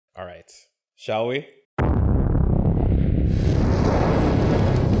All right. Shall we?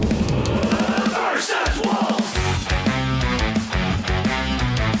 Versus Wolf!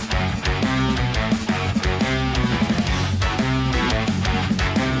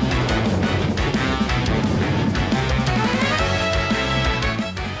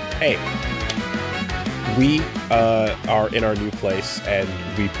 Hey, we are in our new place, and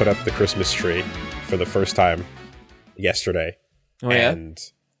we put up the Christmas tree for the first time yesterday. Oh, yeah? And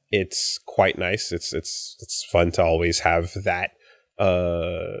it's quite nice. It's fun to always have that,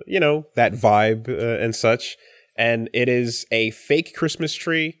 that vibe and such. And it is a fake Christmas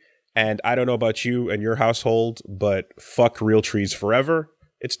tree. And I don't know about you and your household, but fuck real trees forever.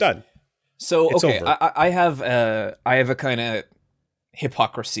 It's done. So, It's okay, over. I have a kind of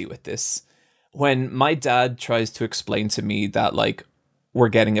hypocrisy with this. When my dad tries to explain to me that, like, we're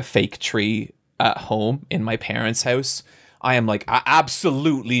getting a fake tree at home in my parents' house, I am like,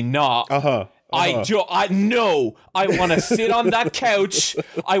 absolutely not. No, I want to sit on that couch.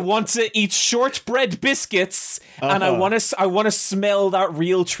 I want to eat shortbread biscuits, and I want to smell that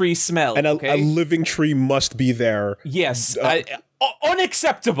real tree smell. And a living tree must be there. Yes,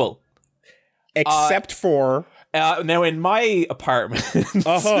 unacceptable. Except for... now in my apartment,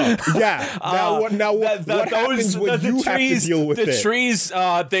 yeah. Now what happens when you have to deal with the it? trees?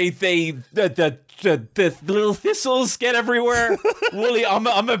 The little thistles get everywhere. Woolie,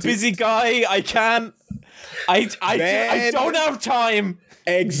 I'm a busy guy. I can't. I don't have time.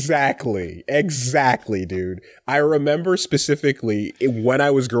 Exactly, dude. I remember specifically when I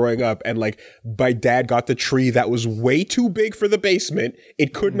was growing up, and like my dad got the tree that was way too big for the basement.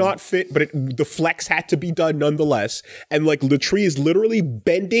 It could not fit, but the flex had to be done nonetheless. And like the tree is literally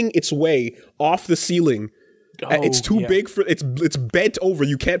bending its way off the ceiling. It's too big for it's bent over.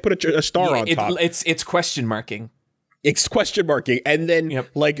 You can't put a star on top. It's question marking. It's question marking. And then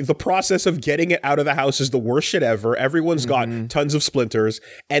like the process of getting it out of the house is the worst shit ever. Everyone's got tons of splinters.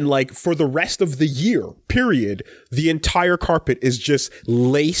 And like for the rest of the year, period, the entire carpet is just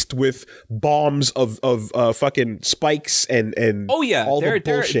laced with bombs of fucking spikes and all the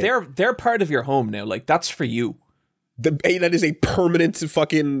bullshit. They're part of your home now. Like, that's for you. That is a permanent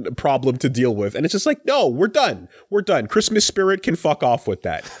fucking problem to deal with. And it's just like, no, we're done. We're done. Christmas spirit can fuck off with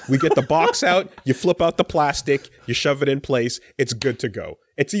that. We get the box out, you flip out the plastic, you shove it in place, it's good to go.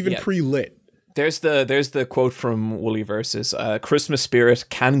 It's even pre-lit. There's the quote from Woolie Versus, Christmas spirit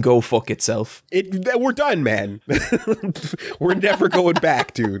can go fuck itself. We're done, man. We're never going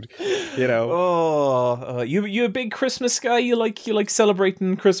back, dude. You know. You a big Christmas guy? You like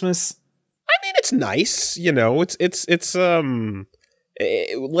celebrating Christmas? I mean, it's nice, you know. It's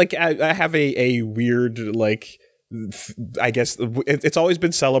like I have a weird, like, I guess it's always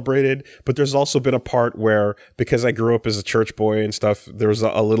been celebrated, but there's also been a part where, because I grew up as a church boy and stuff, there's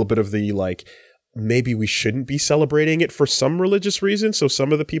a little bit of the like, maybe we shouldn't be celebrating it for some religious reason. So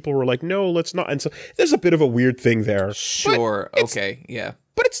some of the people were like, no, let's not. And so there's a bit of a weird thing there. Sure. Okay. Yeah.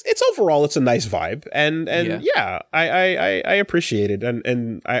 But it's overall, it's a nice vibe. And I appreciate it.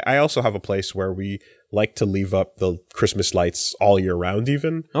 And I also have a place where we like to leave up the Christmas lights all year round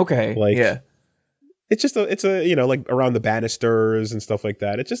even. Okay. Like, yeah. It's just it's you know, like around the banisters and stuff like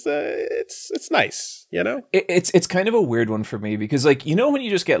that. It's just it's nice, you know? It's kind of a weird one for me because, like, you know, when you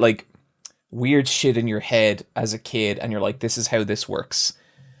just get like weird shit in your head as a kid and you're like, this is how this works.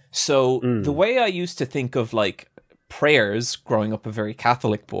 So the way I used to think of like prayers growing up, a very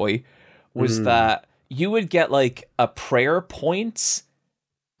Catholic boy, was that you would get like a prayer point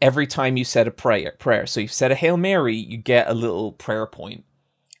every time you said a prayer. So you said a Hail Mary, you get a little prayer point.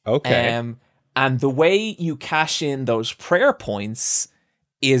 Okay. And the way you cash in those prayer points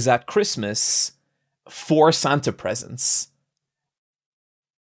is at Christmas for Santa presents.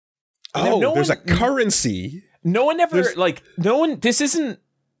 Oh, there's a currency.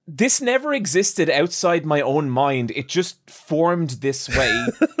 This never existed outside my own mind. It just formed this way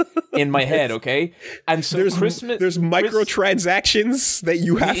in my head, okay? And so there's microtransactions that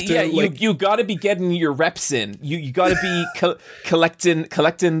you have to you got to be getting your reps in. You got to be collecting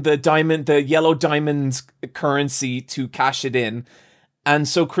the yellow diamond currency to cash it in. And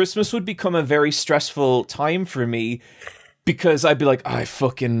so Christmas would become a very stressful time for me because I'd be like, I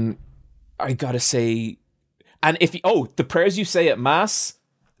got to say, and the prayers you say at mass,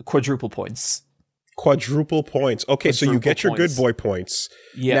 quadruple points. Okay, so you get your good boy points.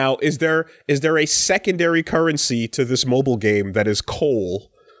 Yeah. Now, is there a secondary currency to this mobile game that is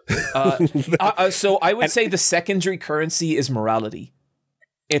coal? So I would say the secondary currency is morality.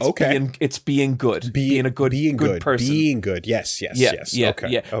 It's being good. Being a good person. Being good. Yes.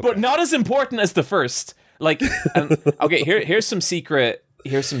 Okay. But not as important as the first. Like, okay, here's some secret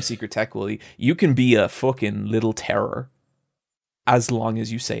here's some secret tech, Woolie. You can be a fucking little terror as long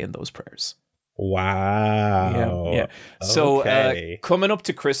as you say in those prayers. Wow. Yeah. So coming up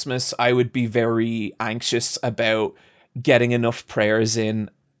to Christmas, I would be very anxious about getting enough prayers in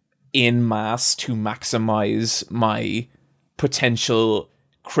mass to maximize my potential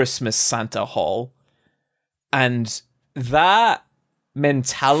Christmas Santa haul. And that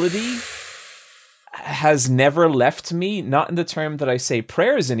mentality has never left me, not in the term that I say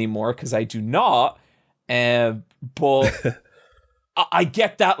prayers anymore, because I do not, but I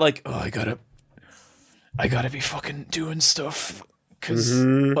get that, like, oh, I gotta be fucking doing stuff, because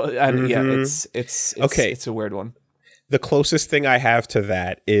it's okay. It's a weird one. The closest thing I have to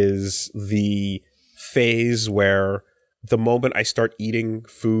that is the phase where the moment I start eating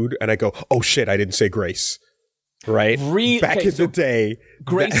food and I go, oh shit, I didn't say grace. Right? Back in the day.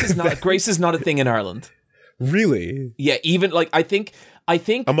 Grace is not a thing in Ireland. Really? Yeah, even like I think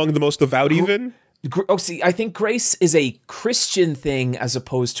among the most devout even? I think grace is a Christian thing as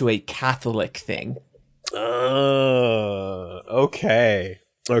opposed to a Catholic thing. Okay.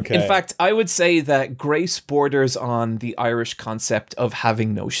 In fact, I would say that grace borders on the Irish concept of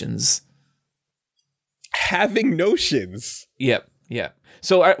having notions. Having notions? Yep. Yeah.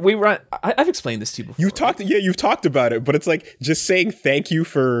 So I've explained this to you before. You've talked about it, but it's like just saying thank you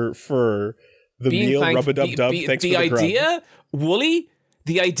for the meal, rub-a-dub-dub, thanks for the idea, Woolie,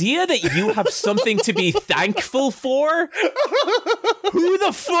 the idea that you have something to be thankful for? Who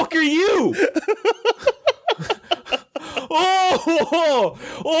the fuck are you?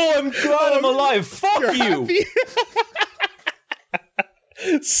 Oh, I'm glad I'm alive. Fuck you.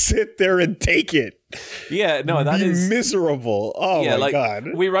 Sit there and take it. Yeah, no, that is miserable. Oh yeah, my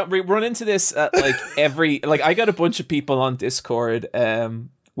god. We run into this at like every I got a bunch of people on Discord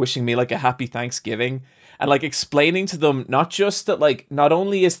wishing me like a happy Thanksgiving and like explaining to them not just that like not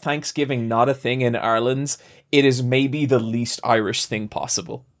only is Thanksgiving not a thing in Ireland, it is maybe the least Irish thing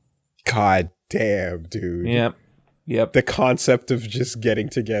possible. God damn, dude. Yep. The concept of just getting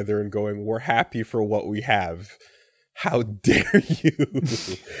together and going, we're happy for what we have. How dare you?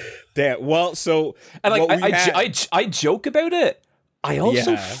 Damn. Well, so and like I joke about it. I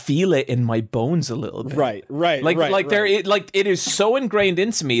also feel it in my bones a little bit. Right. It is so ingrained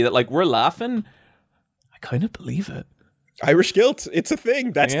into me that like we're laughing. I kind of believe it. Irish guilt. It's a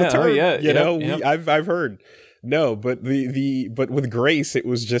thing. That's the term. I've heard. No, but but with grace, it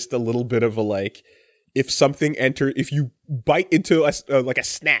was just a little bit of a like, if you bite into like a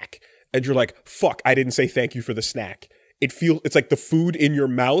snack. And you're like, fuck, I didn't say thank you for the snack. It's like the food in your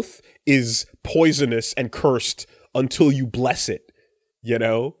mouth is poisonous and cursed until you bless it. You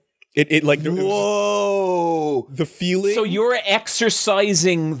know? It like whoa. The feeling. So you're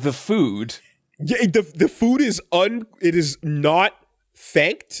exercising the food. Yeah, the food is it is not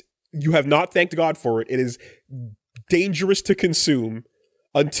thanked. You have not thanked God for it. It is dangerous to consume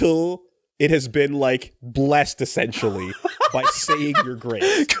until it has been like blessed essentially by saying your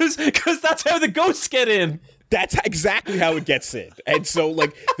grace. Because that's how the ghosts get in. That's exactly how it gets in. And so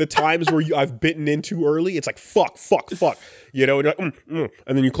like the times where I've bitten in too early, it's like fuck. You know, and, and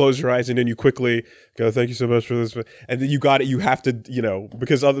then you close your eyes and then you quickly go, thank you so much for this. And then you have to, you know,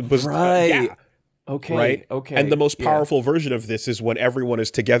 because right. Yeah. Okay. Right? Okay. And the most powerful version of this is when everyone is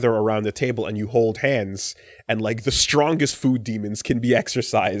together around the table and you hold hands and like the strongest food demons can be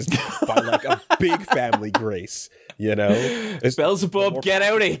exorcised by like a big family grace, you know? Beelzebub, get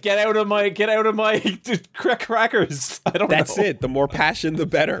out of my crackers. I don't know. That's it. The more passion, the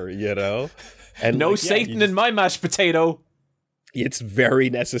better, you know? And no Satan in my mashed potato. It's very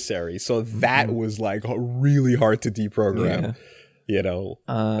necessary. So that was like really hard to deprogram. Yeah. You know,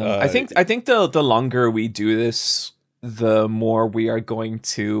 I think the longer we do this, the more we are going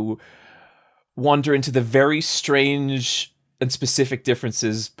to wander into the very strange and specific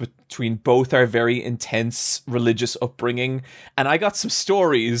differences between both our very intense religious upbringing. And I got some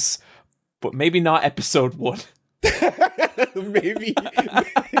stories, but maybe not episode 1. maybe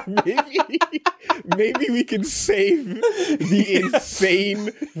we can save the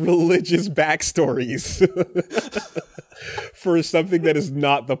insane religious backstories for something that is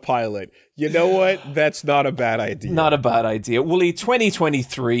not the pilot. You know what? That's not a bad idea. Not a bad idea. Woolie,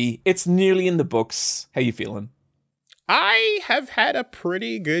 2023, it's nearly in the books. How you feeling? I have had a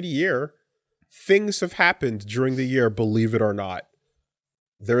pretty good year. Things have happened during the year, believe it or not.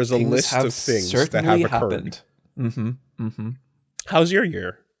 There is a list of things that have occurred. How's your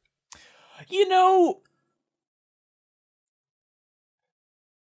year? You know,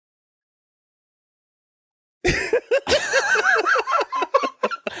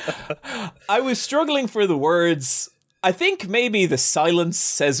 I was struggling for the words I think maybe the silence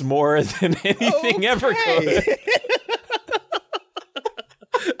says more than anything ever could.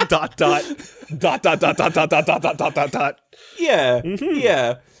 dot dot dot dot dot dot dot dot dot dot dot dot dot. Yeah,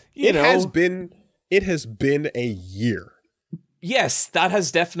 yeah. It has been a year. Yes, that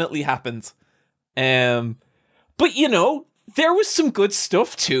has definitely happened. But you know, there was some good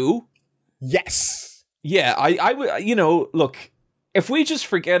stuff too. Yes. Yeah, I you know, look, if we just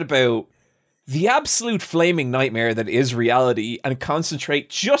forget about the absolute flaming nightmare that is reality and concentrate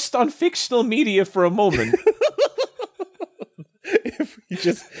just on fictional media for a moment. If we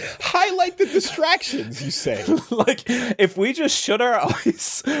just highlight the distractions, you say. Like, if we just shut our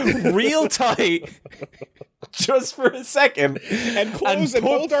eyes real tight just for a second and close and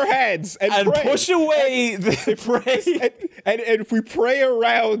hold our heads and pray. Push away the pray. And if we pray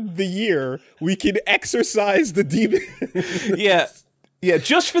around the year, we can exorcise the demon. Yeah. Yeah,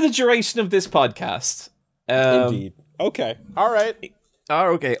 just for the duration of this podcast. Indeed. Okay. All right.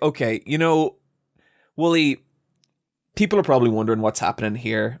 Okay. You know, Woolie, people are probably wondering what's happening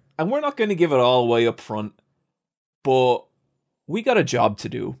here, and we're not going to give it all away up front, but we got a job to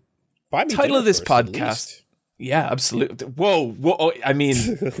do. Title of this podcast. Yeah, absolutely. Whoa. I mean,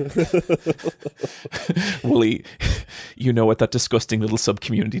 Woolie, you know what that disgusting little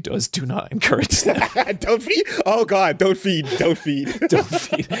sub-community does. Do not encourage that. Don't feed. Oh, God, don't feed. Don't feed. Don't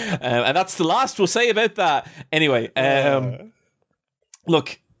feed. And that's the last we'll say about that. Anyway,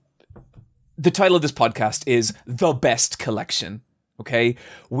 look, the title of this podcast is The Best Collection, okay?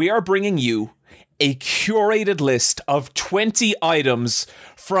 We are bringing you a curated list of 20 items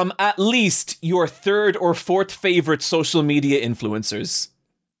from at least your third or fourth favorite social media influencers.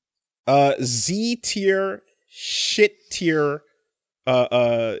 Z tier, shit tier,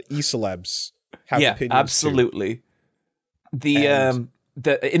 e-celebs have opinions absolutely. Too.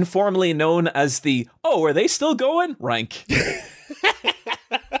 The informally known as the are they still going rank.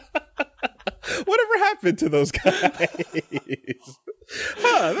 Whatever happened to those guys?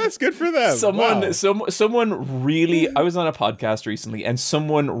 Huh, that's good for them. Someone really, I was on a podcast recently and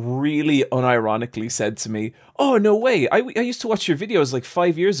someone really unironically said to me, "Oh, no way. I used to watch your videos like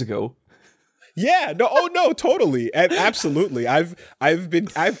 5 years ago." Yeah, no, totally. And absolutely. I've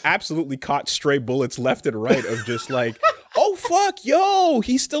absolutely caught stray bullets left and right of just like, "Oh fuck, yo,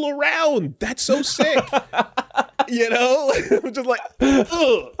 he's still around. That's so sick." You know? I'm just like,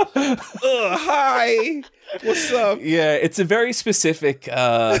 hi. What's up? Yeah, it's a very specific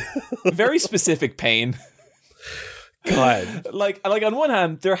pain. God. Like on one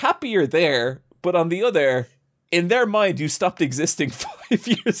hand, they're happy you're there, but on the other, in their mind, you stopped existing 5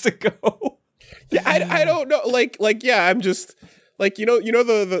 years ago. Yeah, I don't know. Like, yeah, I'm just like, you know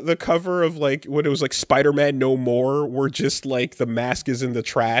the cover of like when it was like Spider-Man No More, where just like the mask is in the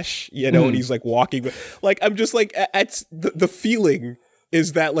trash, you know, and he's like walking. Like, I'm just like, at the feeling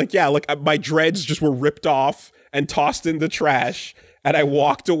is that like, yeah, like my dreads just were ripped off and tossed in the trash, and I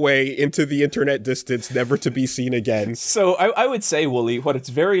walked away into the internet distance, never to be seen again. So I would say, Woolie, what it's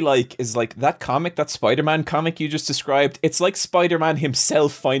very like is like that comic, that Spider-Man comic you just described. It's like Spider-Man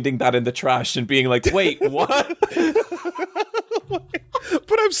himself finding that in the trash and being like, "Wait, what?"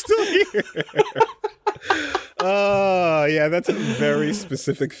 But I'm still here. Yeah, that's a very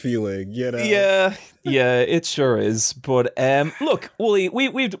specific feeling, you know. Yeah, it sure is. But look, Woolie,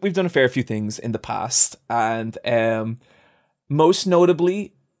 we've done a fair few things in the past, and most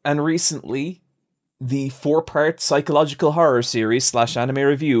notably and recently, the 4-part psychological horror series / anime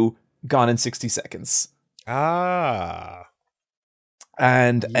review, Gone in 60 Seconds. Ah.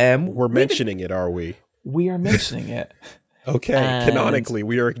 And we're mentioning it, are we? We are mentioning it. Okay, and canonically,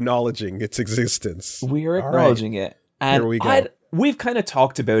 we are acknowledging its existence. We are acknowledging it. And here we go. We've kind of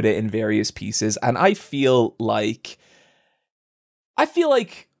talked about it in various pieces, and I feel like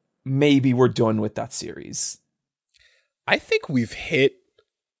maybe we're done with that series. I think we've hit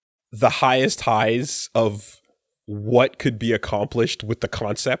the highest highs of what could be accomplished with the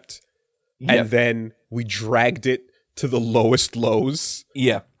concept, and then we dragged it to the lowest lows.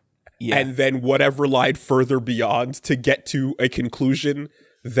 Yeah. And then whatever lied further beyond to get to a conclusion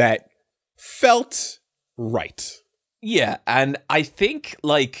that felt right. Yeah, and I think,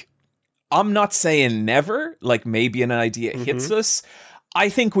 like, I'm not saying never, like maybe an idea hits us. I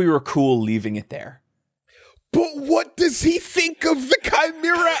think we were cool leaving it there. But what does he think of the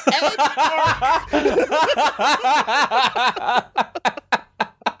Chimera Ant?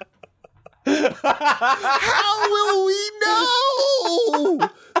 How will we know?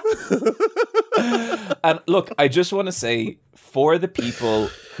 And look, I just want to say, for the people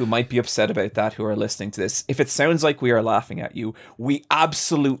who might be upset about that, who are listening to this, if it sounds like we are laughing at you, we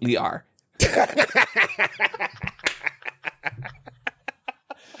absolutely are.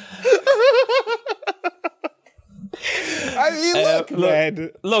 I mean, man.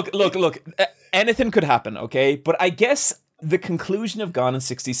 Look. Anything could happen, okay? But I guess the conclusion of Gone in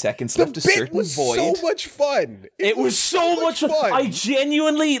 60 Seconds left a certain was void. So much fun. It was so much fun. I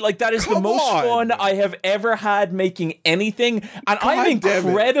genuinely, like, that is the most fun I have ever had making anything. And I'm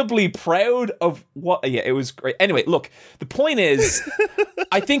incredibly proud of what... Yeah, it was great. Anyway, look, the point is,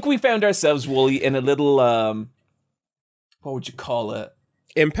 I think we found ourselves, Woolie, in a little... what would you call it?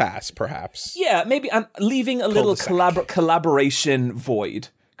 Impasse, perhaps. Yeah, maybe. And leaving a little collaboration void.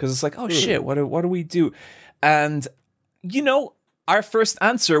 Because it's like, oh, shit, what do we do? And... You know, our first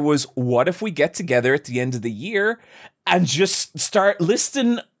answer was, what if we get together at the end of the year and just start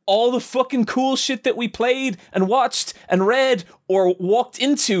listing all the fucking cool shit that we played and watched and read or walked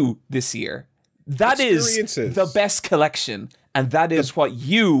into this year? That is the best collection. And that is what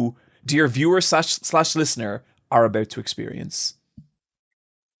you, dear viewer slash listener, are about to experience.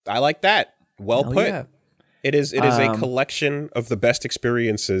 I like that. Well put. Yeah. It is a collection of the best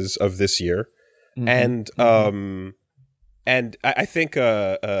experiences of this year. And I think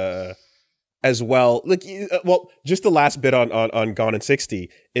as well, like, just the last bit on Gone in 60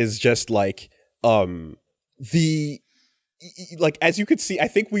 is just like as you could see, I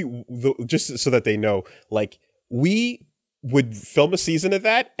think just so that they know, like, we would film a season of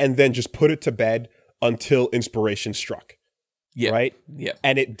that and then just put it to bed until inspiration struck. Yeah. Right? Yeah.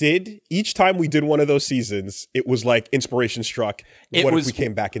 And it did. Each time we did one of those seasons, it was like inspiration struck. What if we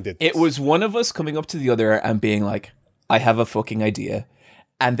came back and did this? It was one of us coming up to the other and being like, I have a fucking idea.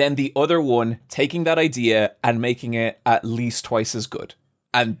 And then the other one taking that idea and making it at least twice as good.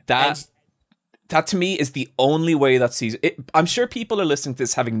 And that to me is the only way that season... I'm sure people are listening to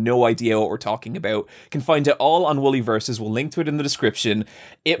this having no idea what we're talking about. You can find it all on Woolie Versus. We'll link to it in the description.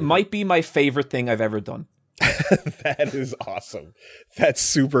 It might be my favorite thing I've ever done. That is awesome. That's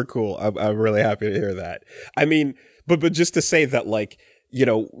super cool. I'm really happy to hear that. I mean, but just to say that, like, you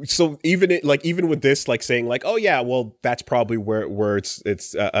know, so even with this, like, saying like, oh yeah, well, that's probably where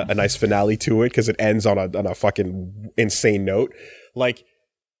it's a nice finale to it because it ends on a fucking insane note. Like,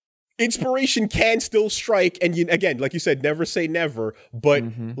 inspiration can still strike, and again, like you said, never say never, but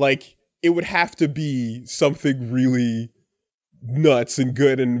like, it would have to be something really nuts and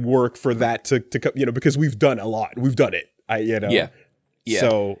good and work for that to you know, because we've done a lot, we've done it. Yeah.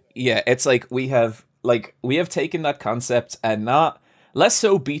 So yeah, it's like we have taken that concept and not. Less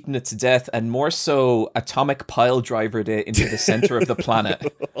so beaten it to death and more so atomic pile drivered it into the center of the planet.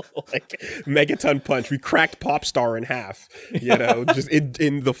 Like Megaton Punch. We cracked Popstar in half, you know, just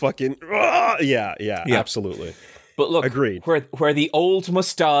in the fucking... Yeah, absolutely. But look, agreed. Where the old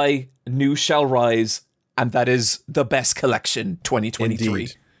must die, new shall rise, and that is the best collection 2023.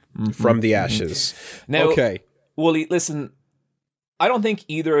 From the ashes. Now, okay. Woolie, listen, I don't think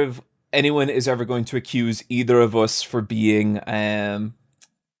anyone is ever going to accuse either of us for being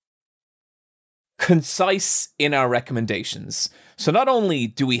concise in our recommendations. So not only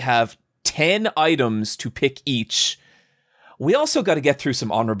do we have 10 items to pick each, we also got to get through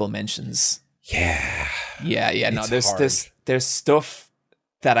some honorable mentions. Yeah. No, there's stuff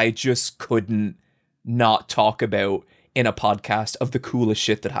that I just couldn't not talk about in a podcast of the coolest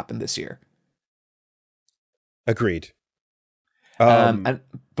shit that happened this year. Agreed. And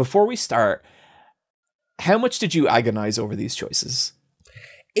before we start, how much did you agonize over these choices?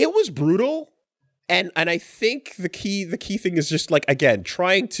 It was brutal, and I think the key thing is just, like, again,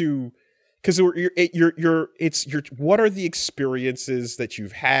 trying to, because what are the experiences that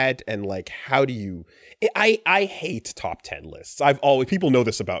you've had, and, like, how do you? I hate top 10 lists. People know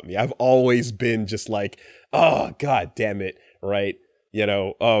this about me. I've always been just like, oh god damn it, right? You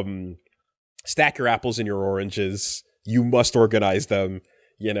know, stack your apples and your oranges. You must organize them.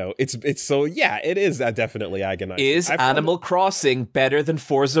 You know, it's so, yeah, it is definitely agonizing. Is Animal Crossing better than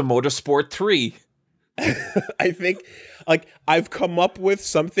Forza Motorsport 3? I think, like, I've come up with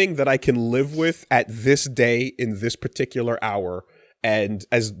something that I can live with at this day in this particular hour, and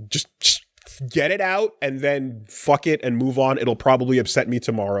as just get it out and then fuck it and move on. It'll probably upset me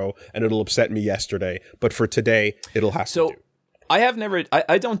tomorrow and it'll upset me yesterday, but for today, it'll have to do.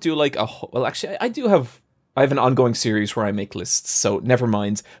 I don't do like actually, I have an ongoing series where I make lists, so never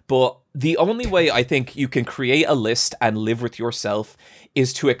mind. But the only way I think you can create a list and live with yourself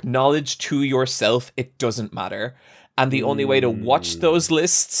is to acknowledge to yourself it doesn't matter. And the only way to watch those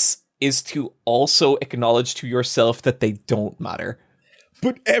lists is to also acknowledge to yourself that they don't matter.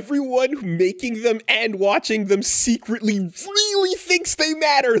 But everyone making them and watching them secretly really thinks they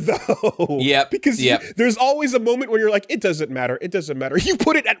matter, though. Yep. Because there's always a moment where you're like, it doesn't matter. It doesn't matter. You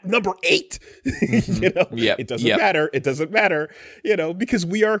put it at number 8. Mm-hmm. You know, it doesn't matter. It doesn't matter. You know, because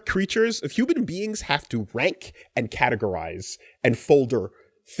we are creatures. Human beings have to rank and categorize and folder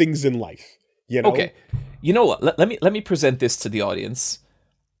things in life. You know? Okay. You know what? Let me present this to the audience.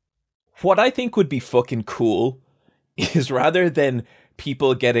 What I think would be fucking cool is rather than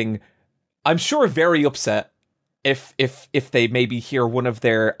people getting, I'm sure, very upset if they maybe hear one of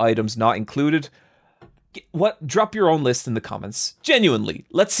their items not included. Drop your own list in the comments. Genuinely,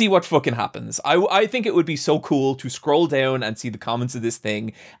 let's see what fucking happens. I think it would be so cool to scroll down and see the comments of this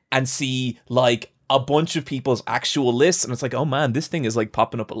thing and see like a bunch of people's actual lists, and it's like, oh man, this thing is like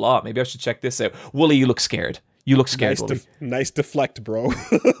popping up a lot. Maybe I should check this out. Woolie, you look scared. You look scared, Woolie. Nice deflect, bro.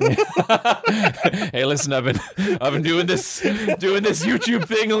 Hey, listen, I've been doing this YouTube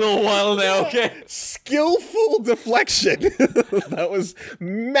thing a little while now. Okay, skillful deflection. That was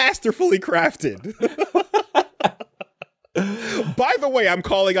masterfully crafted. By the way, I'm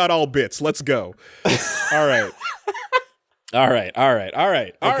calling out all bits. Let's go. All right. Okay.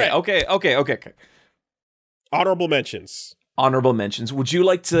 Honorable mentions. Would you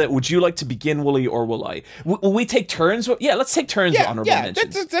like to begin, Woolie, or will I? Will we take turns? Yeah, let's take turns with honorable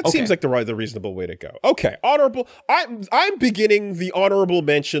mentions. That seems like the reasonable way to go. Okay, honorable. I'm beginning the honorable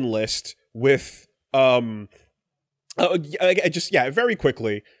mention list with very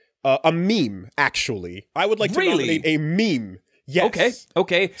quickly a meme. Actually, I would like to nominate a meme. Yes.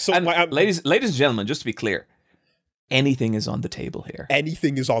 Okay. So, ladies and gentlemen, just to be clear, anything is on the table here.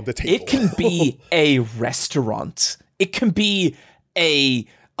 Anything is on the table. It can be a restaurant. It can be it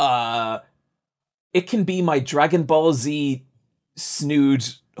can be my Dragon Ball Z snood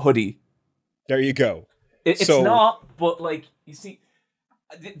hoodie. There you go. It's not, but like, you see,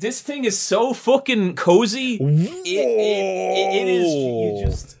 this thing is so fucking cozy. It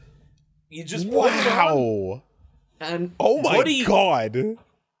is. You just put it on, and oh my god,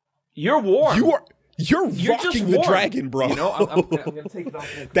 you're warm. You're rocking the dragon, bro. You know, I'm gonna take it off.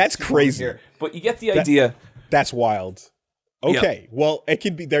 That's crazy. Here. But you get the idea. That's wild. Okay, well, it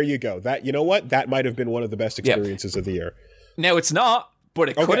could be. There you go. That, you know what? That might have been one of the best experiences of the year. Now it's not, but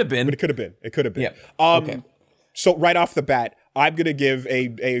it could have been. But it could have been. It could have been. Yeah. Okay. So right off the bat, I'm gonna give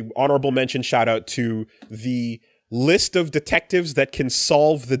a honorable mention shout out to the list of detectives that can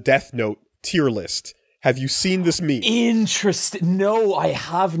solve the Death Note tier list. Have you seen this meme? Interesting. No, I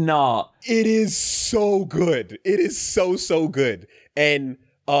have not. It is so good. It is so good. And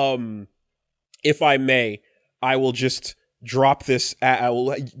if I may, I will just drop this. I will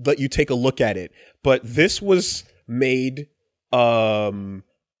let you take a look at it. But this was made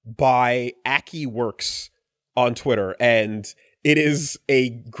by Aki Works on Twitter, and it is a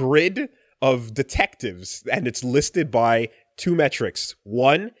grid of detectives, and it's listed by 2 metrics.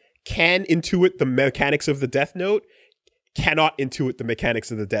 1, can intuit the mechanics of the Death Note, cannot intuit the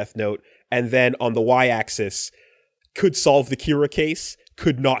mechanics of the Death Note, and then on the y-axis, could solve the Kira case,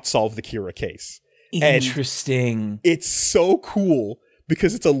 could not solve the Kira case. Interesting. And it's so cool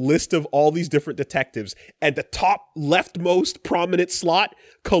because it's a list of all these different detectives, and the top leftmost prominent slot,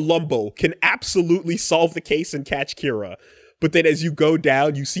 Columbo, can absolutely solve the case and catch Kira. But then as you go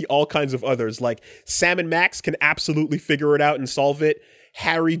down, you see all kinds of others, like Sam and Max can absolutely figure it out and solve it.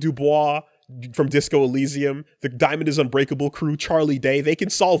 Harry Dubois from Disco Elysium, the Diamond is Unbreakable crew, Charlie Day, they can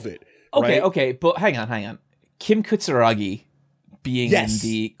solve it. Okay, but hang on. Kim Kutsuragi being in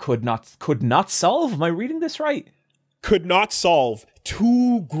the could not solve. Am I reading this right? Could not solve.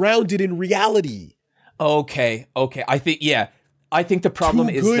 Too grounded in reality. Okay. I think the problem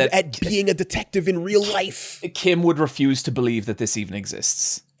is that at being a detective in real life. Kim would refuse to believe that this even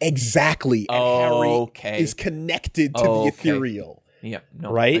exists. Exactly. And Harry is connected to the ethereal. Yeah.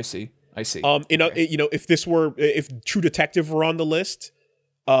 No. Right. I see. If True Detective were on the list,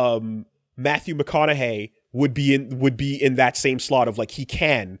 Matthew McConaughey would be in that same slot of like, he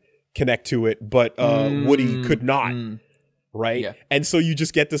can connect to it, but Woody could not. Right. Yeah. And so you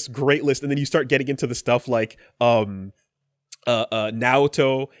just get this great list, and then you start getting into the stuff like Naoto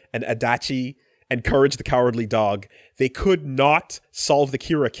and Adachi and Courage the Cowardly Dog. They could not solve the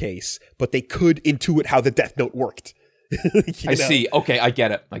Kira case, but they could intuit how the Death Note worked. I see. Okay, I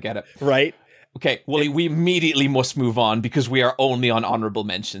get it. Right? Okay, well, we immediately must move on because we are only on honorable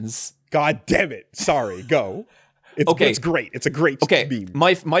mentions. God damn it. Sorry, go. It's great. It's a great meme.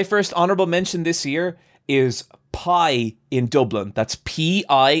 My first honorable mention this year is Pie in Dublin. That's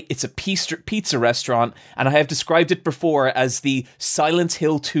P-I. It's a pizza restaurant, and I have described it before as the Silent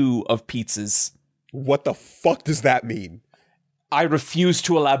Hill 2 of pizzas. What the fuck does that mean? I refuse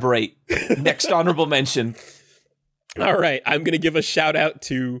to elaborate. Next honorable mention. All right, I'm gonna give a shout out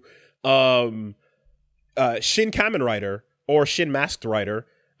to Shin Kamen Rider, or Shin Masked Rider,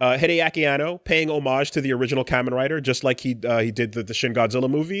 Hideaki Anno, paying homage to the original Kamen Rider, just like he did the Shin Godzilla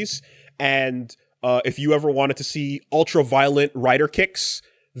movies. And if you ever wanted to see ultra-violent rider kicks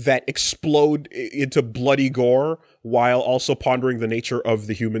that explode into bloody gore while also pondering the nature of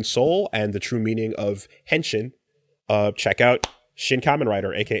the human soul and the true meaning of henshin, check out Shin Kamen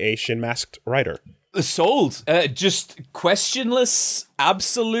Rider, aka Shin Masked Rider. Sold. Just questionless,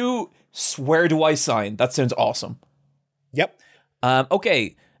 absolute. Where do I sign? That sounds awesome. Yep.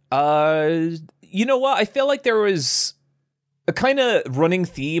 Okay. You know what? I feel like there was a kind of running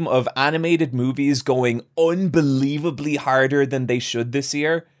theme of animated movies going unbelievably harder than they should this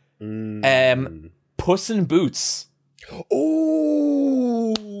year. Puss in Boots.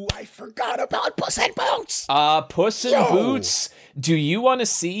 Oh, I forgot about Puss in Boots. Puss in Boots. Do you want to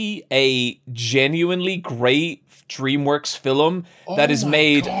see a genuinely great DreamWorks film that is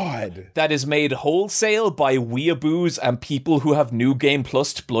made wholesale by weeaboos and people who have New Game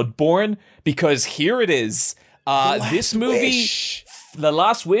Plus Bloodborne? Because here it is. This movie, The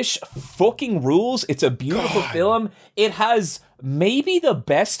Last Wish, fucking rules. It's a beautiful film. It has maybe the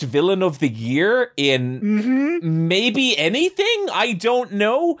best villain of the year in maybe anything. I don't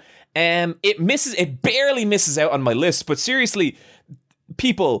know. It barely misses out on my list. But seriously,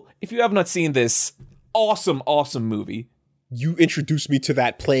 people, if you have not seen this, awesome movie. You introduced me to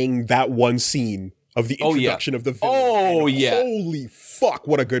that playing that one scene of the introduction of the villain. Oh, yeah. Holy fuck,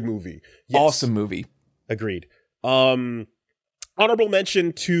 what a good movie. Yes. Awesome movie. Agreed. Honorable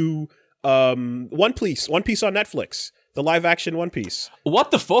mention to One Piece on Netflix. The live action One Piece.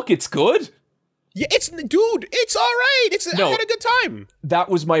 What the fuck? It's good? Yeah, it's all right. I had a good time. That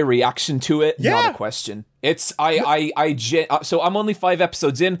was my reaction to it. Yeah. Not a question. So I'm only 5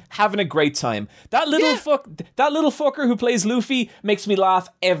 episodes in, having a great time. That little fucker who plays Luffy makes me laugh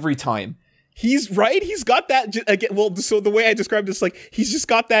every time. He's right. He's got that again. Well, so the way I described this, like, he's just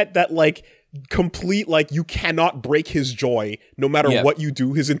got that like complete, like, you cannot break his joy no matter what you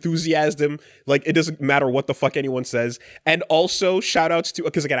do. His enthusiasm, like, it doesn't matter what the fuck anyone says. And also shout outs to,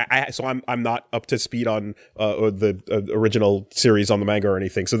 because again, I'm not up to speed on the original series on the manga or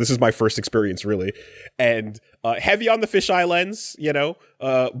anything, so this is my first experience really, and heavy on the fisheye lens, you know,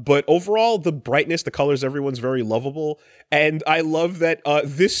 but overall the brightness, the colors, everyone's very lovable, and I love that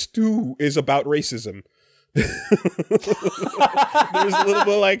this too is about racism. There's a little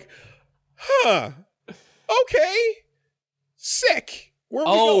bit like, okay, sick. Where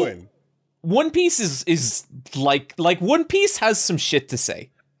are we going? One Piece is like One Piece has some shit to say.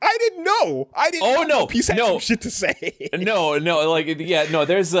 I didn't know. One Piece had some shit to say.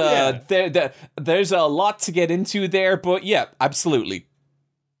 There's a lot to get into there, but yeah, absolutely.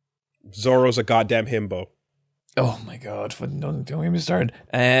 Zoro's a goddamn himbo. Oh my god, don't get me started.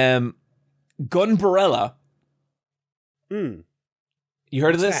 Gunbrella. You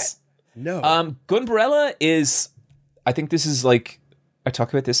heard of this? That? No. Gunbrella is, I think this is like, I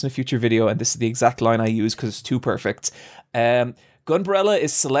talk about this in a future video, and this is the exact line I use because it's too perfect. Gunbrella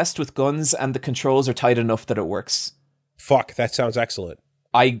is Celeste with guns, and the controls are tight enough that it works. Fuck, that sounds excellent.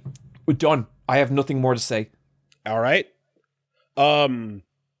 Done. I have nothing more to say. All right.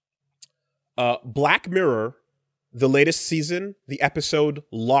 Black Mirror, the latest season, the episode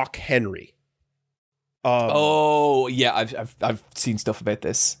Loch Henry. I've seen stuff about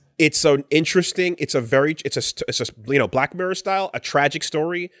this. It's an interesting, it's a you know, Black Mirror style, a tragic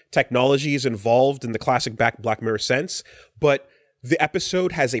story. Technology is involved in the classic Black Mirror sense, but the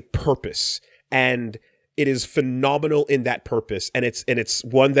episode has a purpose, and it is phenomenal in that purpose, and it's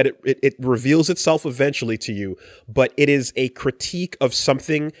one that it reveals itself eventually to you, but it is a critique of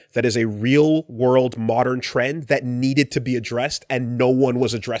something that is a real world modern trend that needed to be addressed, and no one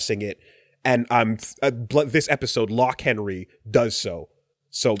was addressing it. And this episode, Loch Henry, does so.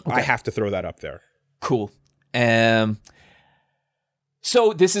 So okay. I have to throw that up there. Cool.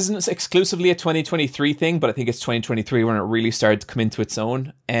 So this isn't exclusively a 2023 thing, but I think it's 2023 when it really started to come into its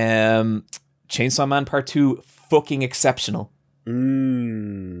own. Chainsaw Man Part 2, fucking exceptional.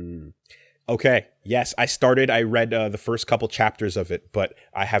 Okay. Yes, I read the first couple chapters of it, but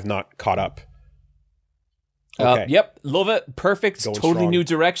I have not caught up. Okay. Yep, love it. Perfect. Going totally strong. New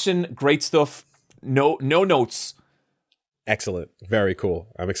direction. Great stuff. No notes. Excellent. Very cool.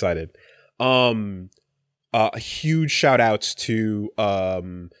 I'm excited. Huge shout outs to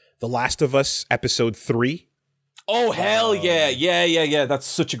The Last of Us episode 3. Oh, hell yeah. Yeah. That's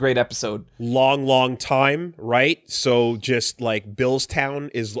such a great episode. Long time, right? So just like Billstown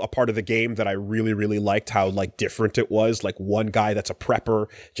is a part of the game that I really, really liked how like different it was. Like one guy that's a prepper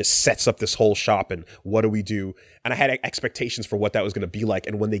just sets up this whole shop and what do we do? And I had expectations for what that was going to be like.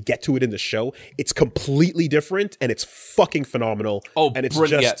 And when they get to it in the show, it's completely different and it's fucking phenomenal. Oh, and it's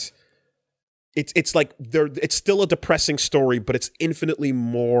brilliant. just... It's like it's still a depressing story, but it's infinitely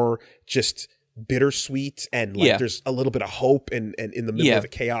more just bittersweet and like there's a little bit of hope and in the middle of the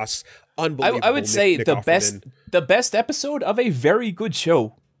chaos. Unbelievable. I would say the best episode of a very good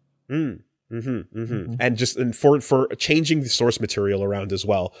show. And for changing the source material around as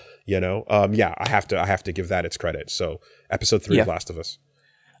well, you know. I have to give that its credit. So episode 3 of Last of Us.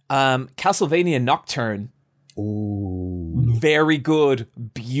 Castlevania Nocturne. Ooh. Very good,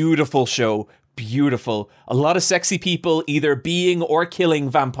 beautiful show. Beautiful. A lot of sexy people either being or killing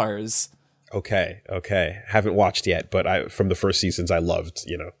vampires. Okay. Haven't watched yet, but from the first seasons I loved,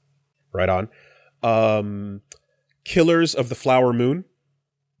 you know. Right on. Killers of the Flower Moon.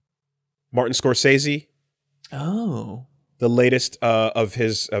 Martin Scorsese. Oh. The latest of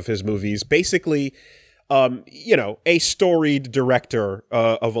his movies. Basically, you know, a storied director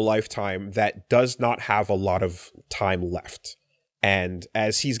of a lifetime that does not have a lot of time left. And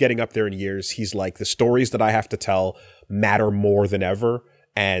as he's getting up there in years, he's like, the stories that I have to tell matter more than ever.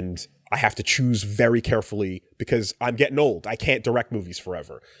 And I have to choose very carefully because I'm getting old. I can't direct movies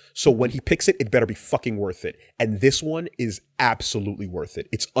forever. So when he picks it, it better be fucking worth it. And this one is absolutely worth it.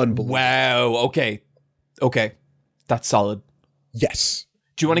 It's unbelievable. Wow. Okay. That's solid. Yes.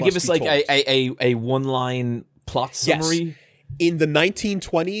 Do you want to give us like a one-line plot summary? Yes. In the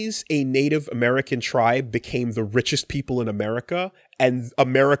 1920s, a Native American tribe became the richest people in America, and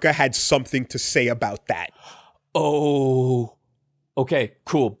America had something to say about that. Oh, okay,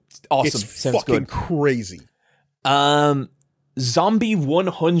 cool, awesome. It's Sounds fucking good. crazy. Zombie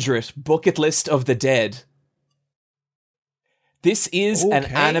 100 Bucket List of the Dead. This is an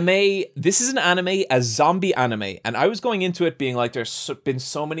anime. This is an anime, a zombie anime. And I was going into it being like, there's been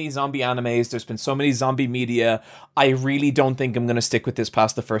so many zombie animes. There's been so many zombie media. I really don't think I'm going to stick with this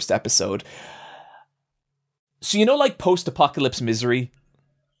past the first episode. So, you know, like post-apocalypse misery?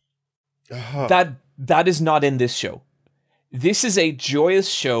 That is not in this show. This is a joyous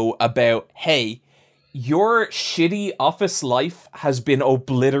show about, hey, your shitty office life has been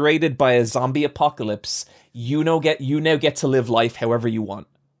obliterated by a zombie apocalypse. You now get to live life however you want.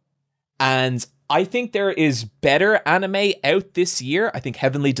 And I think there is better anime out this year. I think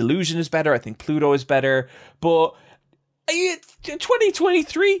Heavenly Delusion is better. I think Pluto is better. But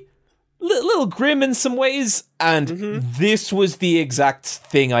 2023, little grim in some ways. And this was the exact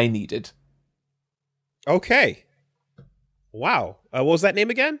thing I needed. Okay. Wow. What was that name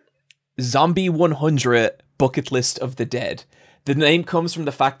again? Zombie 100 Bucket List of the Dead. The name comes from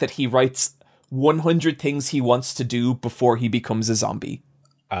the fact that he writes 100 things he wants to do before he becomes a zombie.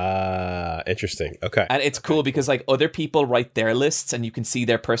 Interesting. Okay. And it's cool because like other people write their lists and you can see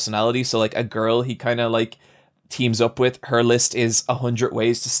their personality. So like a girl he kind of like teams up with, her list is 100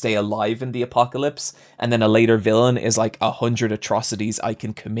 ways to stay alive in the apocalypse. And then a later villain is like 100 atrocities I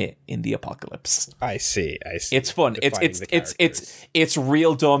can commit in the apocalypse. I see. It's fun. It's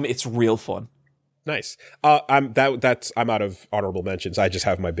real dumb. It's real fun. Nice. I'm out of honorable mentions. I just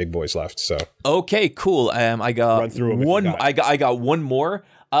have my big boys left. So okay, cool. I got run through them one. I got one more.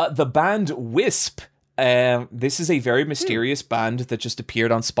 The band Wisp. This is a very mysterious band that just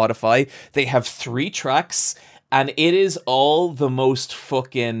appeared on Spotify. They have 3 tracks, and it is all the most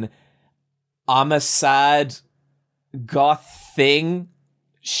fucking I'm a sad goth thing,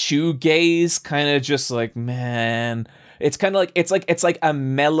 shoegaze, kind of just like, man. It's kind of like it's like a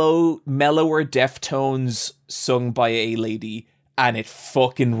mellower Deftones sung by a lady, and it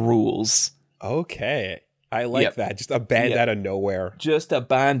fucking rules. Okay, I like that. Just a band out of nowhere. Just a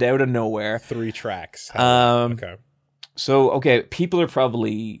band out of nowhere. 3 tracks. Okay. So people are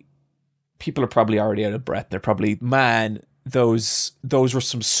probably already out of breath. They're probably, man, those were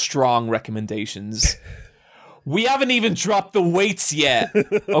some strong recommendations. We haven't even dropped the weights yet.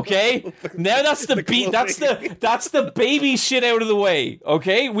 Okay? Now that's the beat. That's the baby shit out of the way.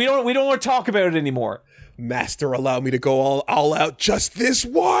 Okay? We don't want to talk about it anymore. Master, allow me to go all out just this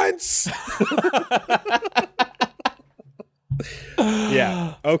once.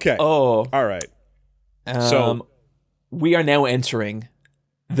 Yeah. Okay. Oh. All right. So we are now entering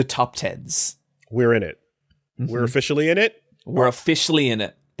the top 10s. We're in it. Mm-hmm. We're officially in it. We're officially in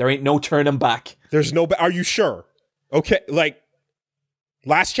it. There ain't no turning back. There's no... Are you sure? Okay, like,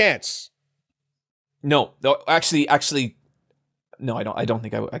 last chance. No, actually, no, I don't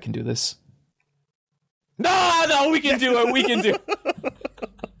think I can do this. No, we can do it. We can do it.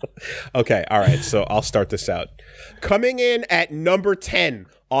 Okay, all right. So I'll start this out. Coming in at number 10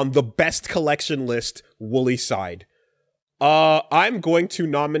 on the best collection list, Woolie side. I'm going to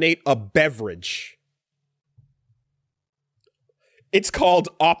nominate a beverage. It's called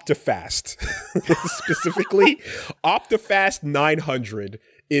Optifast. Specifically, Optifast 900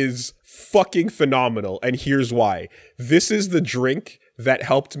 is fucking phenomenal, and here's why. This is the drink that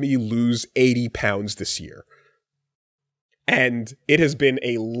helped me lose 80 pounds this year. And it has been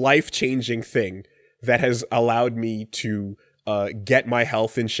a life-changing thing that has allowed me to get my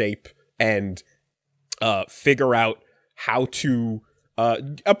health in shape and figure out how to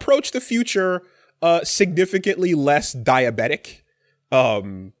approach the future significantly less diabetic,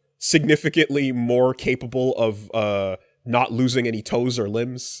 significantly more capable of not losing any toes or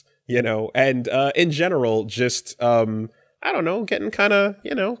limbs, you know, and in general, just, I don't know, getting kind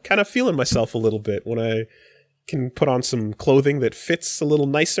of feeling myself a little bit when I can put on some clothing that fits a little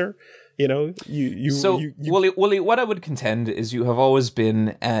nicer. You know, Woolie, what I would contend is you have always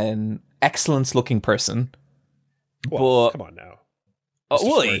been an excellent-looking person. Well, come on now,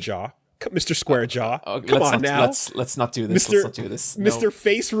 Woolie, Mr. Square Jaw. Come on now. Let's not do this. Let's not do this. No. Mr.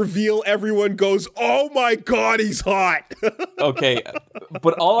 Face Reveal. Everyone goes, "Oh my God, he's hot." Okay,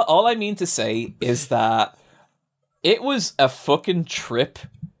 but all I mean to say is that it was a fucking trip,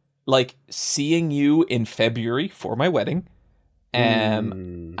 like seeing you in February for my wedding.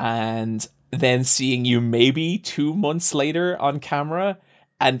 And then seeing you maybe 2 months later on camera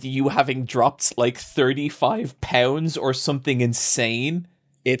and you having dropped like 35 pounds or something insane.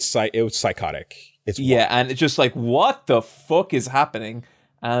 It was psychotic. Yeah, and it's just like, what the fuck is happening?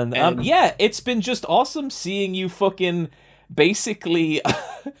 And yeah, it's been just awesome seeing you fucking basically,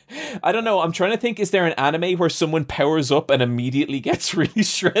 I don't know, I'm trying to think, is there an anime where someone powers up and immediately gets really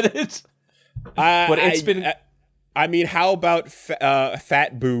shredded? But it's been... I mean, how about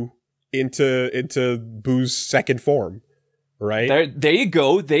Fat Boo into Boo's second form, right? There you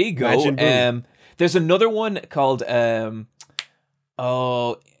go. Imagine Boo. There's another one called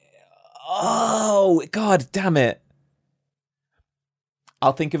oh God damn it.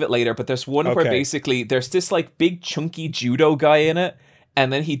 I'll think of it later, but there's one where basically there's this like big chunky judo guy in it,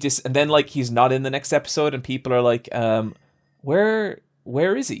 and then like he's not in the next episode, and people are like, where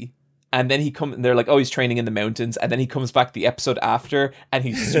is he? And then and they're like, oh, he's training in the mountains. And then he comes back the episode after, and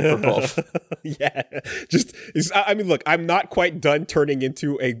he's super buff. Yeah. I mean, look, I'm not quite done turning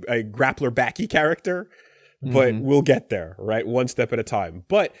into a grappler backy character, but we'll get there, right? One step at a time.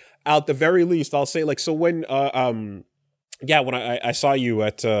 But at the very least, I'll say, like, so when, when I saw you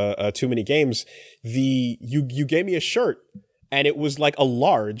at Too Many Games, you gave me a shirt, and it was like a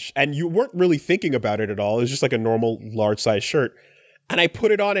large, and you weren't really thinking about it at all. It was just like a normal large size shirt. And I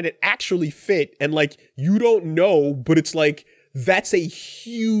put it on and it actually fit. And like, you don't know, but it's like, that's a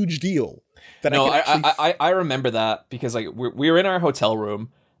huge deal. I remember that because like we were in our hotel room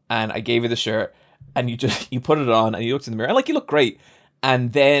and I gave you the shirt and you put it on and you looked in the mirror and like, you look great.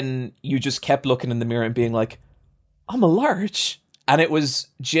 And then you just kept looking in the mirror and being like, I'm a large. And it was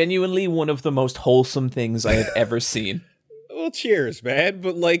genuinely one of the most wholesome things I had ever seen. Well, cheers, man.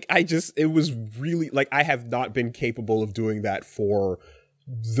 But like, it was really like, I have not been capable of doing that for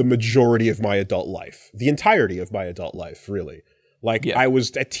the majority of my adult life, the entirety of my adult life, really. Like, I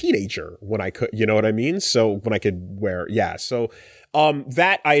was a teenager when I could, you know what I mean? So when I could wear, So,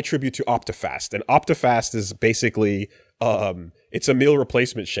 that I attribute to Optifast, and Optifast is basically, it's a meal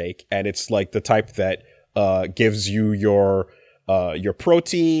replacement shake, and it's like the type that, gives you your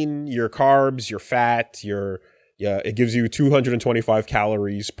protein, your carbs, your fat, it gives you 225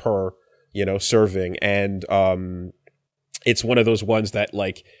 calories per, serving. And it's one of those ones that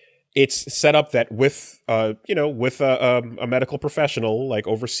like, it's set up that with a medical professional like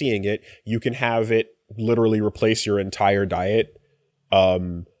overseeing it, you can have it literally replace your entire diet.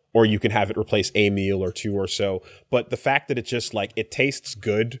 Or you can have it replace a meal or two or so. But the fact that it just like, it tastes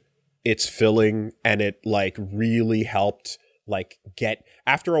good, it's filling, and it like really helped like get,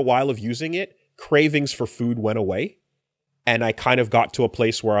 after a while of using it, cravings for food went away, and I kind of got to a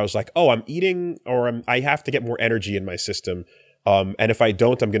place where I was like, oh, I'm eating, or I have to get more energy in my system, and if I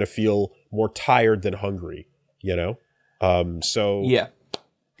don't, I'm gonna feel more tired than hungry, so yeah,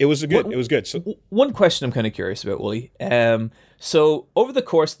 it was good. So one question I'm kind of curious about, Woolie. So over the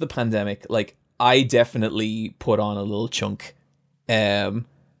course of the pandemic, like I definitely put on a little chunk, and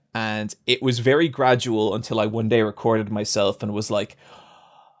it was very gradual until I one day recorded myself and was like,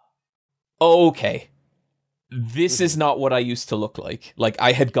 okay, this is not what I used to look like. Like,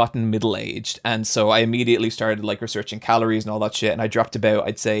 I had gotten middle-aged, and so I immediately started, like, researching calories and all that shit, and I dropped about,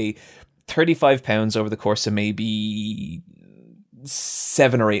 I'd say, £35 over the course of maybe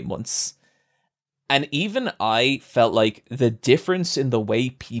 7 or 8 months. And even I felt like the difference in the way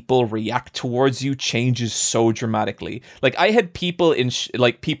people react towards you changes so dramatically. Like, I had people in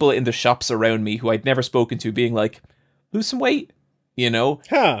people in the shops around me who I'd never spoken to being like, lose some weight, you know?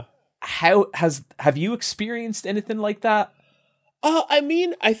 Huh. Have you experienced anything like that? I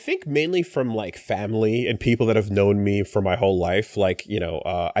mean, I think mainly from like family and people that have known me for my whole life. Like, you know,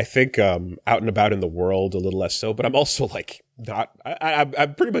 I think out and about in the world a little less so, but I'm also like not.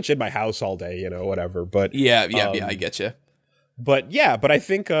 I'm pretty much in my house all day, you know, whatever. But Yeah, I get you. But yeah, but I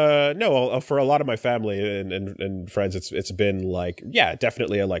think no, for a lot of my family and friends, it's been like, yeah,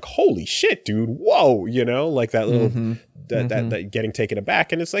 definitely a like, holy shit, dude, whoa, you know, like that little that getting taken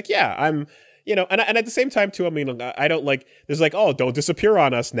aback, and it's like, yeah, I'm. You know, and at the same time too, I mean, I don't like, there's like, oh, don't disappear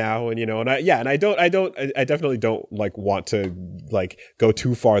on us now. And, you know, and I definitely don't like want to like go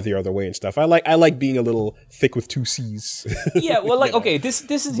too far the other way and stuff. I like being a little thick with two C's. Yeah. Well, like, okay, this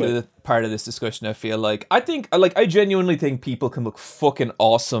is the other part of this discussion. I feel like, I genuinely think people can look fucking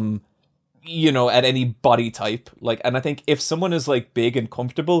awesome, you know, at any body type. Like, and I think if someone is like big and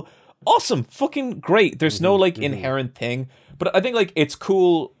comfortable, awesome, fucking great. There's no like inherent thing, but I think like it's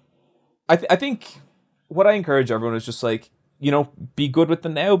cool. I think what I encourage everyone is just like, you know, be good with the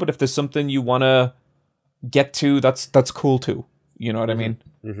now, but if there's something you want to get to, that's cool too. You know what I mean?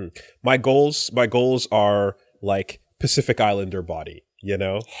 Mm-hmm. My goals are like Pacific Islander body, you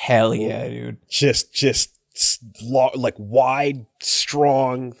know? Hell yeah, dude. Just like wide,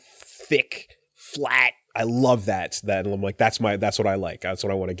 strong, thick, flat. I love that. And I'm like, that's what I like. That's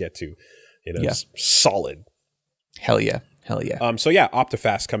what I want to get to. You know, solid. Hell yeah. Hell yeah. So yeah,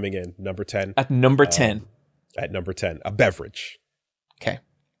 Optifast coming in, number 10. At number 10. At number 10. A beverage. Okay.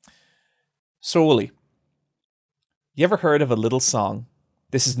 So, Woolie, you ever heard of a little song?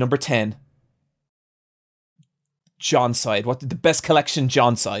 This is number 10. John side. What the best collection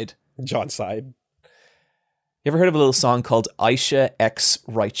John side? John side. You ever heard of a little song called Ayesha X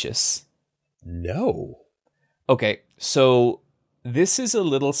Righteous? No. Okay, so this is a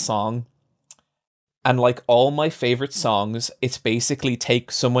little song. And like all my favorite songs, it's basically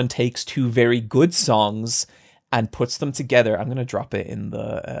someone takes two very good songs and puts them together. I'm gonna drop it in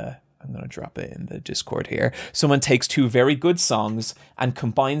the Discord here. Someone takes two very good songs and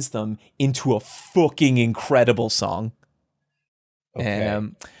combines them into a fucking incredible song. Okay.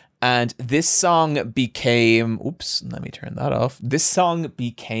 And this song became. Oops, let me turn that off. This song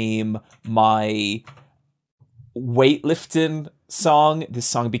became my weightlifting song. This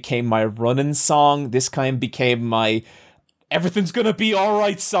song became my running song. This kind became my everything's gonna be all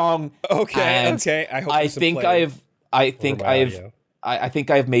right song. Okay. And okay. I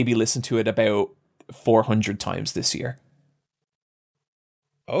think I've maybe listened to it about 400 times this year.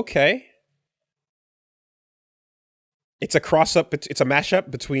 Okay. It's a cross-up. It's a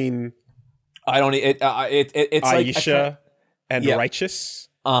mashup between. It's Ayesha and Righteous.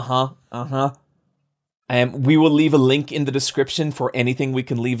 We will leave a link in the description for anything we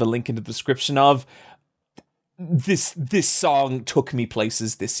can leave a link in the description of. This song took me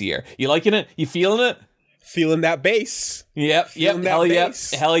places this year. You liking it? You feeling it? Feeling that bass. Yep. Hell yep.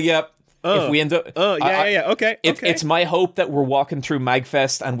 If we end up, yeah. Okay. It's my hope that we're walking through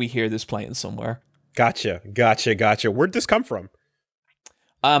Magfest and we hear this playing somewhere. Gotcha. Where'd this come from?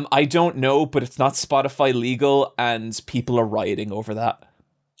 I don't know, but it's not Spotify legal, and people are rioting over that.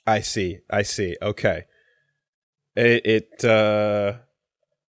 I see. Okay.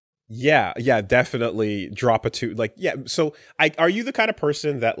 Yeah, definitely drop a two. Like, yeah. So, are you the kind of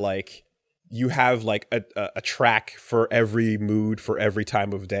person that like you have like a track for every mood for every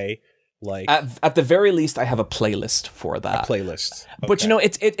time of day? Like, at the very least, I have a playlist for that. A playlist, okay. But you know,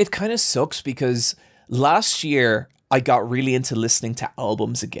 it kind of sucks because last year I got really into listening to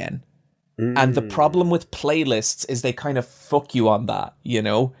albums again, and the problem with playlists is they kind of fuck you on that, you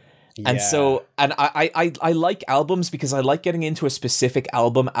know. And so, and I like albums because I like getting into a specific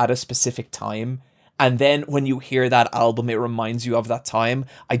album at a specific time. And then when you hear that album, it reminds you of that time.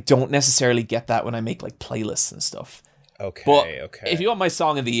 I don't necessarily get that when I make like playlists and stuff. Okay, but okay. If you want my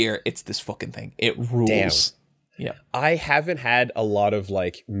song of the year, it's this fucking thing. It rules. Damn. Yeah. I haven't had a lot of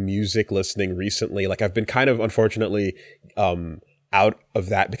like music listening recently. Like I've been kind of unfortunately out of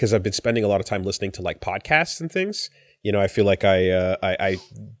that because I've been spending a lot of time listening to like podcasts and things. You know, I feel like I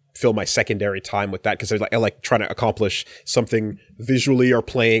fill my secondary time with that because I like trying to accomplish something visually or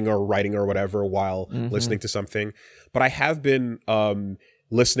playing or writing or whatever while listening to something. But I have been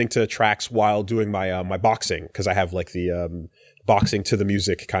listening to tracks while doing my my boxing because I have like the boxing to the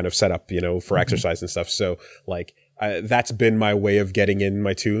music kind of setup, you know, for exercise and stuff. So like that's been my way of getting in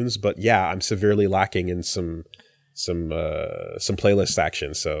my tunes. But yeah, I'm severely lacking in some playlist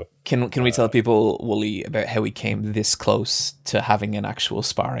action. So can we tell people, Woolie, about how we came this close to having an actual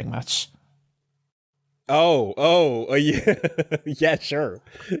sparring match? Oh yeah, yeah, sure,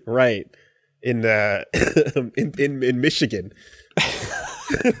 right. In in Michigan,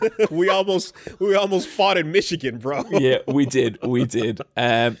 we almost fought in Michigan, bro. Yeah, we did.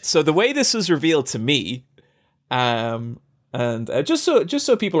 So the way this was revealed to me, and just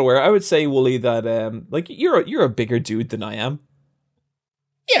so people are aware, I would say, Woolie, that like you're a bigger dude than I am.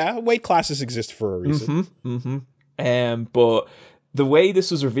 Yeah, weight classes exist for a reason. But the way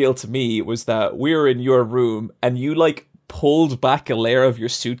this was revealed to me was that we were in your room and you like pulled back a layer of your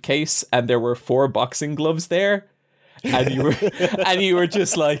suitcase and there were 4 boxing gloves there, and you were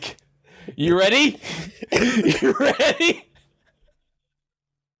just like, "You ready? You ready?"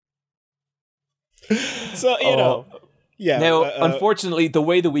 So you know, yeah. Now, unfortunately, the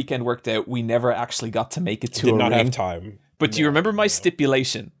way the weekend worked out, we never actually got to make it to did a not ring. have time. But do you remember my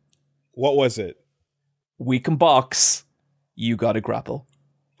stipulation? What was it? We can box. You got to grapple.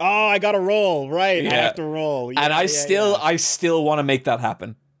 Oh, I got to roll. Right, Yeah. I have to roll. Yeah, And I yeah. still want to make that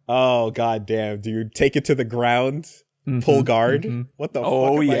happen. Oh god damn, dude! Take it to the ground, pull guard. What the fuck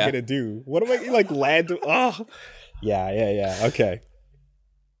am I gonna do? What am I like land? Oh, yeah. Okay.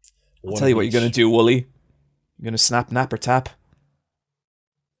 I'll tell you what you're gonna do, Woolie. You're gonna snap, nap, or tap.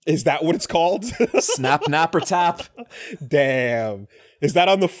 Is that what it's called? Snap, nap, or tap. Damn. Is that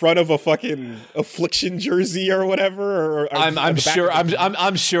on the front of a fucking Affliction jersey or whatever? Or I'm sure.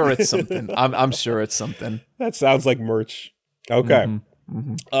 I'm sure it's something. I'm sure it's something. That sounds like merch. Okay.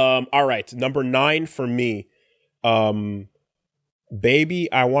 All right. Number 9 for me.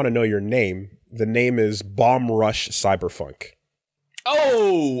 Baby, I want to know your name. The name is Bomb Rush Cyberfunk.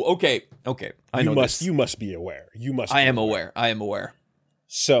 Oh, okay. I know this. You must be aware. I am aware.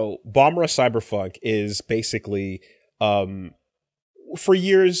 So, Bomb Rush Cyberfunk is basically, for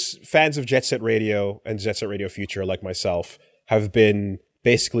years, fans of Jet Set Radio and Jet Set Radio Future, like myself, have been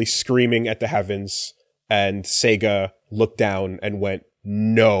basically screaming at the heavens, and Sega looked down and went,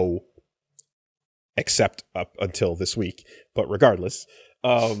 no, except up until this week. But regardless,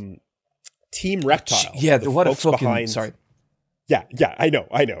 Team Reptile. Yeah, what a fucking... Sorry. Yeah, I know.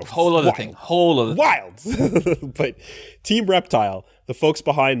 Whole other thing. Wild. But Team Reptile, the folks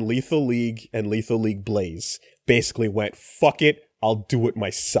behind Lethal League and Lethal League Blaze, basically went, fuck it, I'll do it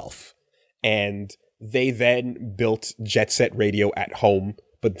myself. And they then built Jet Set Radio at home,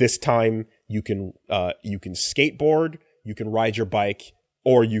 but this time you can skateboard, you can ride your bike,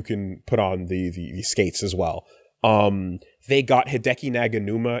 or you can put on the skates as well. They got Hideki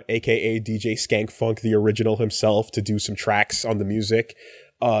Naganuma, aka DJ Skankfunk, the original himself, to do some tracks on the music.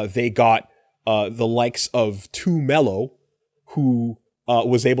 They got the likes of Too Mellow, who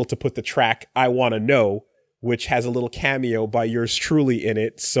was able to put the track I Wanna Know, which has a little cameo by yours truly in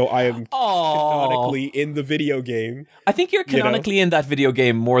it. So I am canonically in the video game. I think you're canonically in that video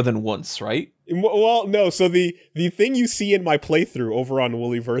game more than once, right? Well, no. So the thing you see in my playthrough over on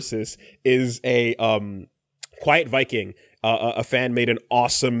Woolie Versus is a Quiet Viking. A fan made an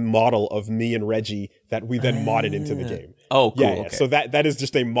awesome model of me and Reggie that we then modded into the game. Oh, cool. Yeah. Okay. So that is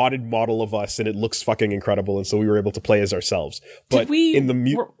just a modded model of us, and it looks fucking incredible. And so we were able to play as ourselves. But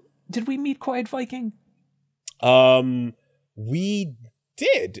did we meet Quiet Viking? We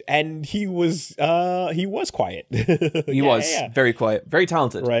did, and he was quiet. He was very quiet, very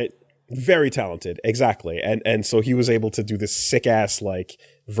talented. Right. Very talented, exactly, and so he was able to do this sick ass like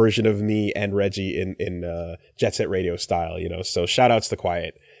version of me and Reggie in Jet Set Radio style, So shout outs to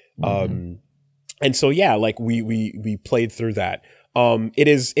Quiet, and so yeah, like we played through that. It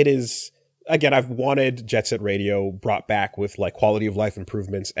is again, I've wanted Jet Set Radio brought back with like quality of life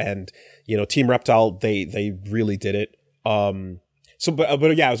improvements, and Team Reptile they really did it.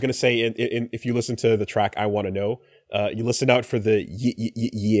 But yeah, I was gonna say if you listen to the track I Wanna Know. You listen out for the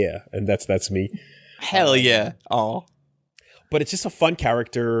yeah, and that's me. Hell yeah! Oh, but it's just a fun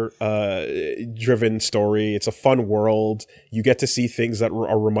character driven story. It's a fun world. You get to see things that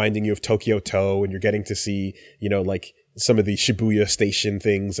are reminding you of Tokyo To, and you're getting to see like some of the Shibuya Station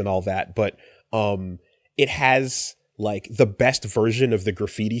things and all that. But it has like the best version of the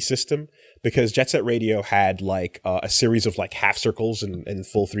graffiti system, because Jet Set Radio had like a series of like half circles and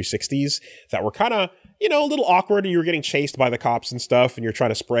full 360s that were kind of a little awkward, and you were getting chased by the cops and stuff, and you're trying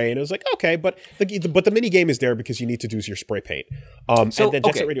to spray, and it was like, okay, but the mini game is there because you need to do your spray paint. And then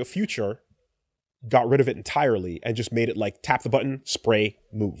Jet Set Radio Future got rid of it entirely and just made it like tap the button, spray,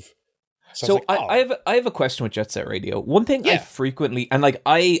 move. So, So I have a question with Jet Set Radio. One thing I frequently, and like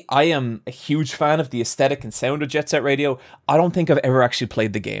I am a huge fan of the aesthetic and sound of Jet Set Radio. I don't think I've ever actually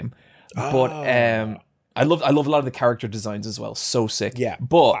played the game, but I love a lot of the character designs as well. So sick. Yeah,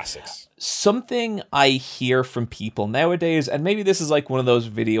 but classics. Something I hear from people nowadays, and maybe this is like one of those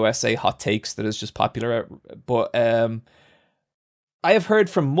video essay hot takes that is just popular, but I have heard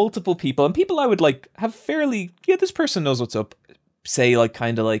from multiple people, and people I would like have fairly, this person knows what's up, say like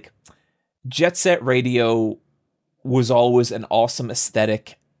kind of like Jet Set Radio was always an awesome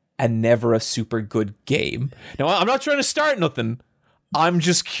aesthetic and never a super good game. Now, I'm not trying to start nothing. I'm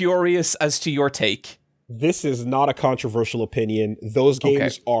just curious as to your take. This is not a controversial opinion. Those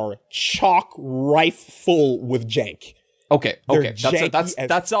games are chock rife full with jank. Okay.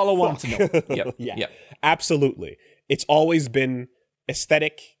 That's all I want to know. Yeah, absolutely. It's always been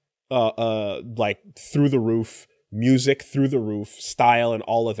aesthetic, like through the roof, music through the roof, style, and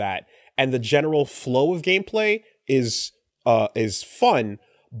all of that. And the general flow of gameplay is fun,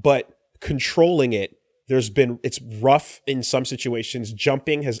 but controlling it, it's rough in some situations.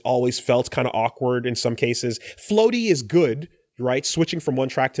 Jumping has always felt kind of awkward in some cases. Floaty is good, right? Switching from one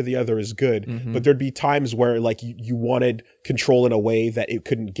track to the other is good, but there'd be times where like you wanted control in a way that it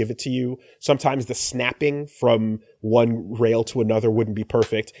couldn't give it to you. Sometimes the snapping from one rail to another wouldn't be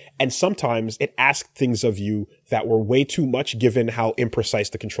perfect. And sometimes it asked things of you that were way too much given how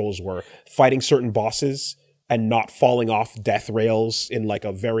imprecise the controls were. Fighting certain bosses and not falling off death rails in like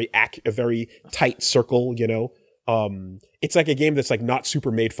a very tight circle, you know? It's like a game that's like not super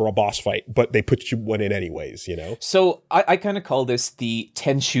made for a boss fight, but they put you one in anyways, you know? So I kind of call this the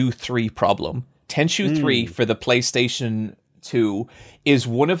Tenchu 3 problem. Tenchu 3 for the PlayStation 2 is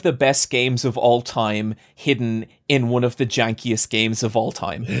one of the best games of all time hidden in one of the jankiest games of all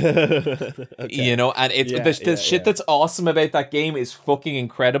time. You know, and the shit that's awesome about that game is fucking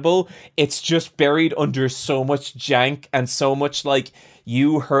incredible. It's just buried under so much jank and so much like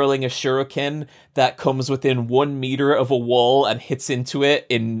you hurling a shuriken that comes within 1 meter of a wall and hits into it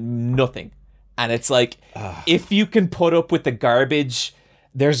in nothing. And it's like, if you can put up with the garbage,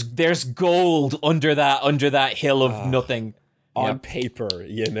 there's gold under that hill of nothing. On paper,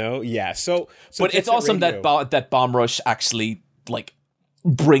 you know? Yeah. So but it's awesome that Bomb Rush actually like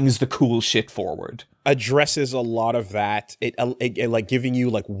brings the cool shit forward. Addresses a lot of that. It like giving you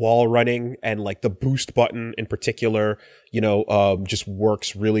like wall running and like the boost button in particular, you know, just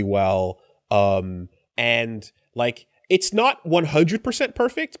works really well. And like it's not 100%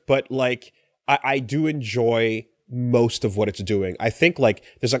 perfect, but like I do enjoy most of what it's doing. I think like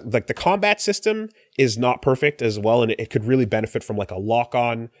there's like the combat system is not perfect as well, and it could really benefit from like a lock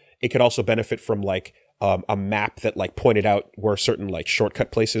on. It could also benefit from like a map that like pointed out where certain like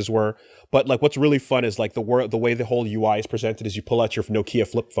shortcut places were. But like what's really fun is like the way the whole UI is presented is you pull out your Nokia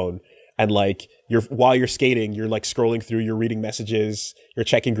flip phone and like while you're skating, you're like scrolling through, you're reading messages, you're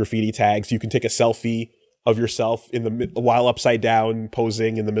checking graffiti tags. You can take a selfie of yourself while upside down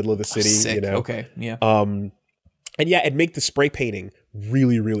posing in the middle of the city. Sick. You know? Okay. Yeah. And yeah, it'd make the spray painting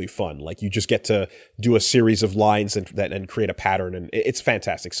really, really fun. Like you just get to do a series of lines and create a pattern, and it's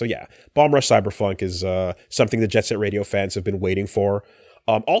fantastic. So yeah, Bomb Rush Cyberpunk is something that Jet Set Radio fans have been waiting for.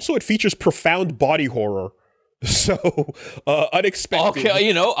 Also, it features profound body horror. So unexpected. Okay,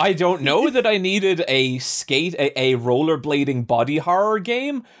 you know, I don't know that I needed a rollerblading body horror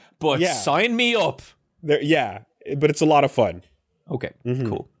game, but sign me up. But it's a lot of fun. Okay,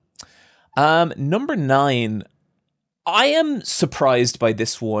 cool. Number 9. I am surprised by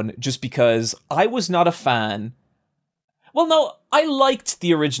this one just because I was not a fan. Well, no, I liked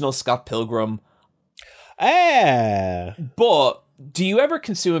the original Scott Pilgrim. But do you ever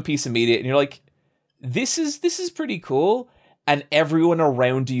consume a piece of media and you're like, this is pretty cool, and everyone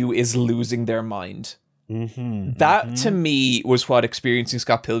around you is losing their mind? That to me was what experiencing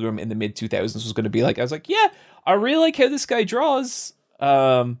Scott Pilgrim in the mid 2000s was going to be like. I was like, yeah, I really like how this guy draws.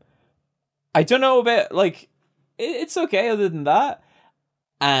 I don't know about like. It's okay other than that.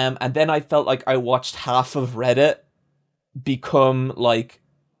 And then I felt like I watched half of Reddit become like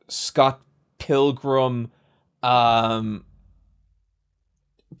Scott Pilgrim. Scott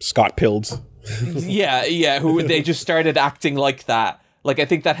Pills. Who they just started acting like that. Like I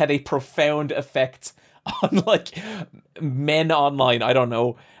think that had a profound effect on like men online. I don't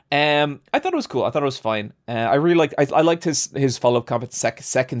know. I thought it was cool. I thought it was fine. I really liked. I liked his follow-up comment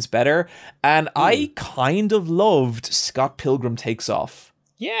seconds better, and I kind of loved Scott Pilgrim Takes Off.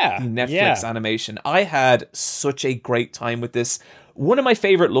 Yeah. The Netflix animation. I had such a great time with this. One of my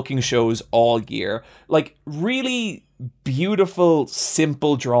favorite looking shows all year. Like, really beautiful,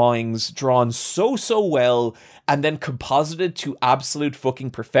 simple drawings, drawn so well, and then composited to absolute fucking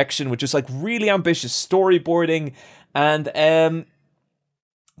perfection, which is like really ambitious storyboarding. And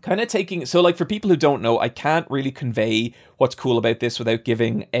kind of taking, so like for people who don't know, I can't really convey what's cool about this without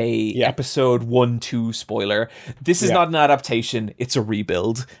giving a episode 1-2 spoiler. This is not an adaptation, it's a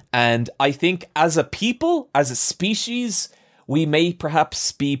rebuild. And I think as a people, as a species, we may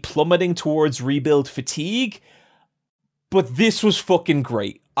perhaps be plummeting towards rebuild fatigue, but this was fucking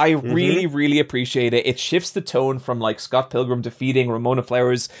great. I really appreciate it. It shifts the tone from like Scott Pilgrim defeating Ramona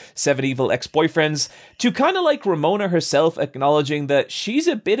Flowers' 7 evil ex-boyfriends to kind of like Ramona herself acknowledging that she's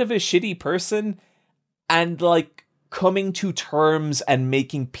a bit of a shitty person and like coming to terms and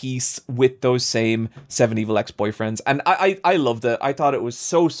making peace with those same 7 evil ex-boyfriends. And I loved it. I thought it was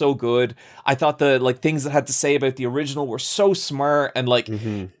so good. I thought the like things it had to say about the original were so smart and like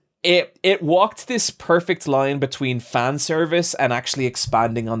It walked this perfect line between fan service and actually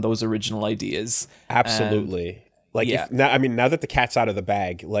expanding on those original ideas. Absolutely. Now that the cat's out of the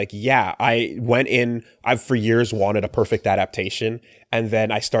bag, I went in, I've for years wanted a perfect adaptation, and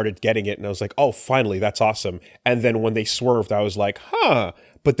then I started getting it and I was like, oh, finally, that's awesome. And then when they swerved, I was like, huh.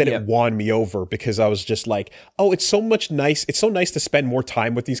 But then it won me over because I was just like, oh, it's so nice to spend more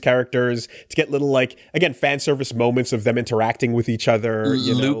time with these characters, to get little, like, again, fan service moments of them interacting with each other.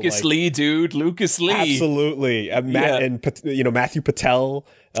 Lucas Lee, dude. Lucas Lee. Absolutely. Matthew Patel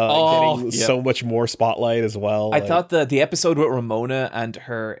getting so much more spotlight as well. I thought the episode with Ramona and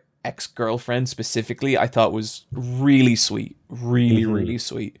her ex-girlfriend specifically, I thought was really sweet. Really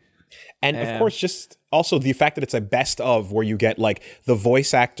sweet. And of course, just also the fact that it's a best of, where you get like the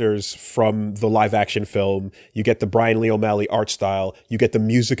voice actors from the live action film, you get the Brian Lee O'Malley art style, you get the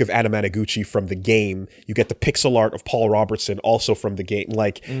music of Anna Managuchi from the game, you get the pixel art of Paul Robertson also from the game,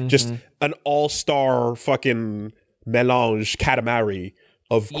 like just an all-star fucking melange, katamari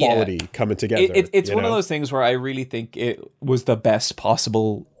of quality coming together. It's one of those things where I really think it was the best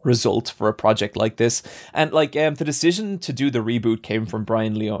possible result for a project like this. And like the decision to do the reboot came from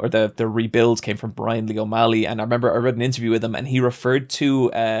Brian Lee, or the rebuild came from Brian Lee O'Malley. And I remember I read an interview with him and he referred to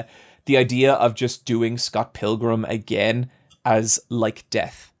the idea of just doing Scott Pilgrim again as like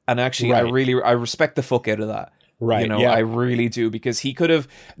death. And actually, I respect the fuck out of that. Right. I really do, because he could have,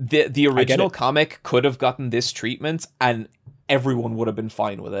 the original comic could have gotten this treatment and everyone would have been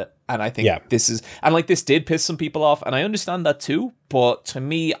fine with it. And I think this did piss some people off, and I understand that too, but to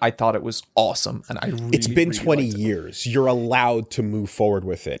me, I thought it was awesome, and it's been 20 years. You're allowed to move forward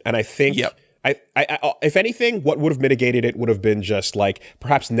with it. And I think I if anything, what would have mitigated it would have been just like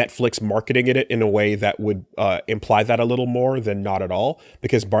perhaps Netflix marketing it in a way that would imply that a little more than not at all,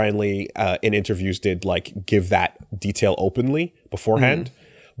 because Brian Lee in interviews did like give that detail openly beforehand.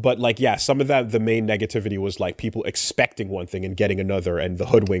 But some of the main negativity was like people expecting one thing and getting another, and the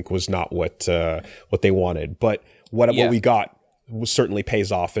hoodwink was not what they wanted. But what we got certainly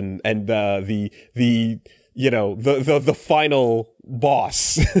pays off, and the final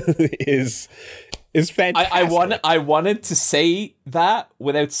boss is fantastic. I wanted to say that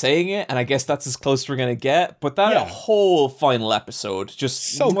without saying it, and I guess that's as close as we're gonna get. But that whole final episode just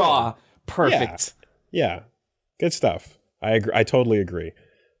so perfect. Yeah, good stuff. I agree. I totally agree.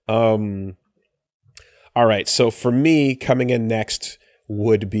 All right, so for me, coming in next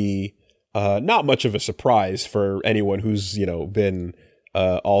would be not much of a surprise for anyone who's been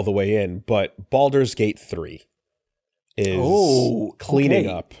all the way in, but Baldur's Gate 3 is cleaning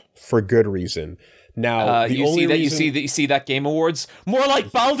up for good reason. Now, you see that Game Awards, more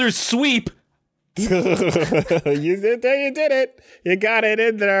like Baldur's Sweep. You did it. You got it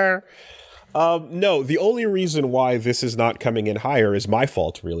in there. No, the only reason why this is not coming in higher is my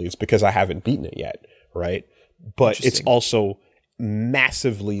fault, really. It's because I haven't beaten it yet, right? But it's also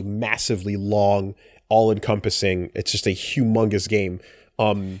massively long, all-encompassing. It's just a humongous game.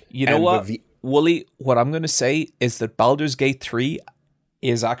 You know what, Woolie? What I'm going to say is that Baldur's Gate 3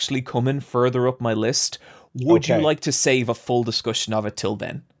 is actually coming further up my list. Would you like to save a full discussion of it till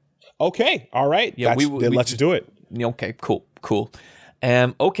then? Okay, all right. Yeah, let's do it. Okay, cool.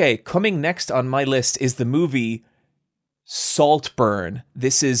 Okay, coming next on my list is the movie Saltburn.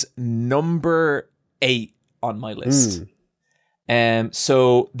 This is number 8 on my list.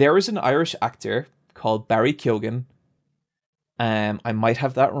 So there is an Irish actor called Barry Keoghan. I might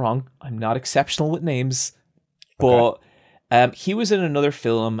have that wrong. I'm not exceptional with names. But he was in another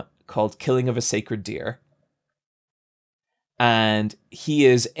film called Killing of a Sacred Deer. And he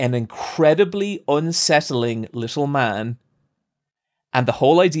is an incredibly unsettling little man. And the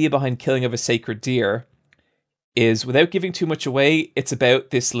whole idea behind Killing of a Sacred Deer is, without giving too much away, it's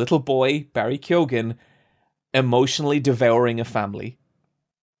about this little boy, Barry Keoghan, emotionally devouring a family.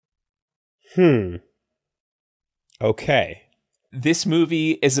 Okay. This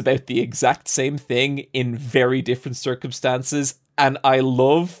movie is about the exact same thing in very different circumstances, and I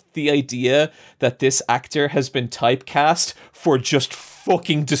love the idea that this actor has been typecast for just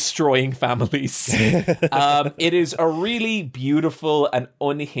fucking destroying families. It is a really beautiful and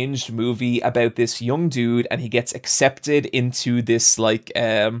unhinged movie about this young dude, and he gets accepted into this, like,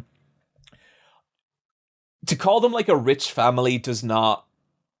 to call them like a rich family does not,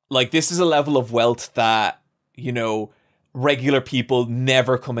 like, this is a level of wealth that, you know, regular people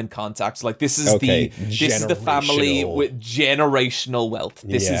never come in contact. Like, this is this is the family with generational wealth.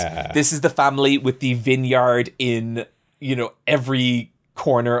 This is the family with the vineyard in, you know, every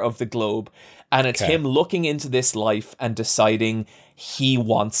corner of the globe. And it's him looking into this life and deciding he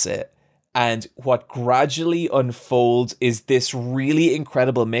wants it. And what gradually unfolds is this really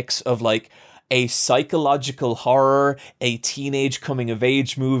incredible mix of, like, a psychological horror, a teenage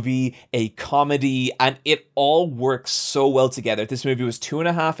coming-of-age movie, a comedy, and it all works so well together. This movie was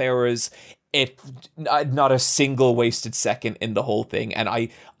 2.5 hours. Not a single wasted second in the whole thing, and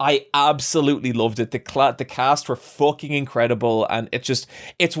I absolutely loved it. The cast were fucking incredible, and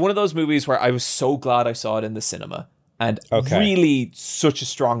it's one of those movies where I was so glad I saw it in the cinema, and really such a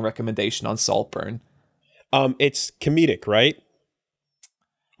strong recommendation on Saltburn. It's comedic, right?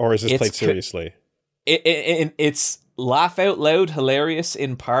 Or is this played seriously? It's laugh out loud hilarious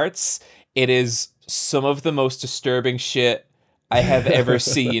in parts. It is some of the most disturbing shit I have ever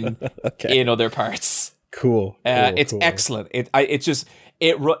seen in other parts. Cool. It's excellent. It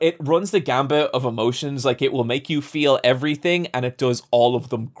runs the gambit of emotions. Like, it will make you feel everything, and it does all of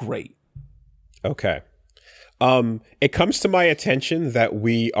them great. Okay. It comes to my attention that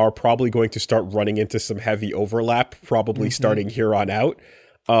we are probably going to start running into some heavy overlap, probably starting here on out.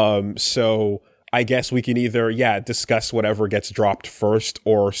 So I guess we can either, discuss whatever gets dropped first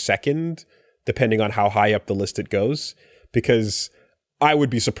or second, depending on how high up the list it goes. Because I would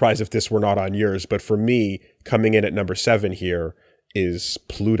be surprised if this were not on yours, but for me, coming in at number 7 here is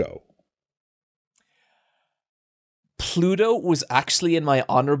Pluto. Pluto was actually in my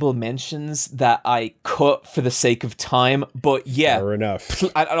honorable mentions that I cut for the sake of time, but yeah. Fair enough.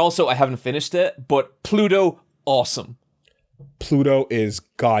 And also, I haven't finished it, but Pluto, awesome. Pluto is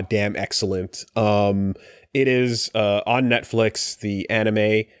goddamn excellent. It is on Netflix, the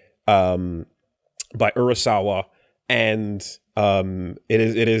anime by Urasawa, and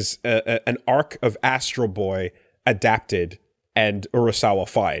it is an arc of Astro Boy adapted and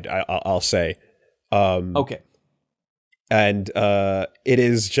Urasawa-fied, I'll say. Okay. And it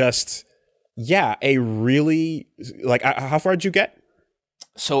is just, a really, like, how far did you get?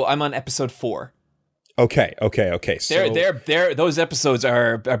 So I'm on episode 4. Okay. So they're those episodes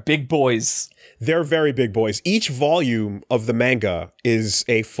are big boys. They're very big boys. Each volume of the manga is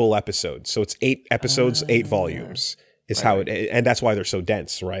a full episode. So it's 8 episodes, 8 volumes is how it, and that's why they're so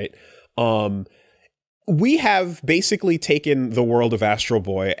dense, right? We have basically taken the world of Astro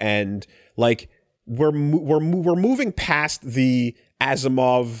Boy and, like, we're moving past the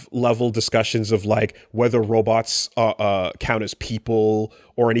Asimov level discussions of, like, whether robots count as people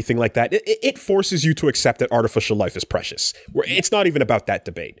or anything like that. It forces you to accept that artificial life is precious. It's not even about that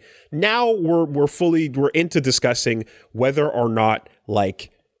debate. Now we're into discussing whether or not,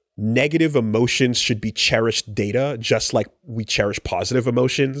 like, negative emotions should be cherished data, just like we cherish positive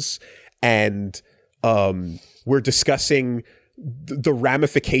emotions. And we're discussing the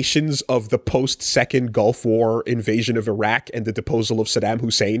ramifications of the post-Second Gulf War invasion of Iraq and the deposal of Saddam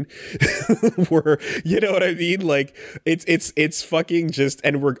Hussein. We're, you know what I mean? Like, it's fucking just,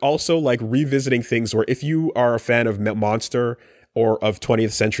 and we're also, like, revisiting things where, if you are a fan of Monster or of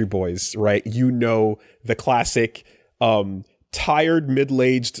 20th Century Boys, right, you know the classic tired,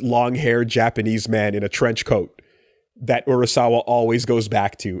 middle-aged, long-haired Japanese man in a trench coat that Urasawa always goes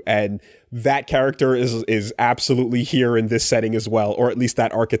back to, and that character is absolutely here in this setting as well, or at least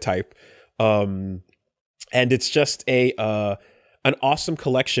that archetype. And it's just an awesome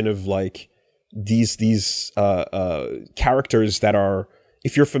collection of, like, these characters that are,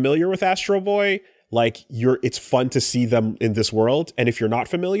 if you're familiar with Astro Boy, like, it's fun to see them in this world, and if you're not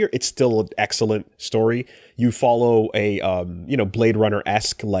familiar, it's still an excellent story. You follow a Blade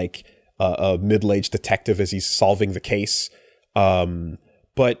Runner-esque, like, a middle-aged detective as he's solving the case.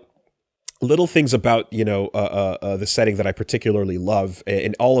 But little things about, the setting that I particularly love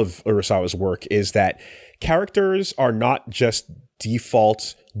in all of Urasawa's work is that characters are not just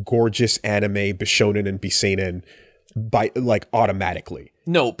default gorgeous anime bishonen and biseinen by like automatically.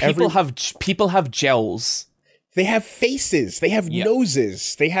 No, people have jowls. They have faces. They have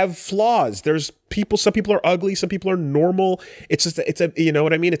noses. They have flaws. There's people. Some people are ugly. Some people are normal. It's just, it's a, you know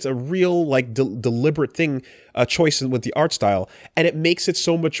what I mean? It's a real like deliberate thing, choice with the art style. And it makes it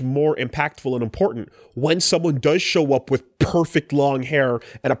so much more impactful and important when someone does show up with perfect long hair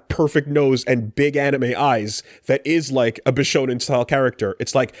and a perfect nose and big anime eyes that is like a Bishonen style character.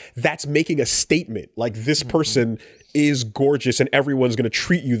 It's like, that's making a statement. Like, this person is gorgeous and everyone's going to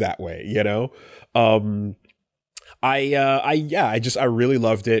treat you that way, you know? I really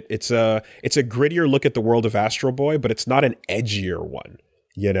loved it. It's a grittier look at the world of Astro Boy, but it's not an edgier one,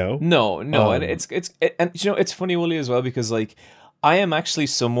 you know? No, and it's you know, it's funny, Woolie, as well, because like I am actually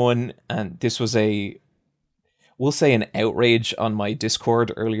someone, and this was we'll say an outrage on my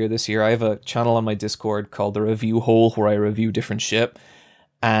Discord earlier this year. I have a channel on my Discord called The Review Hole where I review different shit,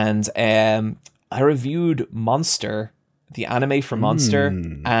 and I reviewed Monster, the anime for Monster,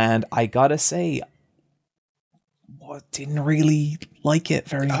 and I gotta say, didn't really like it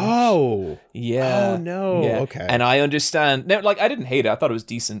very much. Oh. Yeah. Oh, no. Yeah. Okay. And I understand. Now, like, I didn't hate it. I thought it was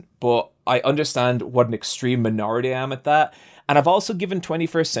decent. But I understand what an extreme minority I am at that. And I've also given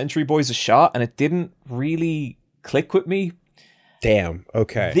 21st Century Boys a shot, and it didn't really click with me. Damn.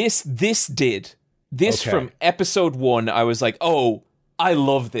 Okay. This did. This from episode 1, I was like, oh, I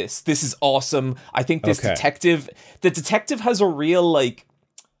love this. This is awesome. I think this detective has a real, like,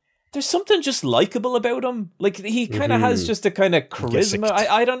 there's something just likable about him. Like, he kind of has just a kind of charisma.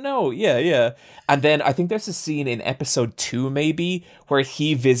 I don't know. Yeah. And then I think there's a scene in episode 2, maybe, where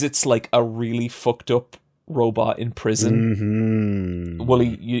he visits, like, a really fucked up robot in prison. Well,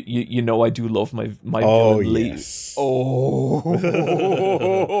 you know I do love my villain lead. Yes. Oh.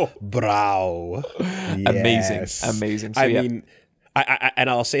 Brow. Yes. Amazing. So, I mean, and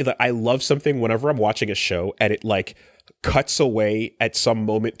I'll say that I love something whenever I'm watching a show and it, like, cuts away at some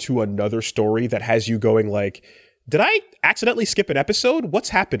moment to another story that has you going like, did I accidentally skip an episode? What's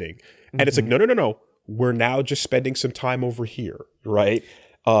happening? And it's like, no. We're now just spending some time over here, right?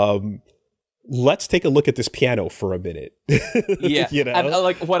 Let's take a look at this piano for a minute. Yeah. You know? And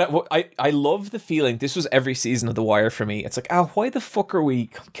like what I love the feeling. This was every season of The Wire for me. It's like, why the fuck are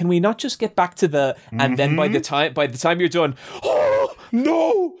we? Can we not just get back to the? And then by the time you're done, oh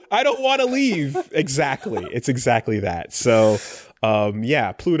no, I don't want to leave. Exactly, it's exactly that. So,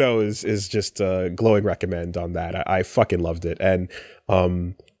 yeah, Pluto is just a glowing recommend on that. I fucking loved it, and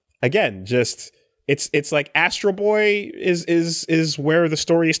again, just it's like Astro Boy is where the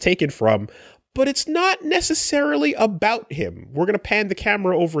story is taken from. But it's not necessarily about him. We're going to pan the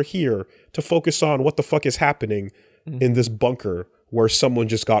camera over here to focus on what the fuck is happening in this bunker where someone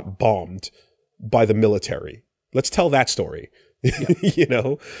just got bombed by the military. Let's tell that story. You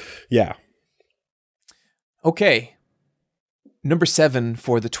know? Yeah. Okay. Number 7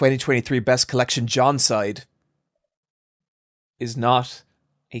 for the 2023 Best Collection John side is not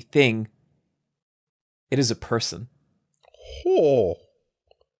a thing. It is a person. Oh.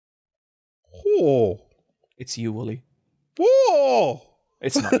 Oh. It's you, Woolie. Whoa!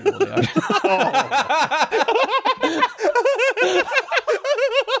 It's not you, Woolie.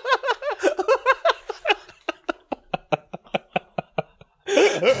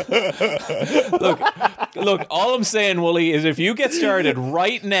 Look, all I'm saying, Woolie, is if you get started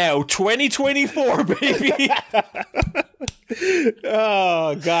right now, 2024, baby.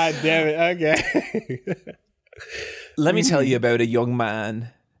 Oh, god damn it. Okay. Let me tell you about a young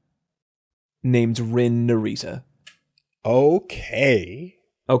man named Rin Narita. Okay,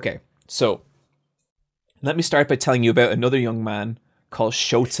 so let me start by telling you about another young man called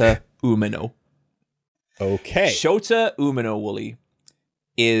Shota Umino. Okay. Shota Umino, Woolie,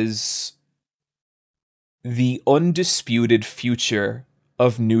 is the undisputed future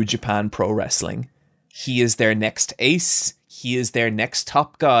of New Japan Pro Wrestling. He is their next ace. He is their next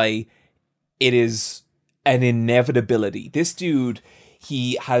top guy. It is an inevitability. This dude,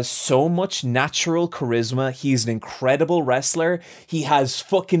 he has so much natural charisma. He's an incredible wrestler. He has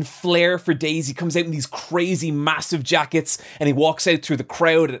fucking flair for days. He comes out in these crazy massive jackets and he walks out through the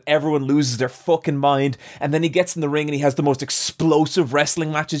crowd and everyone loses their fucking mind. And then he gets in the ring and he has the most explosive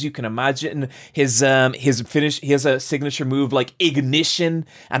wrestling matches you can imagine. His finish, he has a signature move like Ignition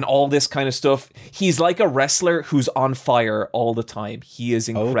and all this kind of stuff. He's like a wrestler who's on fire all the time. He is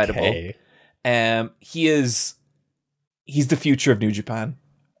incredible. Okay. He's the future of New Japan.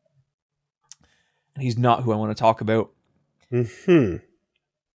 And he's not who I want to talk about.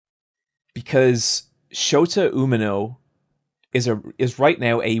 Because Shota Umino is right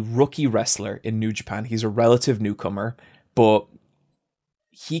now a rookie wrestler in New Japan. He's a relative newcomer, but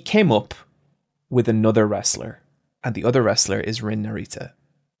he came up with another wrestler and the other wrestler is Rin Narita.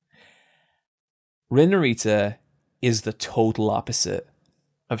 Rin Narita is the total opposite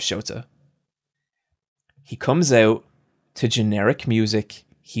of Shota. He comes out to generic music.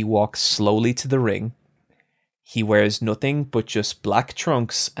 He walks slowly to the ring. He wears nothing but just black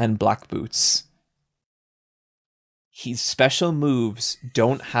trunks and black boots. His special moves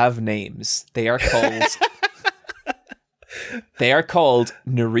don't have names. They are called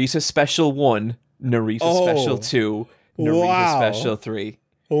Narita Special 1, Narita Special 2, Narita Special 3.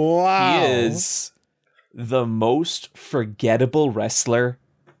 Wow. He is the most forgettable wrestler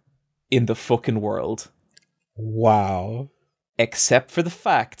in the fucking world. Wow. Except for the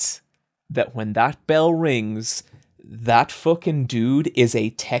fact that when that bell rings, that fucking dude is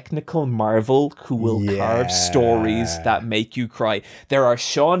a technical marvel who will carve stories that make you cry. There are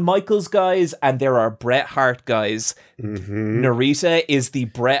Shawn Michaels guys and there are Bret Hart guys. Narita is the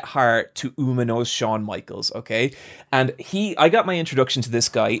Bret Hart to Umino's Shawn Michaels, okay? And I got my introduction to this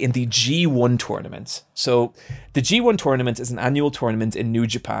guy in the G1 tournament. So the G1 tournament is an annual tournament in New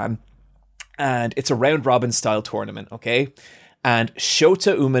Japan, and it's a round robin style tournament, okay? And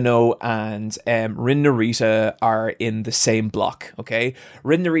Shota Umino and Rin Narita are in the same block, okay?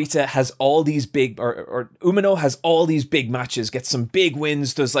 Rin Narita has all these big, or Umino has all these big matches, gets some big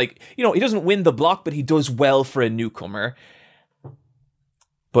wins, does he doesn't win the block, but he does well for a newcomer.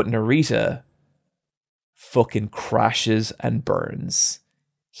 But Narita fucking crashes and burns.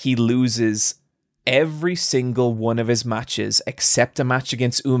 He loses every single one of his matches except a match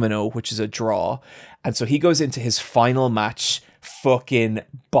against Umino, which is a draw. And so he goes into his final match fucking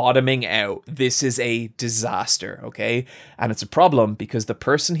bottoming out. This is a disaster, okay? And it's a problem because the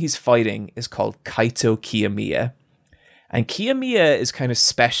person he's fighting is called Kaito Kiyomiya. And Kiyomiya is kind of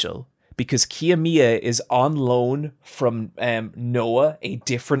special because Kiyomiya is on loan from Noah, a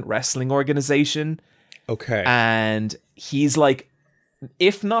different wrestling organization. Okay. And he's like,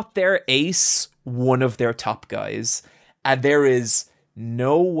 if not their ace, one of their top guys. And there is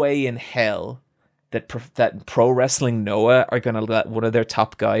no way in hell that Pro Wrestling Noah are going to let one of their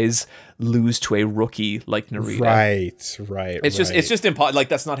top guys lose to a rookie like Narita. Right. It's just impossible. Like,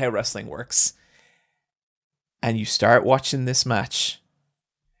 that's not how wrestling works. And you start watching this match,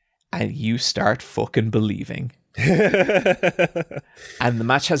 and you start fucking believing. And the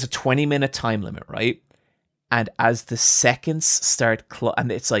match has a 20-minute time limit, right? And as the seconds start,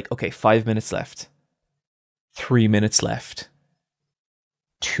 and it's like, okay, 5 minutes left, 3 minutes left,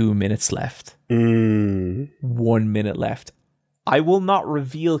 2 minutes left, 1 minute left. I will not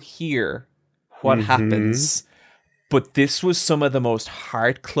reveal here what happens, but this was some of the most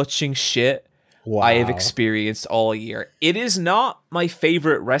heart-clutching shit I have experienced all year. It is not my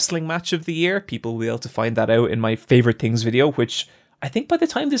favorite wrestling match of the year. People will be able to find that out in my favorite things video, which I think by the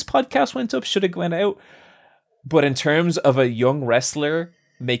time this podcast went up, should have went out. But in terms of a young wrestler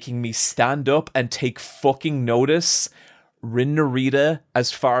making me stand up and take fucking notice, Rin Narita,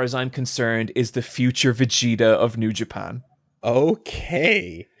 as far as I'm concerned, is the future Vegeta of New Japan.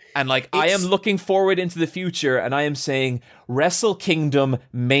 Okay. And I am looking forward into the future, and I am saying Wrestle Kingdom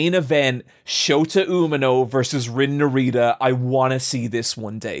main event, Shota Umino versus Rin Narita. I want to see this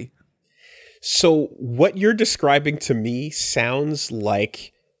one day. So what you're describing to me sounds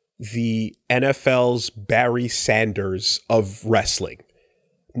like the NFL's Barry Sanders of wrestling.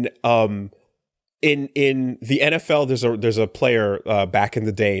 In the NFL, there's a player back in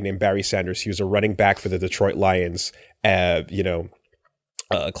the day named Barry Sanders. He was a running back for the Detroit Lions.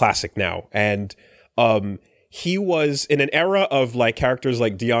 Classic now, and he was in an era of characters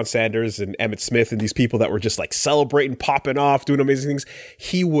like Deion Sanders and Emmitt Smith and these people that were just celebrating, popping off, doing amazing things.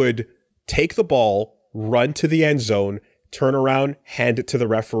 He would take the ball, run to the end zone, turn around, hand it to the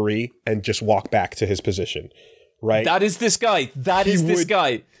referee, and just walk back to his position. Right? That is this guy. That is this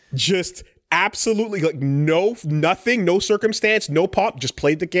guy. Just absolutely nothing, no circumstance, no pop, just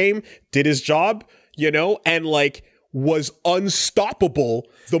played the game, did his job, and was unstoppable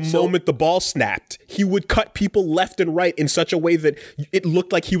the moment the ball snapped. He would cut people left and right in such a way that it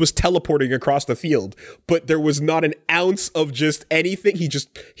looked like he was teleporting across the field, but there was not an ounce of just anything.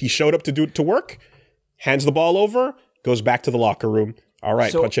 He showed up to work, hands the ball over, goes back to the locker room. All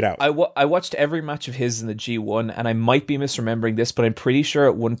right, punch it out. I watched every match of his in the G1, and I might be misremembering this, but I'm pretty sure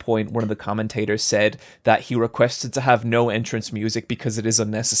at one point one of the commentators said that he requested to have no entrance music because it is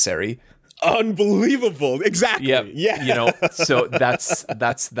unnecessary. Unbelievable. Exactly. Yep. Yeah. So that's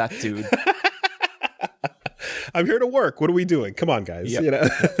that dude. I'm here to work. What are we doing? Come on, guys. Yep.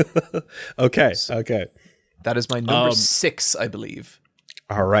 Okay. That is my number 6, I believe.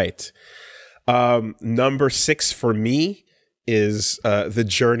 All right. Number 6 for me is the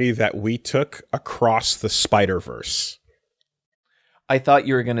journey that we took across the Spider-Verse. I thought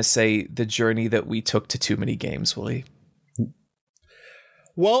you were going to say the journey that we took to too many games, Woolie.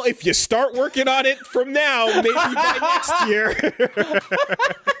 Well, if you start working on it from now, maybe by next year.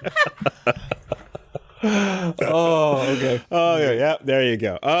 Oh, okay. Oh, yeah, there you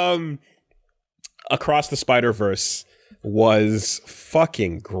go. Across the Spider-Verse was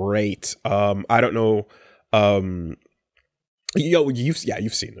fucking great. I don't know. You've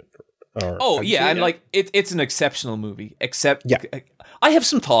seen it. And like it's an exceptional movie. I have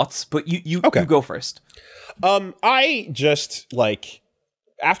some thoughts, but you go first. I just like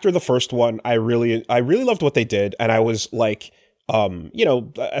after the first one, I really loved what they did, and I was like,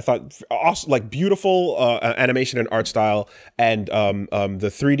 I thought awesome, like beautiful animation and art style, and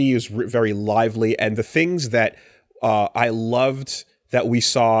the 3D is very lively, and the things that I loved that we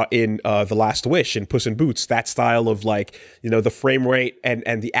saw in The Last Wish and Puss in Boots, that style of like, the frame rate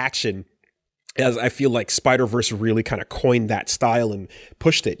and the action, as I feel like Spider-Verse really kind of coined that style and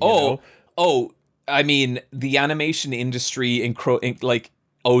pushed it. I mean, the animation industry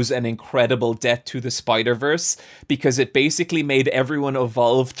owes an incredible debt to the Spider-Verse because it basically made everyone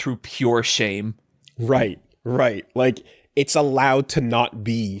evolve through pure shame. Right. Like, it's allowed to not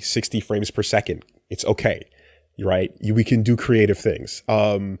be 60 frames per second. It's okay. Right? We can do creative things.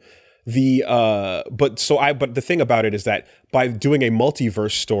 But the thing about it is that by doing a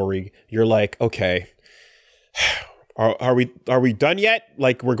multiverse story, you're like, okay, are we done yet?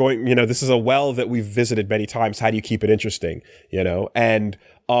 Like, we're going, this is a well that we've visited many times. How do you keep it interesting? And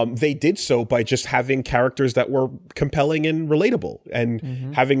they did so by just having characters that were compelling and relatable,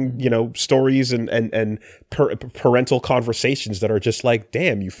 and having, stories and parental conversations that are just like,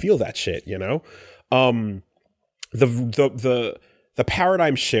 damn, you feel that shit, The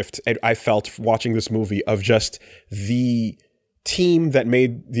paradigm shift I felt watching this movie of just the team that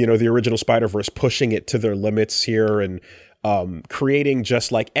made, the original Spider-Verse pushing it to their limits here, and creating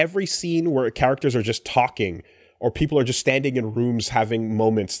just like every scene where characters are just talking or people are just standing in rooms having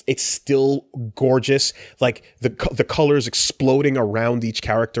moments, it's still gorgeous. Like the colors exploding around each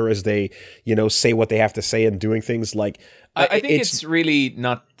character as they, say what they have to say and doing things like. I think it's really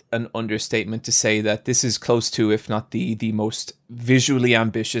not an understatement to say that this is close to, if not the most visually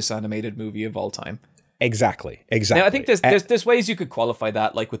ambitious animated movie of all time. Exactly. Now, I think there's ways you could qualify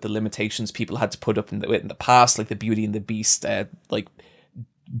that, like with the limitations people had to put up in the past, like the Beauty and the Beast, like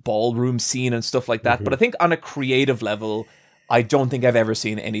ballroom scene and stuff like that. Mm-hmm. But I think on a creative level, I don't think I've ever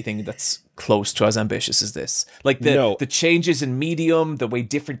seen anything that's close to as ambitious as this. Like the changes in medium, the way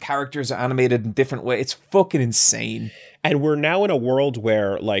different characters are animated in different ways, it's fucking insane. And we're now in a world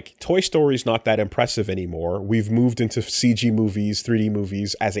where, like, Toy Story's not that impressive anymore. We've moved into CG movies, 3D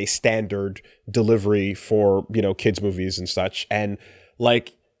movies as a standard delivery for, kids movies and such. And,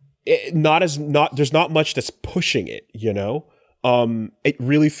 like, there's not much that's pushing it, It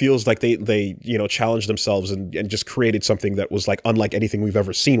really feels like they challenged themselves and just created something that was, like, unlike anything we've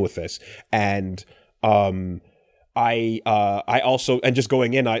ever seen with this. And, I also, and just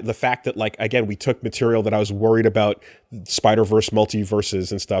going in, the fact that, like, again, we took material that I was worried about, Spider-Verse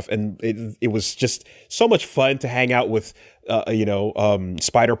multiverses and stuff, and it was just so much fun to hang out with,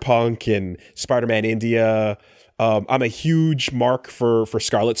 Spider-Punk and Spider-Man India. I'm a huge mark for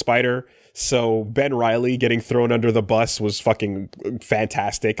Scarlet Spider, so Ben Reilly getting thrown under the bus was fucking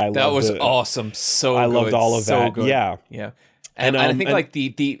fantastic. That was awesome. I loved all of that. Good. Yeah. And I think like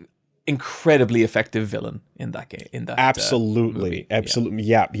the incredibly effective villain in that game. Absolutely.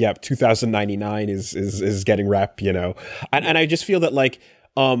 Yeah. 2099 is getting rep, and I just feel that like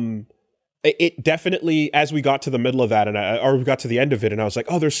it definitely, as we got to the middle of that, or we got to the end of it, and I was like,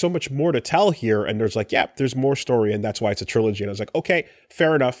 oh, there's so much more to tell here, and there's like, there's more story, and that's why it's a trilogy. And I was like, okay,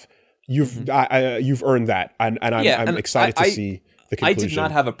 fair enough. You've earned that, and I'm excited to see the conclusion. I did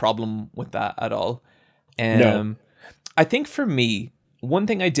not have a problem with that at all. No. I think for me, one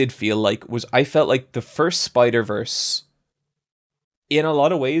thing I did feel like was I felt like the first Spider-Verse, in a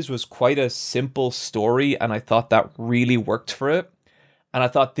lot of ways, was quite a simple story, and I thought that really worked for it. And I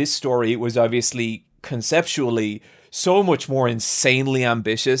thought this story was obviously conceptually so much more insanely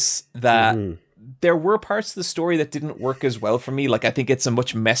ambitious that there were parts of the story that didn't work as well for me. Like, I think it's a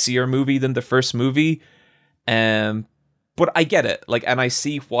much messier movie than the first movie. But I get it. Like, and I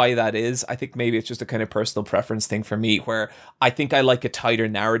see why that is. I think maybe it's just a kind of personal preference thing for me, where I think I like a tighter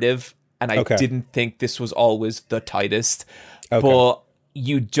narrative, and I didn't think this was always the tightest. Okay. But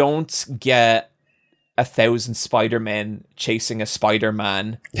you don't get 1,000 Spider-Men chasing a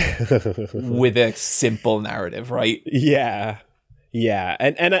Spider-Man with a simple narrative, right? Yeah.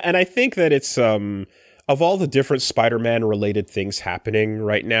 And I think that it's of all the different Spider-Man related things happening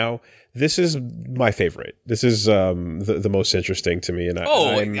right now, this is my favorite. This is the most interesting to me. And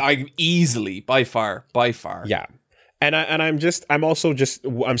I'm easily by far. Yeah. And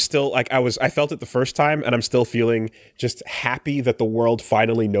I'm still like I felt it the first time, and I'm still feeling just happy that the world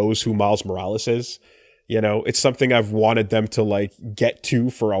finally knows who Miles Morales is. You know, it's something I've wanted them to like get to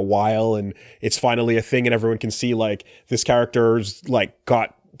for a while, and it's finally a thing, and everyone can see like this character's like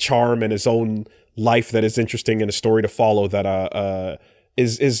got charm and his own life that is interesting and a story to follow that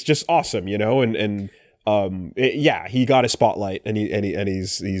is just awesome, you know, he got a spotlight, and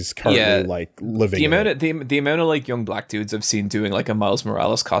he's currently like living the amount of like young black dudes I've seen doing like a Miles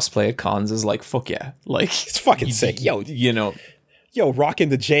Morales cosplay at cons is like fuck yeah, like it's fucking sick. Yo, rocking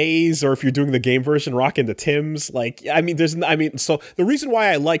the J's, or if you're doing the game version, rocking the Tims. Like, so the reason why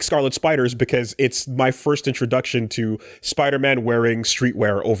I like Scarlet Spider is because it's my first introduction to Spider-Man wearing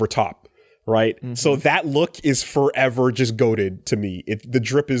streetwear over top, right? Mm-hmm. So that look is forever just goated to me. The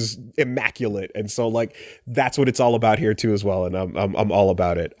drip is immaculate, and so like that's what it's all about here too as well. And I'm all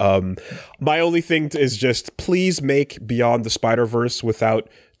about it. My only thing is just please make Beyond the Spider-Verse without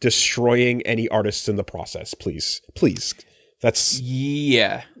destroying any artists in the process, please. This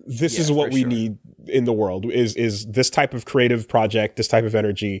is what we need in the world is this type of creative project, this type of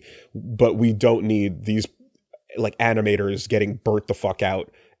energy, but we don't need these like animators getting burnt the fuck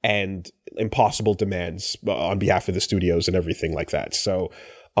out and impossible demands on behalf of the studios and everything like that. So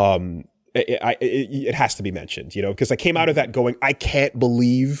it has to be mentioned, you know, because I came out of that going, I can't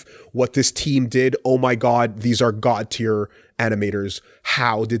believe what this team did. Oh my God, these are God tier animators.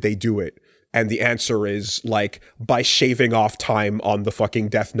 How did they do it? And the answer is like by shaving off time on the fucking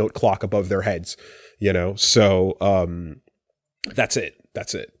Death Note clock above their heads, you know. So that's it.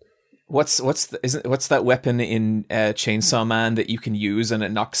 What's that weapon in Chainsaw Man that you can use and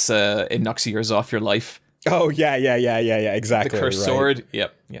it knocks years off your life? Oh yeah, exactly. The cursed sword.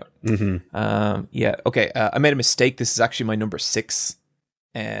 Yep. Mm-hmm. Yeah. Okay. I made a mistake. This is actually my number 6.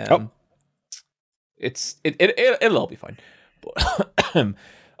 It'll all be fine. But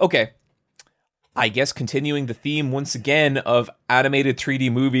okay. I guess continuing the theme once again of animated 3D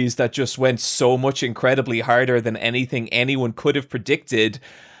movies that just went so much incredibly harder than anything anyone could have predicted.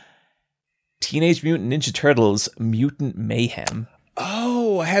 Teenage Mutant Ninja Turtles Mutant Mayhem.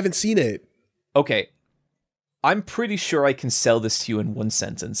 Oh, I haven't seen it. Okay. I'm pretty sure I can sell this to you in one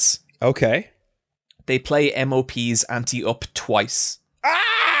sentence. Okay. They play MOP's Anti-Up twice.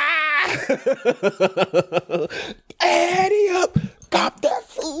 Anti-Up! Got that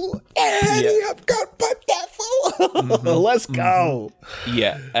fool! Anti-Up! Got that fool! Mm-hmm. Let's go!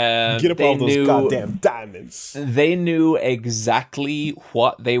 Yeah. Get up all those goddamn diamonds. They knew exactly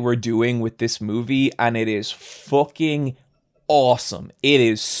what they were doing with this movie, and it is fucking awesome. It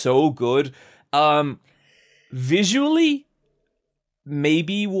is so good. Visually,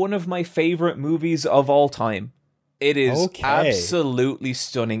 maybe one of my favorite movies of all time. It is absolutely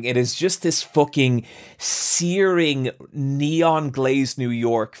stunning. It is just this fucking searing neon glazed New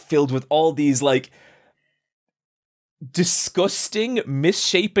York filled with all these like disgusting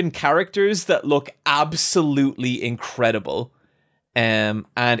misshapen characters that look absolutely incredible. And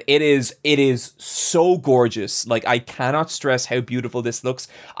it is so gorgeous. Like, I cannot stress how beautiful this looks.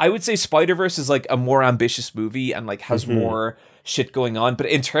 I would say Spider-Verse is like a more ambitious movie and like has more shit going on, but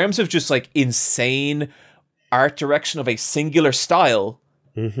in terms of just like insane art direction of a singular style,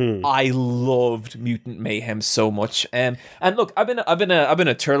 I loved Mutant Mayhem so much. And look, I've been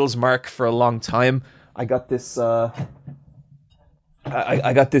a Turtles mark for a long time. I got this I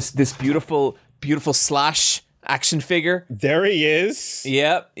got this beautiful Slash action figure. There he is.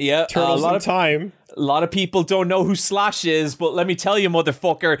 Yep. Turtles in time. A lot of people don't know who Slash is, but let me tell you,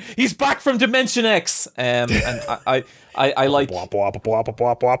 motherfucker, he's back from Dimension X. And I like, blah, blah, blah,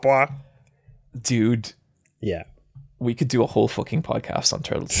 blah, blah, blah. Dude. Yeah. We could do a whole fucking podcast on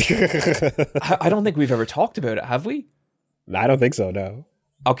Turtles. I don't think we've ever talked about it, have we? I don't think so, no.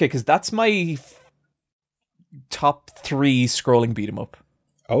 Okay, because that's my top 3 scrolling beat 'em up.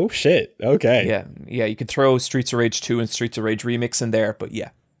 Oh, shit. Okay. Yeah, you could throw Streets of Rage 2 and Streets of Rage Remix in there, but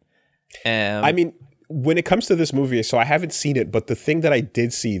yeah. I mean, when it comes to this movie, so I haven't seen it, but the thing that I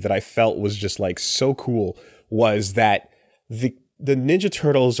did see that I felt was just like so cool was that the Ninja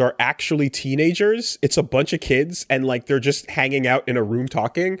Turtles are actually teenagers. It's a bunch of kids, and like they're just hanging out in a room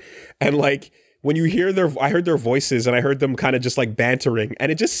talking, and like when you hear I heard their voices, and I heard them kind of just like bantering,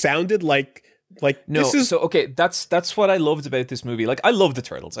 and it just sounded like no. This is so okay. That's what I loved about this movie. Like, I love the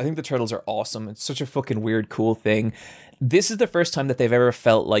Turtles. I think the Turtles are awesome. It's such a fucking weird, cool thing. This is the first time that they've ever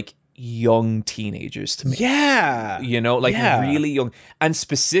felt like young teenagers to me. Yeah. You know, like really young, and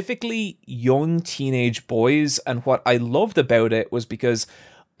specifically young teenage boys. And what I loved about it was because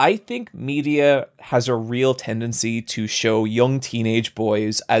I think media has a real tendency to show young teenage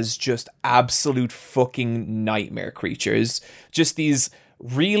boys as just absolute fucking nightmare creatures. Just these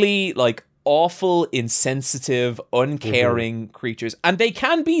really like awful, insensitive, uncaring creatures. And they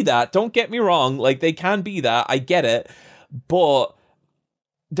can be that, don't get me wrong, like they can be that, I get it. But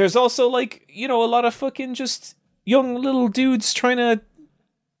there's also like, you know, a lot of fucking just young little dudes trying to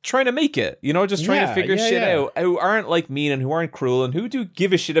make it, you know, just trying to figure shit out, who aren't like mean and who aren't cruel and who do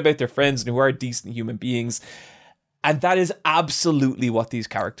give a shit about their friends and who are decent human beings. And that is absolutely what these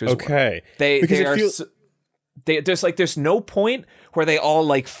characters were. There's no point where they all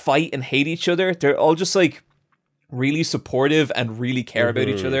like fight and hate each other. They're all just like really supportive and really care about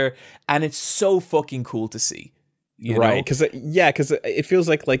each other, and it's so fucking cool to see. You know? Because it feels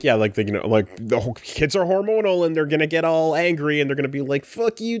like the, you know, like the whole kids are hormonal and they're gonna get all angry and they're gonna be like,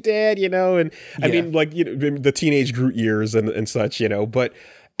 "Fuck you, Dad," you know. And I mean, like, you know, the teenage Groot years and such, you know. But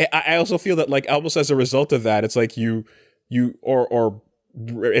I also feel that like almost as a result of that, it's like you or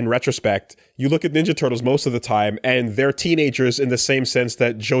in retrospect, you look at Ninja Turtles most of the time and they're teenagers in the same sense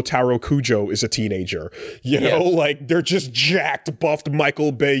that Jotaro Kujo is a teenager. You know, like they're just jacked, buffed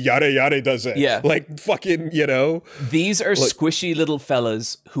Michael Bay, yada yada does it. Yeah. Like fucking, you know. These are like, squishy little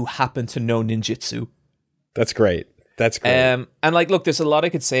fellas who happen to know ninjutsu. That's great. That's great. And like, look, there's a lot I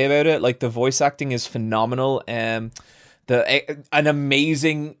could say about it. Like the voice acting is phenomenal. An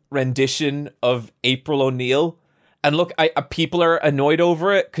amazing rendition of April O'Neil. And look, people are annoyed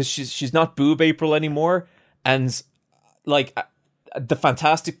over it because she's not Boob April anymore. And like the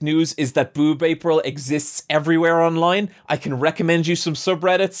fantastic news is that Boob April exists everywhere online. I can recommend you some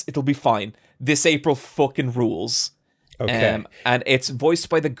subreddits. It'll be fine. This April fucking rules. Okay. And it's voiced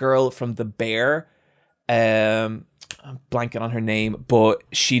by the girl from The Bear. I'm blanking on her name, but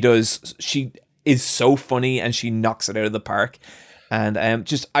she is so funny and she knocks it out of the park. And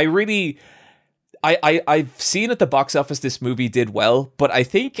I've seen at the box office this movie did well, but I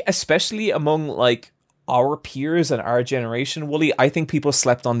think especially among like our peers and our generation, Woolie, I think people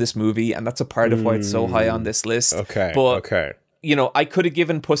slept on this movie, and that's a part of why it's so high on this list. But you know, I could have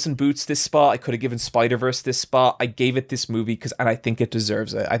given Puss in Boots this spot. I could have given Spider-Verse this spot. I gave it this movie and I think it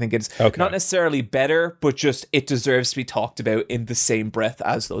deserves it. I think it's not necessarily better, but just it deserves to be talked about in the same breath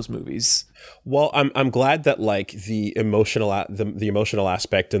as those movies. Well, I'm glad that like the emotional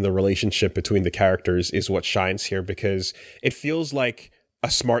aspect and the relationship between the characters is what shines here, because it feels like a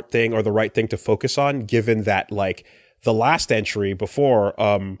smart thing or the right thing to focus on, given that like the last entry before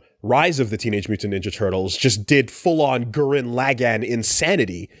Rise of the Teenage Mutant Ninja Turtles just did full-on Gurren Lagann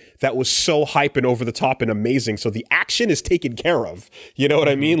insanity that was so hype and over the top and amazing. So the action is taken care of. You know what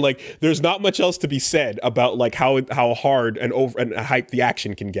I mean? Like, there's not much else to be said about like how hard and over and hype the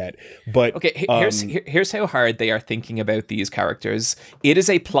action can get. But okay, here's how hard they are thinking about these characters. It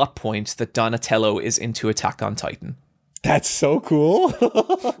is a plot point that Donatello is into Attack on Titan. That's so cool.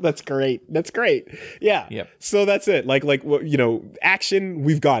 That's great. Yeah. Yep. So that's it. Like, you know, action,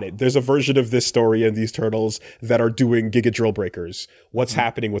 we've got it. There's a version of this story and these turtles that are doing Giga Drill Breakers. What's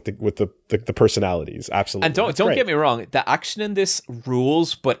happening with the personalities? Absolutely. And don't get me wrong, the action in this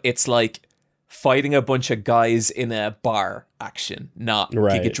rules, but it's like fighting a bunch of guys in a bar action, not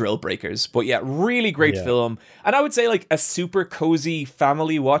Giga Drill Breakers. But yeah, really great film. And I would say like a super cozy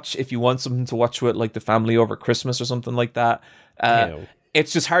family watch if you want something to watch with like the family over Christmas or something like that.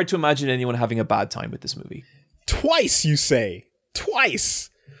 It's just hard to imagine anyone having a bad time with this movie. Twice, you say? Twice?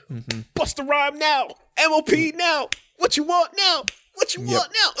 Bust a rhyme now. MOP now. What you want now? What you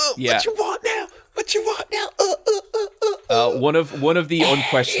want now? What you want now? What you want now? One of the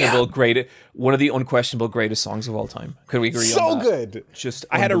unquestionable greatest songs of all time. Could we agree on that? So good. Just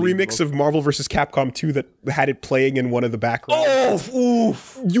I had a remix of Marvel vs. Capcom 2 that had it playing in one of the backgrounds.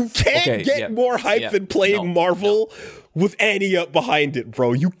 You can't get more hype than playing Marvel with Annie up behind it,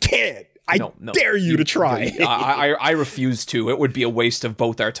 bro. You can't. I dare you to try. I refuse to. It would be a waste of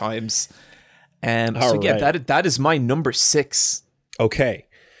both our times. That is my number 6. Okay.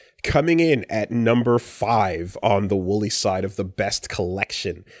 Coming in at number 5 on the Woolie side of the best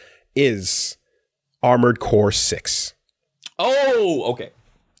collection is Armored Core 6. Oh, okay.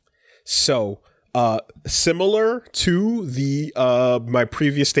 So, similar to the my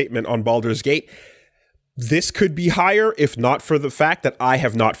previous statement on Baldur's Gate, this could be higher if not for the fact that I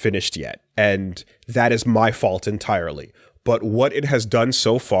have not finished yet, and that is my fault entirely. But what it has done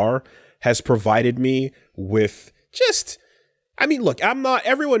so far has provided me with just... I mean, look, I'm not...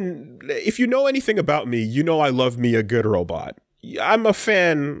 Everyone... If you know anything about me, you know I love me a good robot. I'm a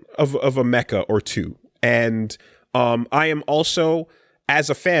fan of a mecha or two, and I am also, as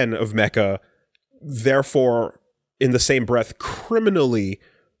a fan of mecha, therefore, in the same breath, criminally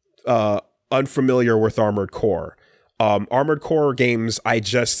unfamiliar with Armored Core. Armored Core games, I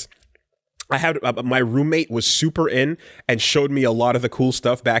had my roommate was super in and showed me a lot of the cool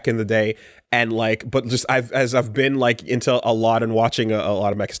stuff back in the day, and like, but just as I've been like into a lot and watching a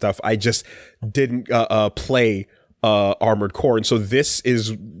lot of mecha stuff, I just didn't play Armored Core, and so this is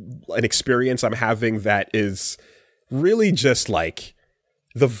an experience I'm having that is really just like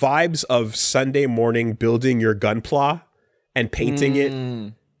the vibes of Sunday morning building your gunpla and painting it,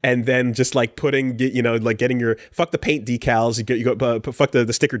 and then just like putting, you know, like getting your fuck the paint decals, fuck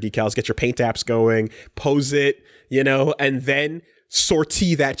the sticker decals, get your paint apps going, pose it, you know, and then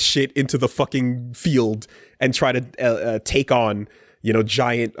sortie that shit into the fucking field and try to take on, you know,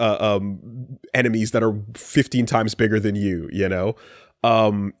 giant enemies that are 15 times bigger than you, you know.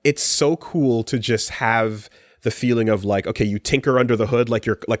 It's so cool to just have the feeling of like, okay, you tinker under the hood like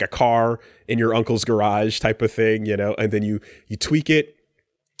you're like a car in your uncle's garage type of thing, you know, and then you tweak it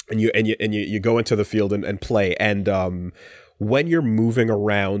and you go into the field and play. And when you're moving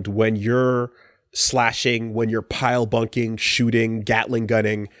around, when you're slashing, when you're pile bunking, shooting, Gatling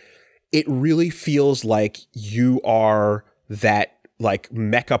gunning, it really feels like you are that like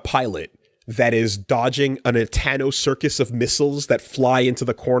mecha pilot that is dodging an Etano circus of missiles that fly into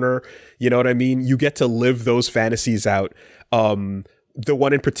the corner. You know what I mean? You get to live those fantasies out. The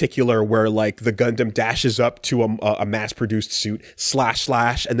one in particular where like the Gundam dashes up to a mass-produced suit,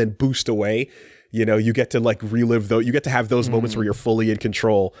 slash, and then boost away. You know, you get to like relive those. You get to have those moments where you're fully in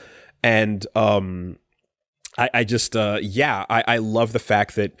control. And I just love the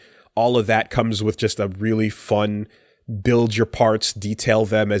fact that all of that comes with just a really fun build your parts, detail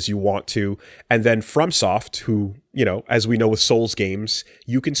them as you want to. And then FromSoft, who, you know, as we know with Souls games,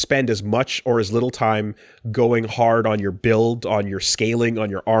 you can spend as much or as little time going hard on your build, on your scaling, on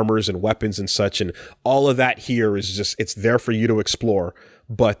your armors and weapons and such. And all of that here is just, it's there for you to explore.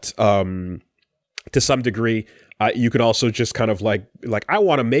 But to some degree, you can also just kind of like I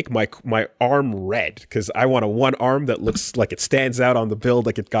want to make my arm red because I want a one arm that looks like it stands out on the build,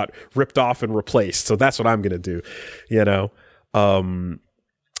 like it got ripped off and replaced. So that's what I'm gonna do, you know.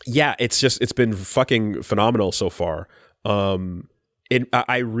 It's been fucking phenomenal so far.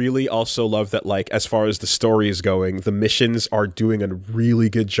 I really also love that, like, as far as the story is going, the missions are doing a really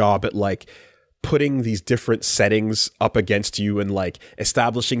good job at like putting these different settings up against you and like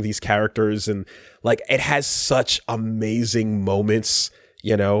establishing these characters, and like it has such amazing moments,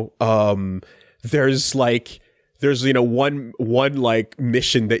 you know. There's you know one like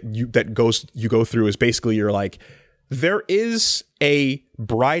mission that you go through is basically you're like, there is a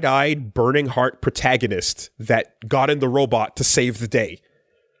bright-eyed burning heart protagonist that got in the robot to save the day,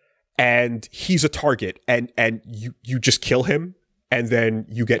 and he's a target, and you just kill him. And then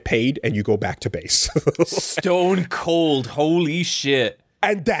you get paid and you go back to base. Stone cold. Holy shit.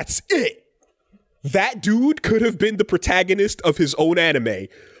 And that's it. That dude could have been the protagonist of his own anime,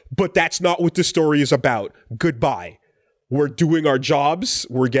 but that's not what the story is about. Goodbye. We're doing our jobs.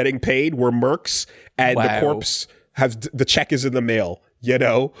 We're getting paid. We're mercs. And the corpse the check is in the mail, you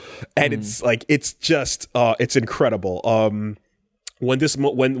know? And it's like, it's just, it's incredible. When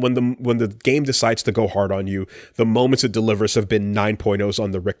the game decides to go hard on you, the moments it delivers have been 9.0s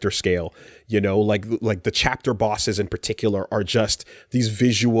on the Richter scale. You know, like the chapter bosses in particular are just these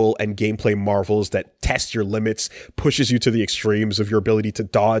visual and gameplay marvels that test your limits, pushes you to the extremes of your ability to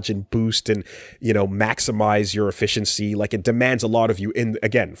dodge and boost and, you know, maximize your efficiency. Like, it demands a lot of you in,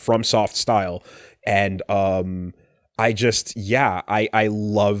 again, FromSoft style. And I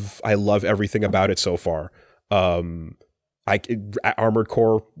love everything about it so far. Armored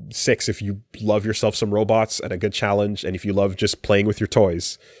Core 6, if you love yourself some robots and a good challenge, and if you love just playing with your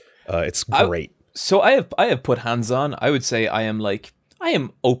toys, it's great. I have put hands on. I would say I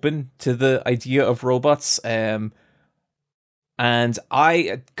am open to the idea of robots. And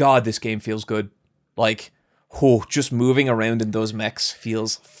this game feels good. Like, just moving around in those mechs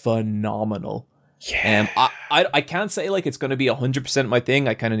feels phenomenal. Yeah. I can't say like it's going to be 100% my thing.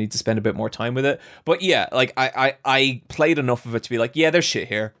 I kind of need to spend a bit more time with it. But yeah, like I played enough of it to be like, yeah, there's shit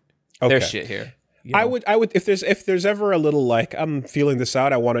here. Okay. There's shit here. You know? I would if there's ever a little like, I'm feeling this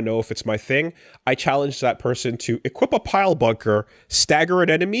out, I want to know if it's my thing, I challenge that person to equip a pile bunker, stagger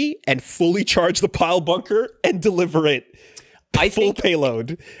an enemy, and fully charge the pile bunker and deliver it. full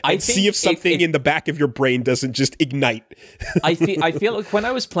payload, and see if something in the back of your brain doesn't just ignite. I feel like when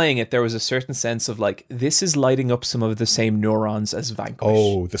I was playing it, there was a certain sense of like, this is lighting up some of the same neurons as Vanquish.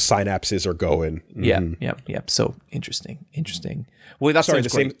 Oh, the synapses are going. Mm-hmm. Yeah. So interesting. Well, that's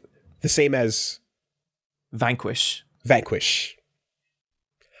the same as Vanquish.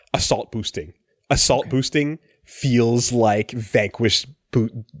 Assault boosting feels like Vanquish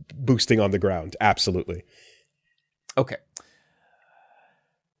boosting on the ground. Absolutely. Okay.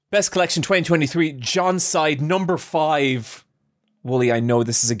 Best Collection 2023, John's Side, number 5. Woolie, I know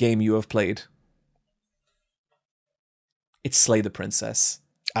this is a game you have played. It's Slay the Princess.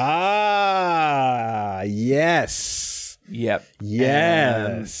 Ah, yes. Yep.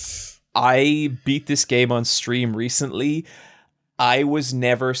 Yes. I beat this game on stream recently. I was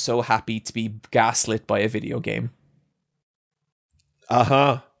never so happy to be gaslit by a video game.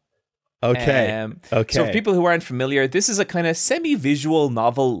 Uh-huh. Okay. So for people who aren't familiar, this is a kind of semi-visual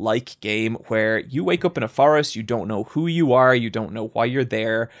novel-like game where you wake up in a forest, you don't know who you are, you don't know why you're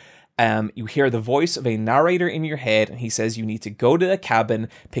there. You hear the voice of a narrator in your head, and he says you need to go to the cabin,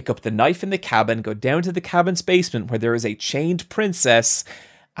 pick up the knife in the cabin, go down to the cabin's basement where there is a chained princess,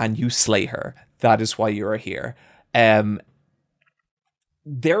 and you slay her. That is why you are here.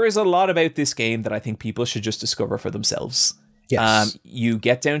 There is a lot about this game that I think people should just discover for themselves. Yes. You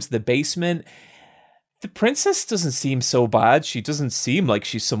get down to the basement. The princess doesn't seem so bad. She doesn't seem like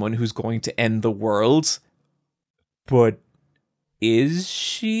she's someone who's going to end the world. But is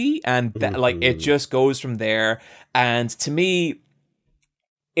she? And like it just goes from there. And to me,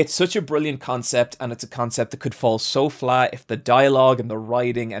 it's such a brilliant concept, and it's a concept that could fall so flat if the dialogue and the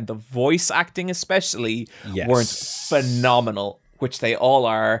writing and the voice acting especially weren't phenomenal, which they all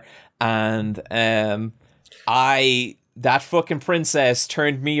are. And that fucking princess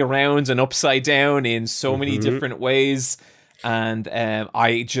turned me around and upside down in so many different ways, and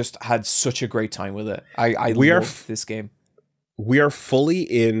I just had such a great time with it. I love this game. We are fully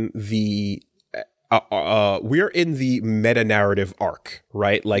in the we are in the meta narrative arc,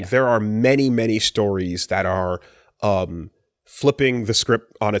 right? Like there are many stories that are flipping the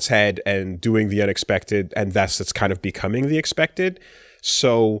script on its head and doing the unexpected, and thus it's kind of becoming the expected.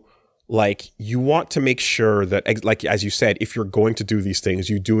 So like you want to make sure that, like as you said, if you're going to do these things,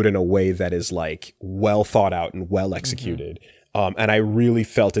 you do it in a way that is like well thought out and well executed. And I really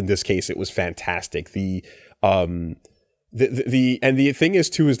felt in this case it was fantastic. The thing is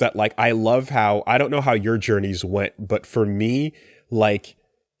too is that like I love how, I don't know how your journeys went, but for me, like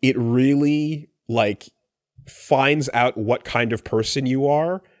it really like finds out what kind of person you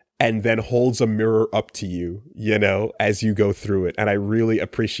are and then holds a mirror up to you, you know, as you go through it. And I really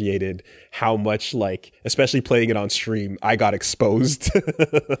appreciated how much, like, especially playing it on stream, I got exposed.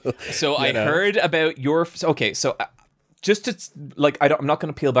 So I heard about your... Okay, so just to, like, I'm not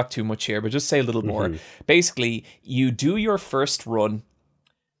going to peel back too much here, but just say a little more. Basically, you do your first run,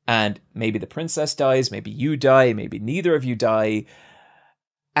 and maybe the princess dies, maybe you die, maybe neither of you die,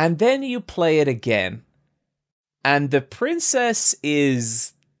 and then you play it again. And the princess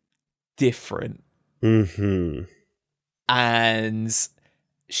is different. And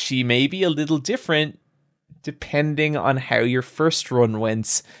she may be a little different depending on how your first run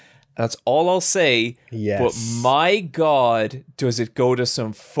went. That's all I'll say. Yes. But my God, does it go to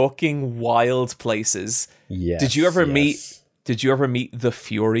some fucking wild places. Yes. Did you ever meet the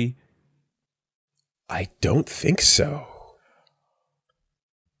Fury? I don't think so.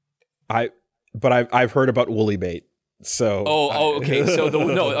 But I've heard about Woolie Bait. So okay. So the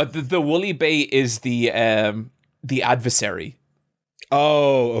Woolie Bait is the adversary.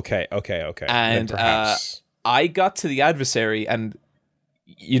 Oh, okay. And I got to the adversary, and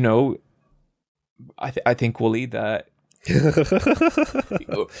you know, I think Woolie, that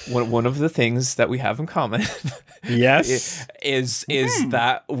one of the things that we have in common, yes, is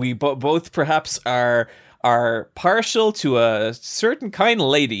that we both perhaps are partial to a certain kind of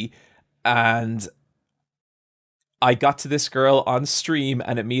lady, and I got to this girl on stream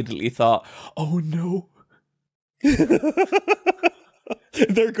and immediately thought, oh no.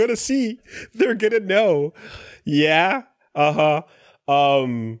 They're gonna see. They're gonna know. Yeah. Hey,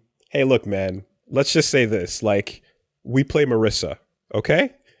 look, man. Let's just say this. Like, we play Marissa,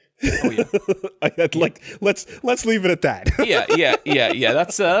 okay? Oh yeah. Let's leave it at that. yeah.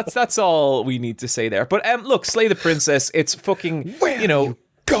 That's all we need to say there. But look, Slay the Princess. It's fucking. Where are you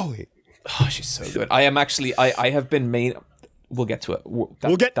going? Oh, she's so good. I have been main. We'll get to it.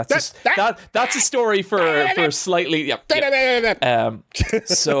 That's a story for slightly. Yeah.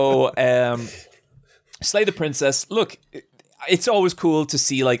 So, Slay the Princess. Look, it's always cool to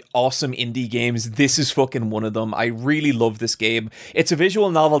see like awesome indie games. This is fucking one of them. I really love this game. It's a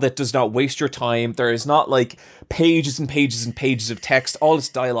visual novel that does not waste your time. There is not like pages and pages and pages of text. All its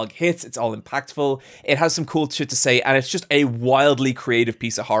dialogue hits. It's all impactful. It has some cool shit to say, and it's just a wildly creative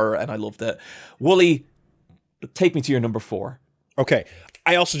piece of horror, and I loved it. Woolie, take me to your number 4. Okay.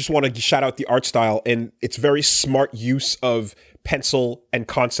 I also just want to shout out the art style and its very smart use of pencil and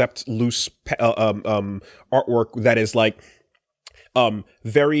concept loose artwork that is like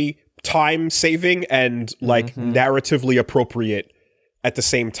very time saving and like narratively appropriate at the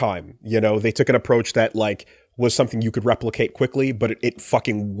same time. You know, they took an approach that like was something you could replicate quickly, but it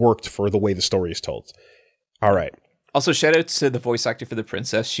fucking worked for the way the story is told. All right. Also, shout out to the voice actor for the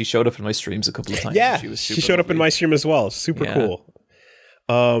princess. She showed up in my streams a couple of times. Yeah, she showed up in my stream as well. Super cool.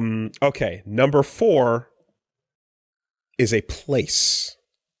 Okay, number 4 is a place.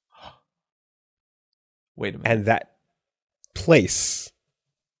 Wait a minute. And that place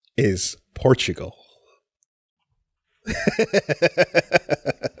is Portugal. Did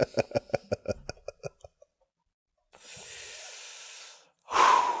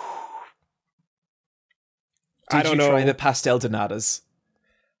you try the pastel donatas?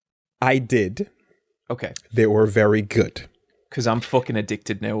 I did. Okay. They were very good. Because I'm fucking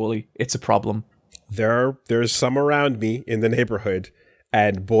addicted now, Woolie. It's a problem. There's some around me in the neighborhood,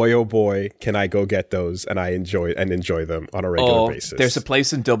 and boy oh boy, can I go get those, and I enjoy them on a regular basis. There's a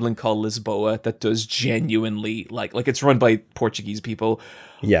place in Dublin called Lisboa that does genuinely like it's run by Portuguese people.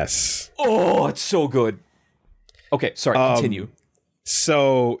 Yes. Oh, it's so good. Okay, sorry, continue.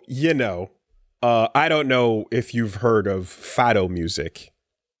 So, you know, I don't know if you've heard of fado music.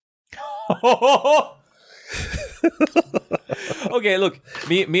 Okay, look,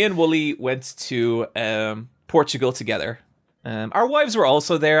 me and Woolie went to Portugal together. Our wives were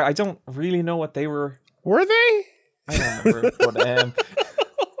also there. I don't really know what they were. Were they? I don't remember. But,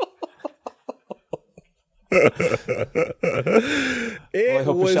 it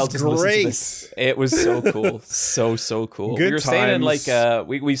was great. It was so cool, so cool. Good we were staying in times. like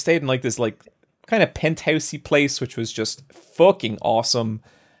we stayed in like this like kind of penthousey place, which was just fucking awesome.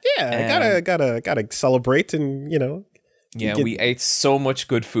 Yeah, gotta celebrate, and you know. Yeah, we ate so much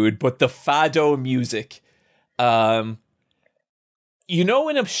good food, but the fado music, you know,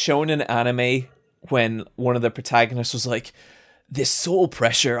 in a shonen anime, when one of the protagonists was like, "This soul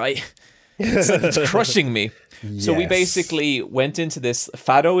pressure, it's crushing me." Yes. So we basically went into this.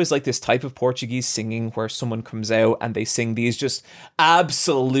 Fado is like this type of Portuguese singing where someone comes out and they sing these just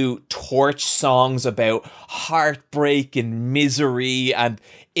absolute torch songs about heartbreak and misery, and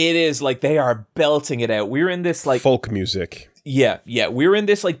it is like they are belting it out. We were in this like folk music. Yeah. We were in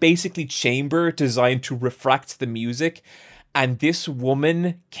this like basically chamber designed to refract the music, and this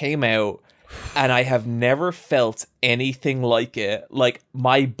woman came out. And I have never felt anything like it. Like,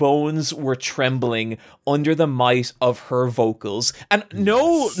 my bones were trembling under the might of her vocals. And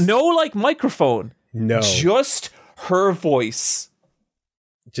no, like, microphone. No. Just her voice.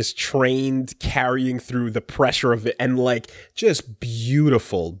 Just trained, carrying through the pressure of it. And, like, just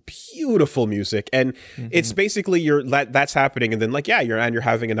beautiful, beautiful music. And it's basically that's happening. And then, like, you're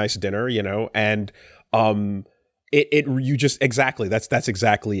having a nice dinner, you know? And, you just exactly that's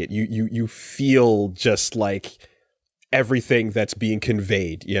exactly it. You feel just like everything that's being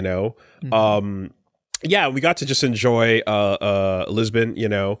conveyed, you know. Yeah, we got to just enjoy Lisbon, you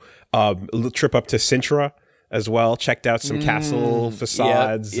know. A little trip up to Sintra as well. Checked out some castle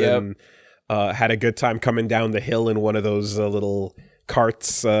facades and had a good time coming down the hill in one of those little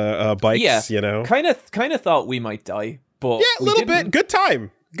carts bikes, you know. Kind of thought we might die, but yeah, a little bit. Good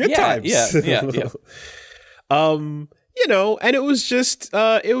time. Good times. Yeah. You know, and it was just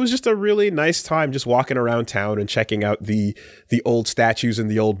a really nice time just walking around town and checking out the old statues and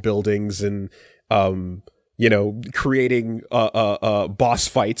the old buildings, and you know, creating boss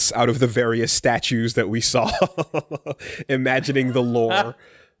fights out of the various statues that we saw, imagining the lore,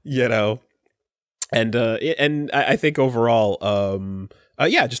 you know, and I think overall,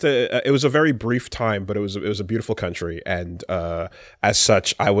 it was a very brief time, but it was a beautiful country, and as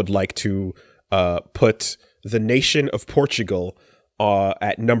such, I would like to put the nation of Portugal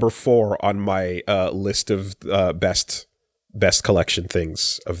at number 4 on my list of best collection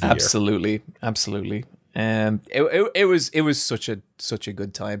things of the year. Absolutely. It was such a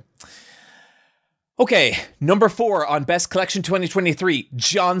good time. Okay, number 4 on best collection 2023,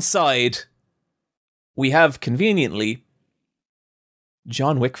 John's side. We have conveniently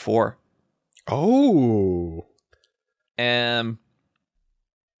John Wick 4. Oh.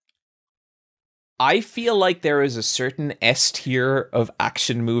 I feel like there is a certain S tier of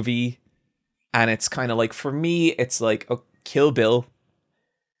action movie, and it's kind of like, for me, it's like, Kill Bill.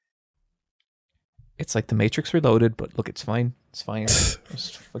 It's like The Matrix Reloaded, but look, it's fine. It's fine.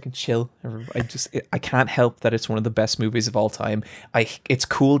 Just fucking chill. I can't help that it's one of the best movies of all time. It's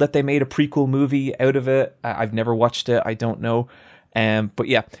cool that they made a prequel movie out of it. I've never watched it. I don't know. But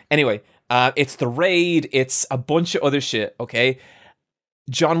yeah. Anyway, it's The Raid. It's a bunch of other shit. Okay.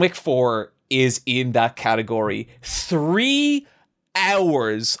 John Wick 4 is in that category. 3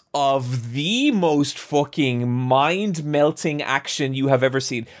 hours of the most fucking mind-melting action you have ever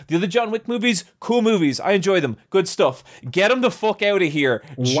seen. The other John Wick movies, cool movies. I enjoy them. Good stuff. Get them the fuck out of here.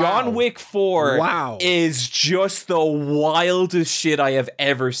 Wow. John Wick 4 is just the wildest shit I have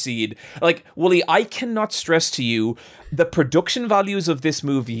ever seen. Like, Woolie, I cannot stress to you the production values of this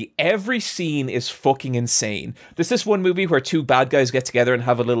movie. Every scene is fucking insane. There's this one movie where 2 bad guys get together and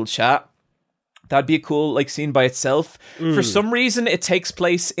have a little chat. That'd be a cool scene by itself. For some reason, it takes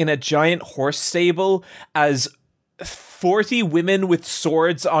place in a giant horse stable as 40 women with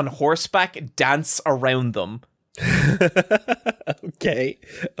swords on horseback dance around them. Okay.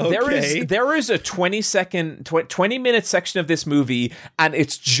 There is a 20-minute section of this movie, and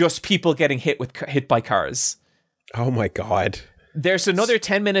it's just people getting hit by cars. Oh my god. There's another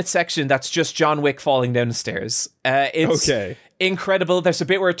 10-minute section that's just John Wick falling down the stairs. It's incredible. There's a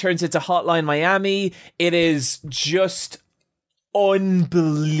bit where it turns into Hotline Miami. It is just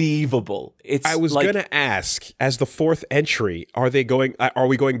unbelievable. I was gonna ask, as the 4th entry, are we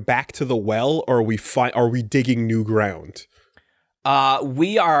going back to the well, or are we digging new ground?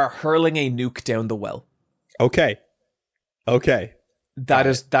 We are hurling a nuke down the well. Okay. That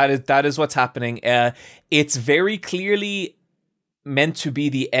is what's happening. It's very clearly meant to be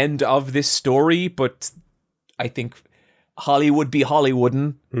the end of this story, but I think Hollywood be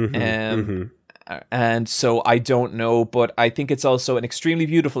Hollywoodin'. And so I don't know, but I think it's also an extremely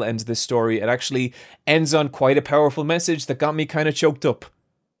beautiful end to this story. It actually ends on quite a powerful message that got me kind of choked up,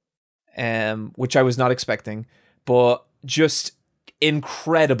 which I was not expecting, but just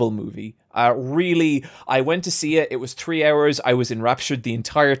incredible movie. Really, I went to see it. It was 3 hours. I was enraptured the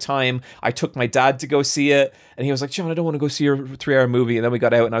entire time. I took my dad to go see it, and he was like, "John, I don't want to go see your 3-hour movie." And then we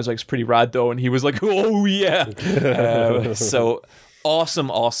got out, and I was like, "It's pretty rad, though." And he was like, "Oh yeah." So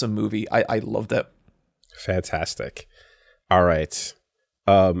awesome movie. I loved it. Fantastic. All right.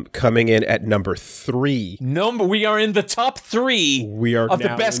 Coming in at number 3. We are in the top 3 of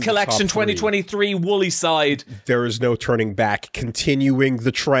the best collection 2023 Woolie side. There is no turning back, continuing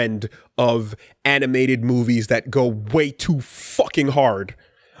the trend of animated movies that go way too fucking hard.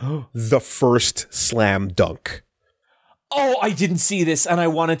 The first Slam Dunk. Oh, I didn't see this and I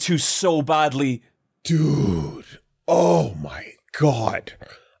wanted to so badly. Dude. Oh my god.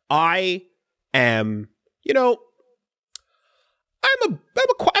 I am,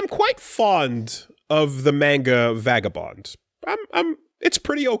 I'm quite fond of the manga Vagabond. It's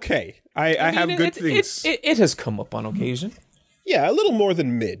pretty okay. I have good things. It has come up on occasion. Yeah, a little more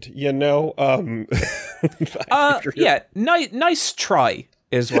than mid, Yeah, nice try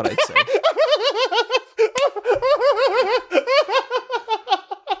is what I'd say.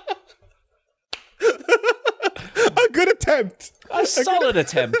 A good attempt. A solid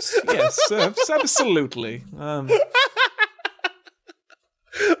attempt. Yes, absolutely.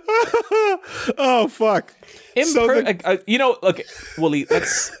 Oh fuck! Look,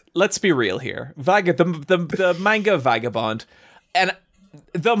 Woolie. Let's be real here. The manga Vagabond, and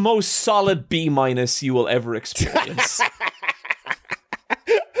the most solid B- you will ever experience.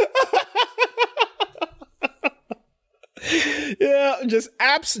 Yeah, just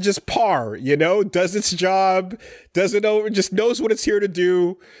par, does its job, just knows what it's here to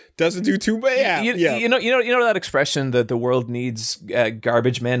do, doesn't do too bad. You know that expression that the world needs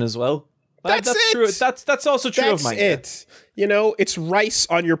garbage men as well. That's it. True. That's also true of manga. That's it. It's rice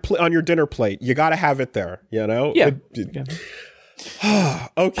on your dinner plate. You got to have it there. Yeah.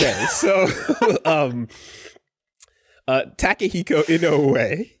 Okay, so Takehiko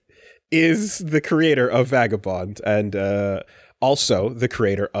Inoue is the creator of Vagabond and also the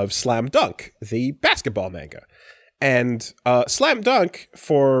creator of Slam Dunk, the basketball manga. And Slam Dunk,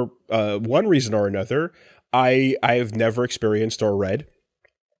 for one reason or another, I've never experienced or read.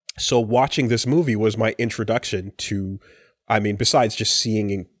 So watching this movie was my introduction to, besides just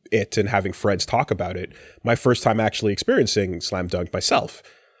seeing it and having friends talk about it, my first time actually experiencing Slam Dunk myself.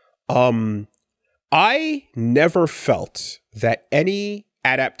 I never felt that any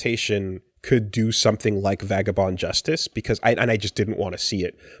adaptation could do something like Vagabond justice because I just didn't want to see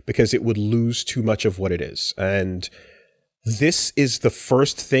it because it would lose too much of what it is. And this is the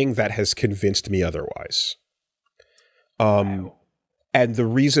first thing that has convinced me otherwise. Wow. And the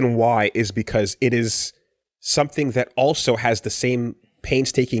reason why is because it is something that also has the same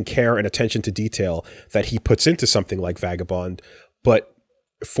painstaking care and attention to detail that he puts into something like Vagabond, but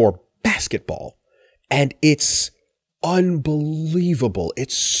for basketball. And it's unbelievable.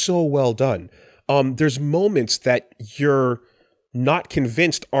 It's so well done. There's moments that you're not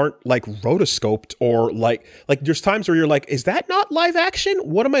convinced aren't like rotoscoped, or like there's times where you're like, is that not live action?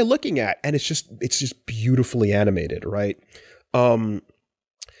 What am I looking at? And it's just beautifully animated, right?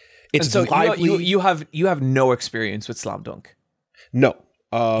 It's so lively. you have no experience with Slam Dunk. No.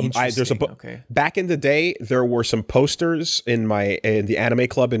 There's okay. Back in the day, there were some posters in the anime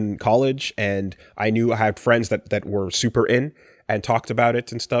club in college, and I knew I had friends that were super in and talked about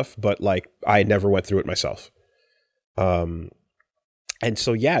it and stuff, but like I never went through it myself. And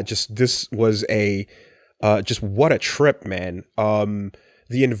so yeah, just this was just what a trip, man.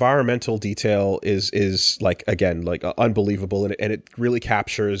 The environmental detail is like, again, like unbelievable, and it really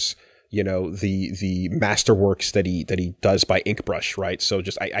captures, you know, the masterworks that he does by Inkbrush, right? So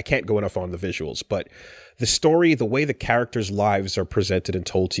just I can't go enough on the visuals, but the story, the way the characters' lives are presented and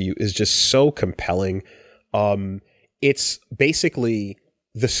told to you is just so compelling. It's basically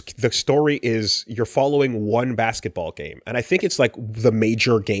the story is you're following one basketball game, and I think it's like the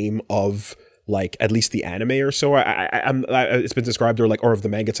major game of like at least the anime or so. It's been described or of the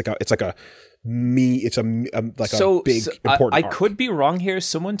manga. It's a big important. I could be wrong here.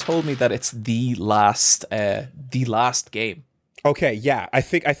 Someone told me that it's the last game. Okay, yeah, I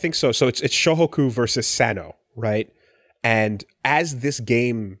think so. So it's Shohoku versus Sano, right? And as this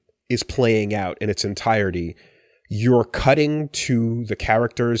game is playing out in its entirety, you're cutting to the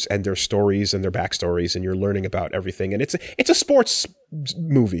characters and their stories and their backstories, and you're learning about everything. And it's a sports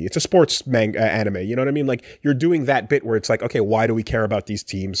movie. It's a sports anime. You know what I mean? Like, you're doing that bit where it's like, okay, why do we care about these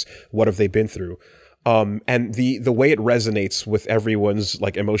teams? What have they been through? And the way it resonates with everyone's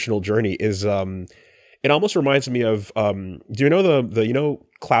like emotional journey is it almost reminds me of do you know the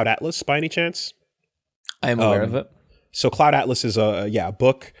Cloud Atlas by any chance? I am aware of it. So Cloud Atlas is a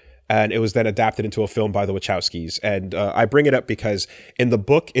book. And it was then adapted into a film by the Wachowskis. And I bring it up because in the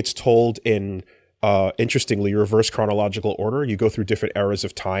book, it's told in, interestingly, reverse chronological order. You go through different eras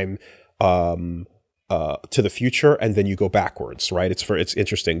of time to the future, and then you go backwards, right? It's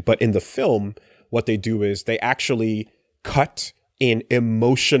interesting. But in the film, what they do is they actually cut in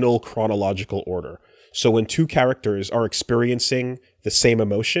emotional chronological order. So when two characters are experiencing the same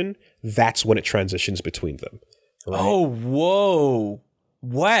emotion, that's when it transitions between them. Right? Oh, whoa.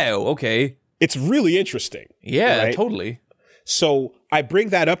 Wow, okay. It's really interesting. Yeah, right? Totally. So I bring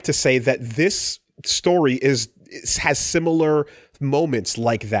that up to say that this story has similar moments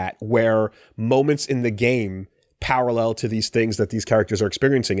like that, where moments in the game parallel to these things that these characters are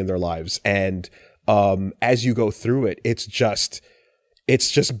experiencing in their lives. And as you go through it, it's just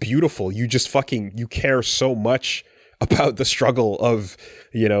beautiful. You care so much about the struggle of,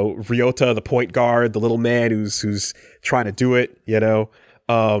 you know, Ryota, the point guard, the little man who's trying to do it, you know.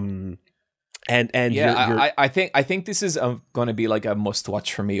 And yeah, I think this is going to be like a must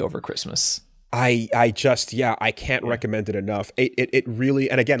watch for me over Christmas. I can't recommend it enough. It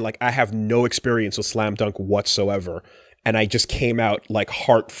really, and again, like I have no experience with Slam Dunk whatsoever, and I just came out like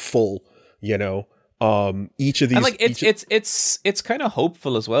heart full, you know. Each of these, and like it's kind of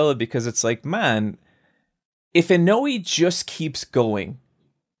hopeful as well, because it's like, man, if Inoue just keeps going,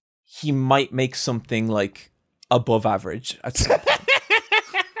 he might make something like above average at some point.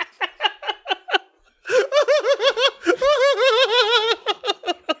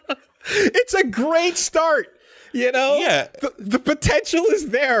 It's a great start, you know? Yeah. The potential is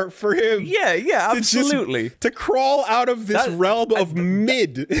there for him. Yeah, absolutely. To crawl out of this realm of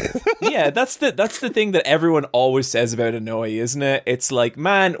mid. Yeah, that's the thing that everyone always says about Inoue, isn't it? It's like,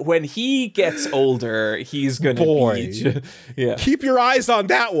 man, when he gets older, he's gonna be... Yeah. Keep your eyes on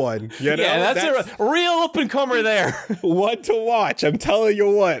that one, you know? Yeah, that's a real up-and-comer there. One to watch, I'm telling you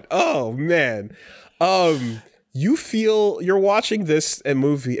what. Oh, man. You're watching this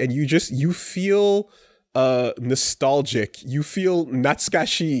movie and you feel nostalgic. You feel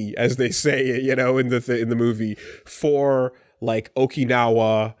natsukashi, as they say, you know, in the movie, for like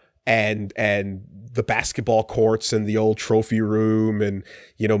Okinawa and the basketball courts and the old trophy room, and,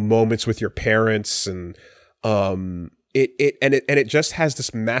 you know, moments with your parents, and it just has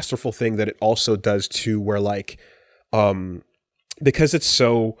this masterful thing that it also does too, where like because it's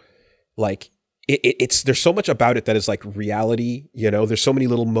so like there's so much about it that is like reality, you know. There's so many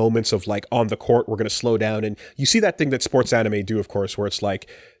little moments of like, on the court, we're going to slow down, and you see that thing that sports anime do, of course, where it's like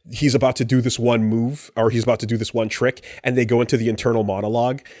he's about to do this one move or he's about to do this one trick, and they go into the internal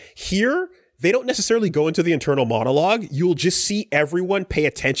monologue. Here, they don't necessarily go into the internal monologue. You'll just see everyone pay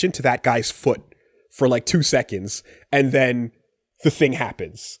attention to that guy's foot for like 2 seconds, and then the thing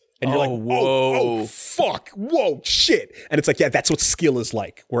happens. And you're like, oh, fuck, whoa, shit. And it's like, yeah, that's what skill is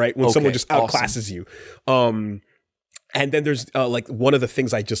like, right? When someone just outclasses you. And then there's like one of the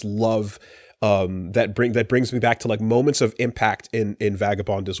things I just love that brings me back to like moments of impact in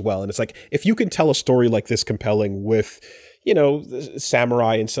Vagabond as well. And it's like, if you can tell a story like this compelling with, you know,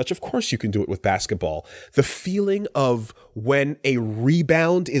 samurai and such, of course you can do it with basketball. The feeling of when a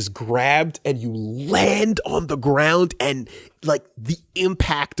rebound is grabbed and you land on the ground, and like the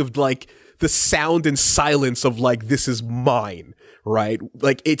impact of like the sound and silence of like, this is mine, right?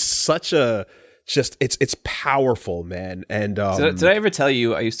 Like it's such a, just, it's powerful, man. And did I ever tell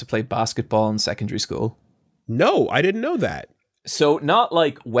you I used to play basketball in secondary school? No, I didn't know that. So not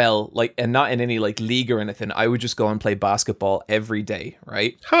like, well, like, and not in any like league or anything. I would just go and play basketball every day,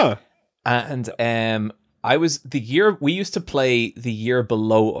 right? Huh. And I was we used to play the year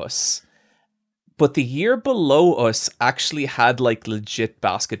below us, but the year below us actually had like legit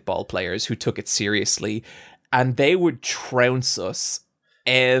basketball players who took it seriously, and they would trounce us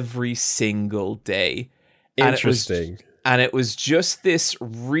every single day. Interesting. And it was just this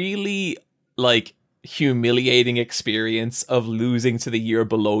really like humiliating experience of losing to the year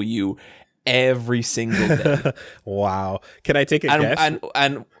below you every single day. Wow. Can I take a guess?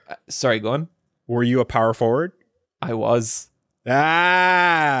 And sorry, go on. Were you a power forward? I was.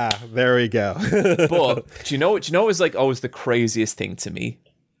 Ah, there we go. But do you know what was like always the craziest thing to me?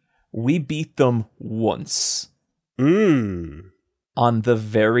 We beat them once. On the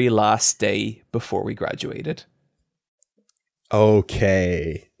very last day before we graduated.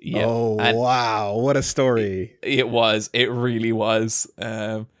 Okay. Yeah. Oh, wow. What a story. It really was.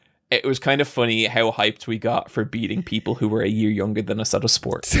 It was kind of funny how hyped we got for beating people who were a year younger than us at a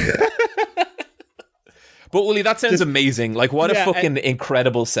sport. But Woolie, that sounds amazing. Like, what a fucking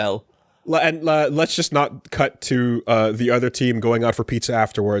incredible sell. And let's just not cut to the other team going out for pizza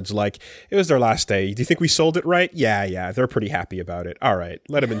afterwards. Like, it was their last day. Do you think we sold it right? Yeah. They're pretty happy about it. All right.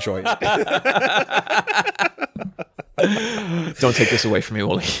 Let them enjoy it. Don't take this away from me,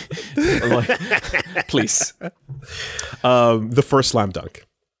 Woolie. Please. The first slam dunk.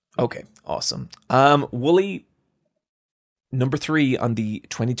 Okay, awesome. Woolie, number 3 on the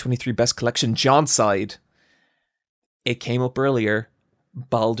 2023 Best Collection, John's side. It came up earlier.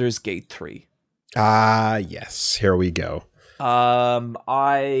 Baldur's Gate 3. Ah, yes. Here we go.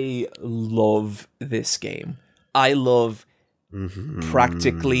 I love this game. I love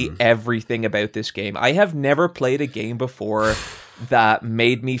practically everything about this game. I have never played a game before that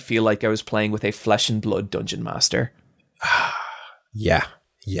made me feel like I was playing with a flesh and blood dungeon master. Yeah.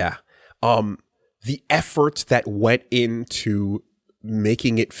 The effort that went into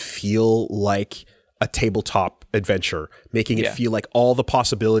making it feel like a tabletop adventure, making it feel like all the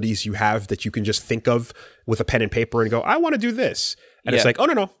possibilities you have that you can just think of with a pen and paper and go, I want to do this. And it's like, oh,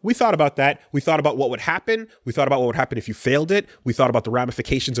 no, we thought about that. We thought about what would happen. We thought about what would happen if you failed it. We thought about the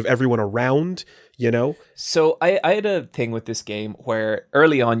ramifications of everyone around, you know? So I had a thing with this game where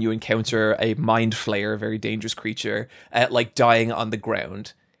early on you encounter a mind flayer, a very dangerous creature, like dying on the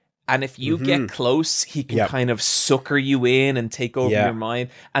ground. And if you get close, he can kind of sucker you in and take over your mind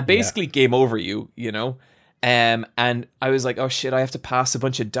and basically game over you, you know? And I was like, oh shit, I have to pass a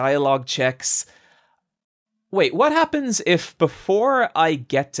bunch of dialogue checks. Wait, what happens if before I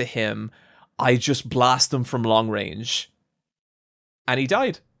get to him, I just blast him from long range? And he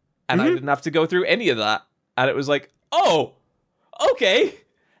died. And I didn't have to go through any of that. And it was like, oh, okay.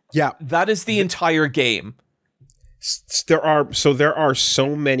 Yeah. That is the entire game. There are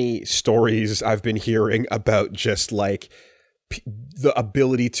so many stories I've been hearing about just like the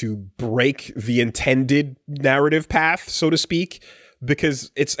ability to break the intended narrative path, so to speak,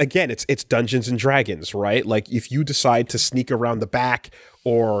 because it's Dungeons and Dragons, right? Like if you decide to sneak around the back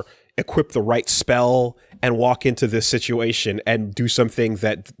or equip the right spell and walk into this situation and do something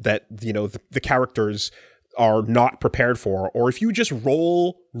that you know the characters are not prepared for, or if you just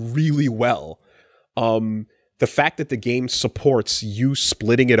roll really well, the fact that the game supports you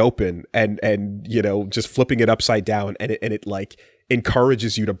splitting it open and you know just flipping it upside down and it like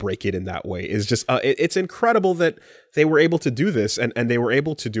encourages you to break it in that way is just it's incredible that they were able to do this and they were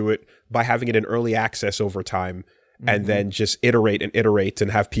able to do it by having it in early access over time and then just iterate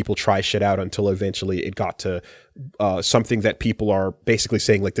and have people try shit out until eventually it got to something that people are basically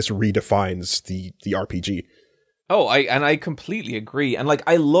saying like this redefines the RPG. Oh, I completely agree. And like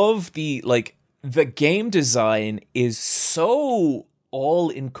I love the game design is so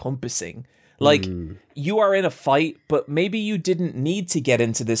all encompassing. Like, you are in a fight, but maybe you didn't need to get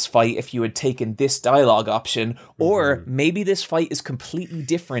into this fight if you had taken this dialogue option, or maybe this fight is completely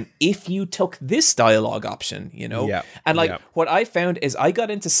different if you took this dialogue option, you know? Yeah. And like, Yeah. what I found is I got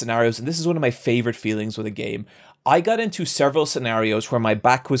into scenarios, and this is one of my favorite feelings with a game. I got into several scenarios where my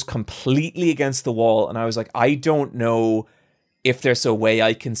back was completely against the wall, and I was like, I don't know if there's a way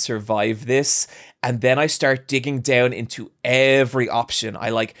I can survive this. And then I start digging down into every option. I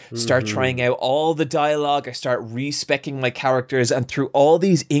like start trying out all the dialogue. I start respecking my characters, and through all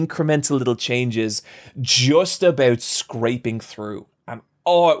these incremental little changes, just about scraping through. And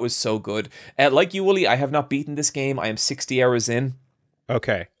oh, it was so good. Like you, Woolie, I have not beaten this game. I am 60 hours in.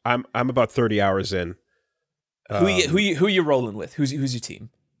 Okay, I'm about 30 hours in. Who are you rolling with? Who's your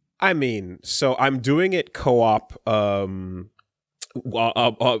team? I mean, so I'm doing it co-op.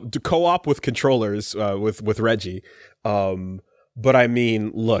 Co-op with controllers with Reggie, but I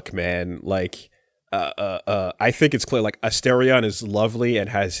mean, look, man, like I think it's clear, like, Asterion is lovely and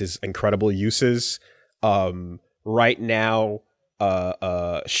has his incredible uses. Right now,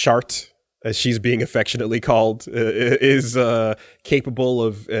 Shart, as she's being affectionately called, is capable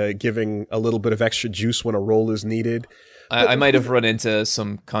of giving a little bit of extra juice when a roll is needed. I might have run into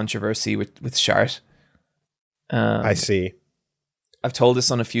some controversy with Shart. I see. I've told this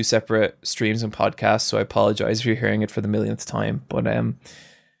on a few separate streams and podcasts, so I apologize if you're hearing it for the millionth time. But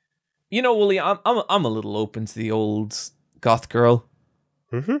you know, Woolie, I'm a little open to the old goth girl,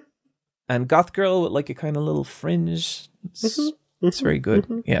 and goth girl with like a kind of little fringe. It's very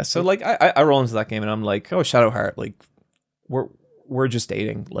good. Yeah, so like I roll into that game and I'm like, oh, Shadowheart, like we're just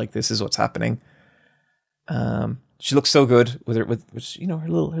dating. Like, this is what's happening. She looks so good with you know, her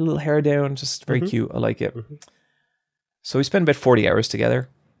little hair down, just very cute. I like it. So we spend about 40 hours together,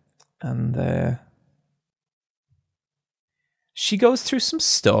 and she goes through some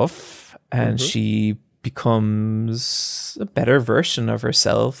stuff, and she becomes a better version of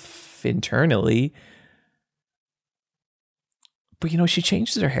herself internally. But, you know, she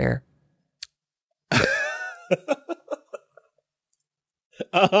changes her hair.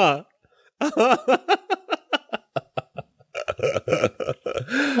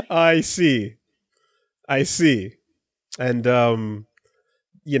 I see. And,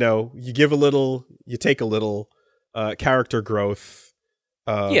 you know, you give a little, you take a little character growth.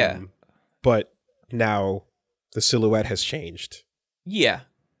 Yeah. But now the silhouette has changed. Yeah.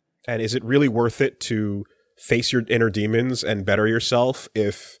 And is it really worth it to face your inner demons and better yourself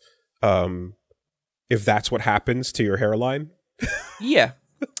if that's what happens to your hairline? Yeah.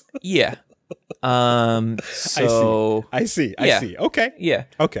 Yeah. So I see. Okay. Yeah.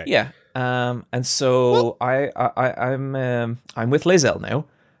 Okay. Yeah. And so I'm with Lae'zel now.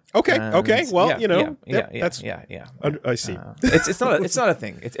 Okay. And okay. Well, yeah, you know, yeah. I see. It's not a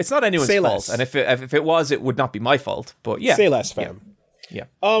thing. It's not anyone's Say fault. less. And if it was, it would not be my fault. But yeah. Say less, fam. Yeah.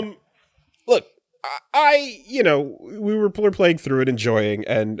 Look, you know, we were playing through it, enjoying,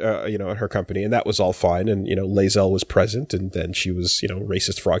 and you know, her company, and that was all fine. And you know, Lae'zel was present, and then she was, you know,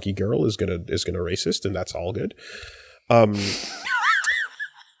 racist froggy girl is gonna racist, and that's all good.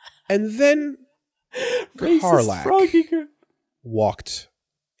 And then Karlach walked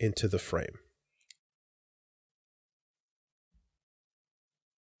into the frame.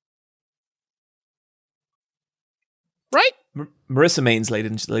 Right? Marissa Maines,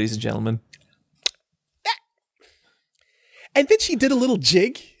 ladies and gentlemen. And then she did a little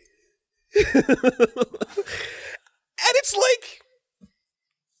jig. And it's like,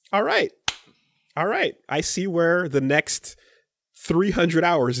 all right. I see where the next 300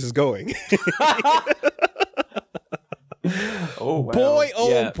 hours is going. Oh,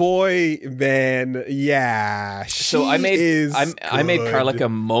 wow. Boy, man. Yeah. So I made Karlach a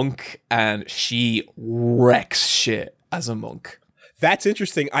monk, and she wrecks shit as a monk. That's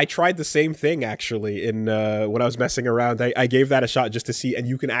interesting. I tried the same thing, actually, in when I was messing around. I gave that a shot just to see, and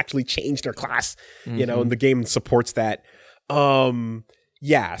you can actually change their class, you know, and the game supports that.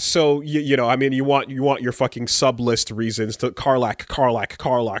 Yeah, so, you know, I mean, you want your fucking sub-list reasons to Karlach,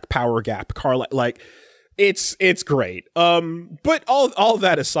 power gap, Karlach, like, it's great. But all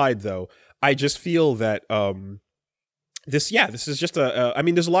that aside, though, I just feel that, this is just I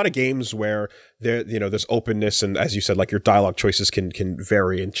mean, there's a lot of games where there, you know, there's openness, and as you said, like, your dialogue choices can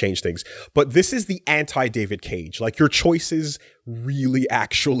vary and change things. But this is the anti-David Cage. Like, your choices really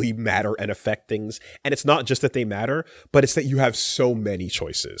actually matter and affect things. And it's not just that they matter, but it's that you have so many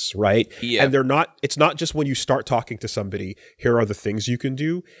choices, right? Yeah. And it's not just when you start talking to somebody, here are the things you can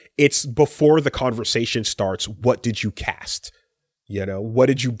do. It's before the conversation starts, what did you cast? You know, what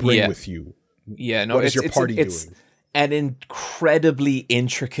did you bring with you? Yeah, no, what is your party doing? an incredibly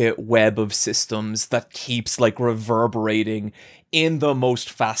intricate web of systems that keeps like reverberating in the most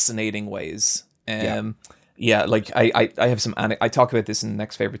fascinating ways. Yeah, like I have some I talk about this in the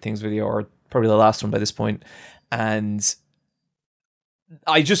next favorite things video, or probably the last one by this point, and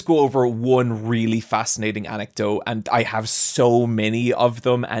I just go over one really fascinating anecdote, and I have so many of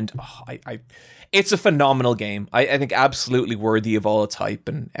them, and it's a phenomenal game. I think absolutely worthy of all its hype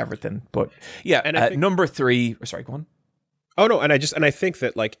and everything. But yeah, and number 3. Sorry, go on. Oh no, and I think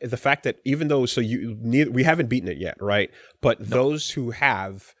that like the fact that even though we haven't beaten it yet, right? But those who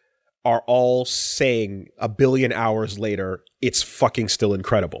have are all saying a billion hours later, it's fucking still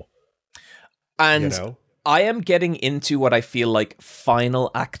incredible. And I am getting into what I feel like final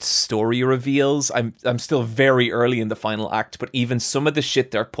act story reveals. I'm still very early in the final act, but even some of the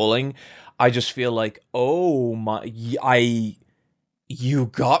shit they're pulling, I just feel like, oh my, you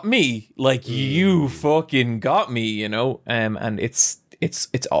got me, like you fucking got me, you know. And it's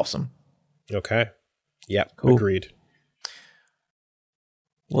awesome. Okay, yeah, cool. Agreed.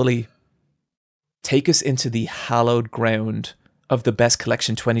 Woolie, take us into the hallowed ground of the Best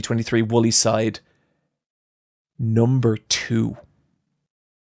Collection 2023 Woolie side. Number 2.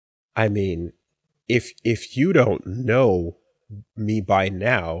 I mean, if you don't know me by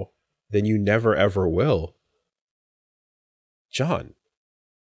now, then you never ever will. John,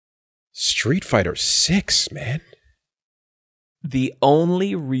 Street Fighter 6, man. The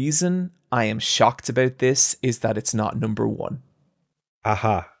only reason I am shocked about this is that it's not number 1.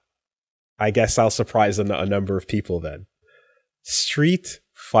 Aha. I guess I'll surprise a number of people then. Street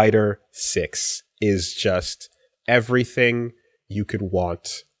Fighter 6 is just everything you could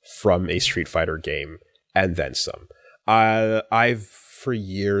want from a Street Fighter game, and then some. I've for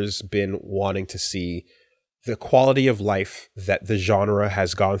years been wanting to see the quality of life that the genre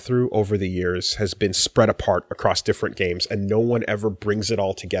has gone through over the years has been spread apart across different games, and no one ever brings it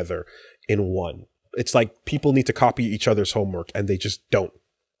all together in one. It's like people need to copy each other's homework, and they just don't.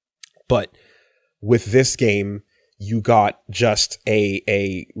 But with this game, you got just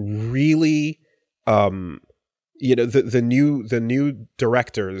a really the new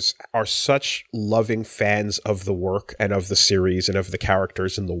directors are such loving fans of the work and of the series and of the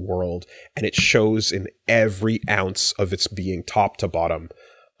characters in the world, and it shows in every ounce of its being, top to bottom.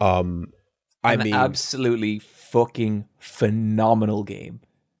 I mean, absolutely fucking phenomenal game.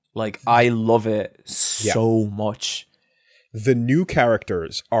 Like, I love it so much. The new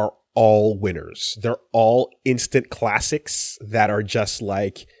characters are all winners. They're all instant classics that are just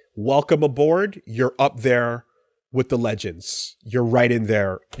like, welcome aboard. You're up there with the legends. You're right in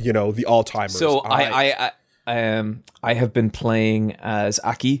there, you know, the all-timers. So I have been playing as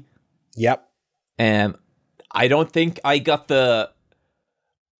Aki. Yep. I don't think I got the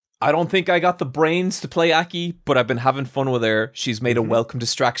brains to play Aki, but I've been having fun with her. She's made a welcome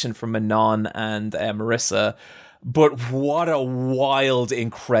distraction from Manon and Marissa. But what a wild,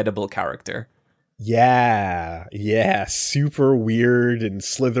 incredible character. Yeah, super weird and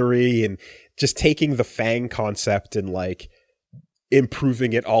slithery, and just taking the Fang concept and like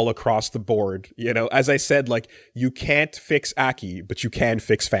improving it all across the board. You know, as I said, like, you can't fix Aki, but you can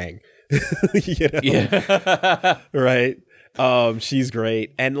fix Fang. You know? Yeah. Right? She's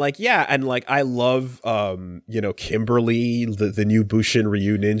great. And like, yeah, and like I love Kimberly, the new Bushin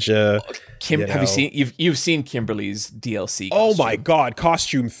Ryu ninja. Have you seen you've seen Kimberly's DLC costume? Oh my god,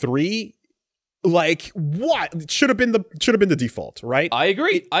 costume 3? Like, what? It should have been the default, right? I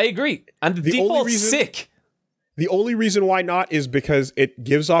agree. And the default's sick. The only reason why not is because it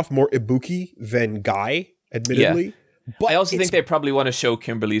gives off more Ibuki than Guy, admittedly. Yeah. But I also think they probably want to show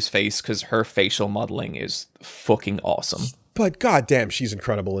Kimberly's face because her facial modeling is fucking awesome. But goddamn, she's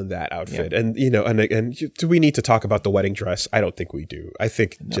incredible in that outfit. Yeah. And and do we need to talk about the wedding dress? I don't think we do. I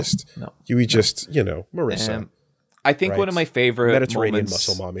think Marissa. I think one of my favorite Mediterranean moments,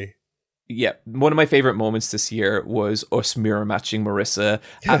 muscle mommy. Yeah, one of my favorite moments this year was us mirror matching Marissa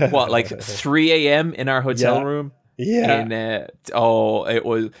at 3 a.m. in our hotel room. Yeah. And it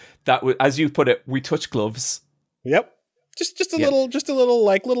was as you put it, we touch gloves. Yep. Just a little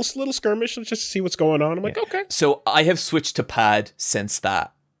skirmish just to see what's going on. I'm like, okay. So I have switched to pad since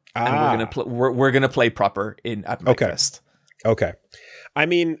that, and we're gonna play proper at McFest. Okay. I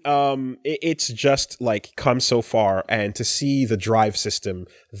mean, it's just like come so far, and to see the drive system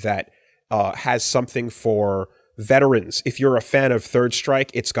that has something for veterans. If you're a fan of Third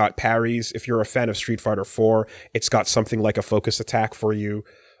Strike, it's got parries. If you're a fan of Street Fighter 4, it's got something like a focus attack for you.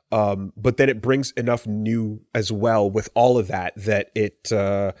 But then it brings enough new as well with all of that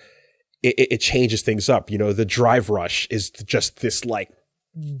it changes things up. You know, the drive rush is just this like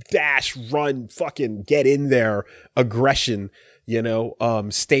dash, run, fucking get in there, aggression,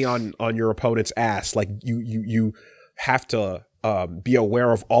 stay on your opponent's ass. Like you have to be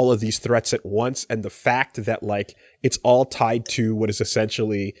aware of all of these threats at once, and the fact that like it's all tied to what is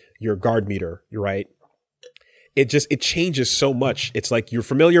essentially your guard meter, right? It changes so much. It's like you're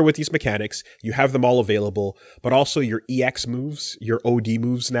familiar with these mechanics, you have them all available, but also your EX moves, your OD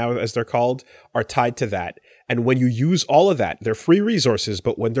moves now as they're called, are tied to that. And when you use all of that, they're free resources,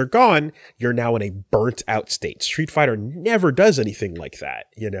 but when they're gone, you're now in a burnt out state. Street Fighter never does anything like that,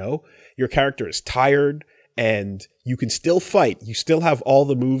 Your character is tired and you can still fight. You still have all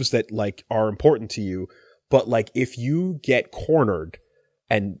the moves that like are important to you, but like if you get cornered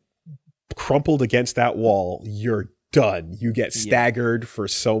and crumpled against that wall, you're done. You get staggered for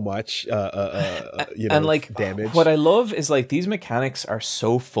so much and like damage. What I love is like these mechanics are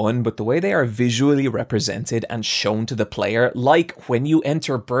so fun, but the way they are visually represented and shown to the player, like when you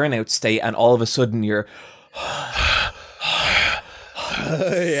enter burnout state and all of a sudden you're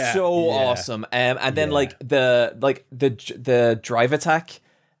awesome. And then like the drive attack,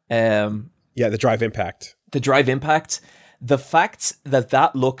 the drive impact. The fact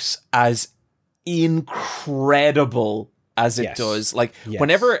that looks as incredible as it does, like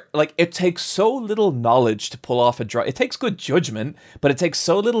whenever, like it takes so little knowledge to pull off a drive. It takes good judgment, but it takes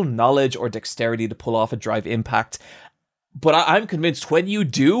so little knowledge or dexterity to pull off a drive impact. But I'm convinced when you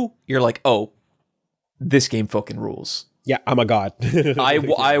do, you're like, oh, this game fucking rules. Yeah, I'm a god.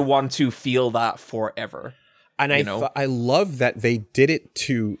 I want to feel that forever. And I love that they did it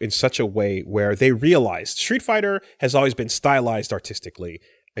too in such a way where they realized Street Fighter has always been stylized artistically.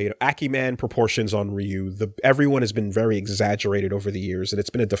 Akiman proportions on Ryu. Everyone has been very exaggerated over the years, and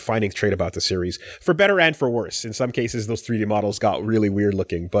it's been a defining trait about the series, for better and for worse. In some cases, those 3D models got really weird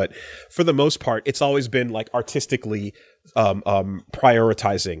looking, but for the most part, it's always been like artistically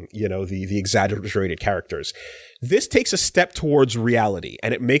prioritizing, the exaggerated characters. This takes a step towards reality,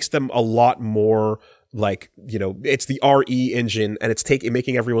 and it makes them a lot more like, it's the RE engine, and it's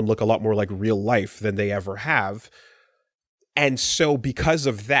making everyone look a lot more like real life than they ever have. And so because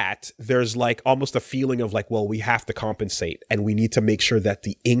of that, there's like almost a feeling of like, well, we have to compensate, and we need to make sure that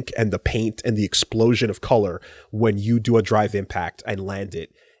the ink and the paint and the explosion of color when you do a drive impact and land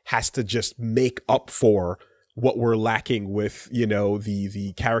it has to just make up for what we're lacking with,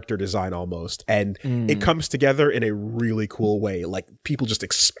 the character design almost. And it comes together in a really cool way. Like people just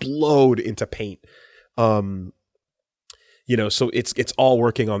explode into paint. So it's all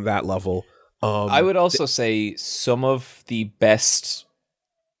working on that level. I would also say some of the best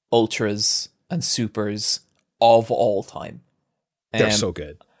ultras and supers of all time. They're so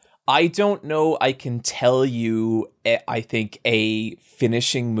good. I don't know. I can tell you, I think a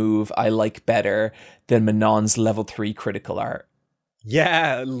finishing move I like better than Manon's level 3 critical art.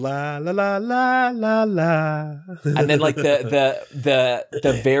 Yeah, la la la la la la. And then like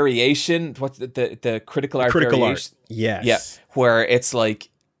the variation, what's the critical art variation? Art. Yes. Yeah, where it's like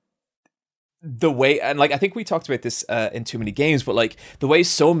the way, and like I think we talked about this in Too Many Games, but like the way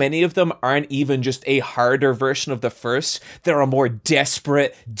so many of them aren't even just a harder version of the first, they're a more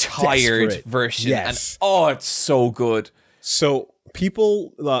tired version. Yes. And it's so good. So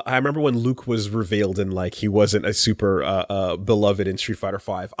people, I remember when Luke was revealed and like he wasn't a super beloved in Street Fighter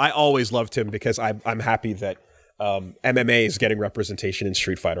V. I always loved him because I'm happy that MMA is getting representation in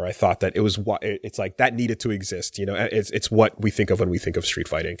Street Fighter. I thought that it's like that needed to exist. It's what we think of when we think of street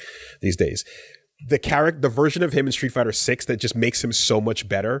fighting these days. The version of him in Street Fighter 6 that just makes him so much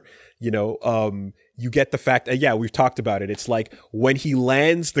better. You get the fact, we've talked about it. It's like when he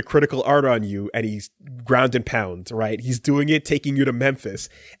lands the critical art on you and he's ground and pound, right? He's doing it, taking you to Memphis,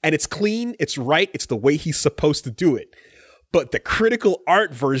 and it's clean, it's right, it's the way he's supposed to do it. But the critical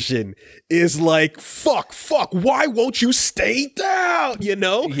art version is like, fuck, why won't you stay down? Yeah,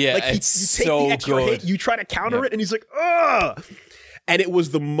 like you take so the extra good. hit, you try to counter it, and he's like, ugh. And it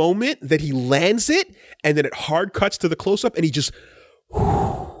was the moment that he lands it, and then it hard cuts to the close-up, and he just,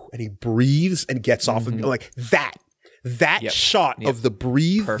 and he breathes and gets off of like that shot of the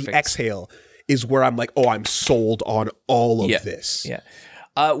breathe, the exhale is where I'm like, oh, I'm sold on all of this. Yeah.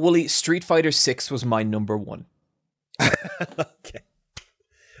 Woolie, Street Fighter 6 was my number 1.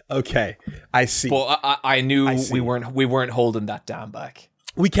 Okay. I see. But I knew we weren't holding that down back.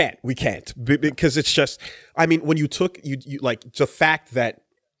 We can't because it's just, I mean, when you like the fact that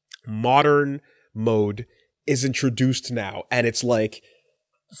modern mode is introduced now, and it's like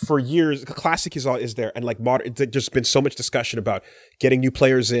for years, classic is there, and like modern, there's been so much discussion about getting new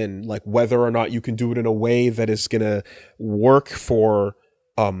players in, like whether or not you can do it in a way that is gonna work for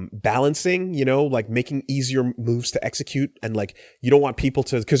balancing, you know, like making easier moves to execute. And like, you don't want people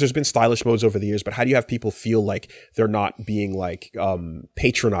to, because there's been stylish modes over the years, but how do you have people feel like they're not being like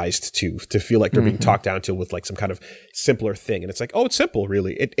patronized to feel like they're being talked down to with like some kind of simpler thing? And it's like, oh, it's simple,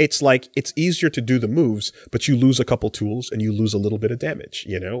 really. It's like, it's easier to do the moves, but you lose a couple tools and you lose a little bit of damage,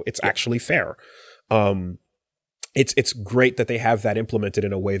 you know? It's actually fair. It's great that they have that implemented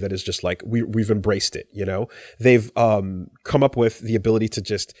in a way that is just like, we've embraced it, you know? They've come up with the ability to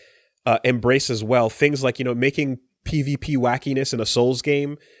just embrace as well things like, you know, making PvP wackiness in a Souls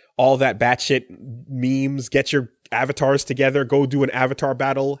game, all that batshit memes, get your avatars together, go do an avatar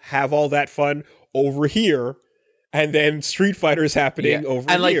battle, have all that fun over here. And then Street Fighter's happening over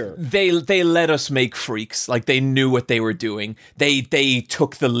and like, here. They let us make freaks. Like, they knew what they were doing. They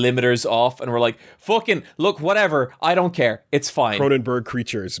took the limiters off and were like, fucking, look, whatever. I don't care. It's fine. Cronenberg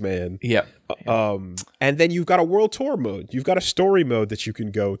creatures, man. Yeah. And then you've got a world tour mode. You've got a story mode that you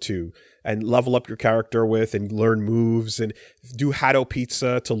can go to and level up your character with and learn moves and do Hado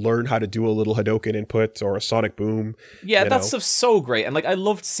Pizza to learn how to do a little Hadoken input or a Sonic Boom. Yeah, that stuff's so great. And like, I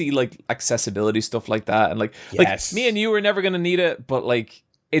love to see like accessibility stuff like that. And like, yes. like me and you are never going to need it, but like,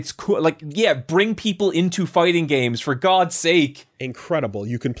 it's cool. Like, yeah, bring people into fighting games, for God's sake. Incredible.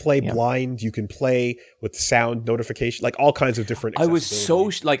 You can play blind. You can play with sound notification, like all kinds of different. I was so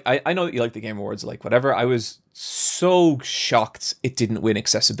like, I know that you like the Game Awards, like whatever. I was so shocked it didn't win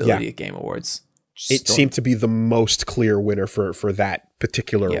accessibility at Game Awards. It seemed to be the most clear winner for that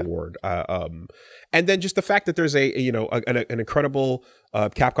particular award. And then just the fact that there's an incredible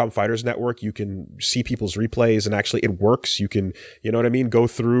Capcom Fighters Network. You can see people's replays and actually it works. You can, you know what I mean, go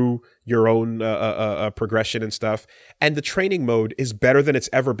through your own progression and stuff. And the training mode is better than it's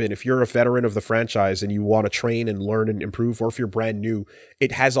ever been. If you're a veteran of the franchise and you want to train and learn and improve, or if you're brand new,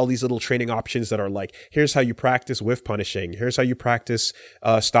 it has all these little training options that are like, here's how you practice whiff punishing. Here's how you practice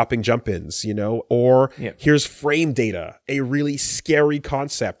stopping jump-ins, you know, or here's frame data, a really scary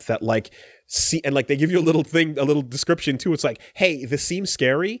concept that like, see, and like they give you a little description too. It's like, hey, this seems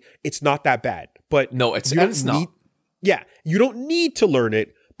scary. It's not that bad, but no, it's not. Yeah, you don't need to learn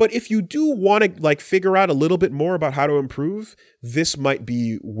it. But if you do want to like figure out a little bit more about how to improve, this might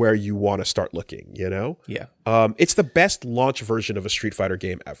be where you want to start looking. You know? Yeah. It's the best launch version of a Street Fighter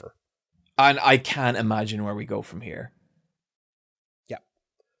game ever, and I can't imagine where we go from here. Yeah.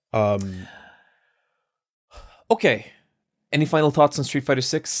 Okay. Any final thoughts on Street Fighter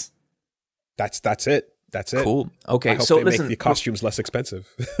 6? That's it. That's it. Cool. Okay, I hope so they listen, make the costumes less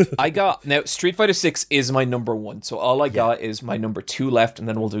expensive. now Street Fighter 6 is my number 1. So all I got is my number 2 left, and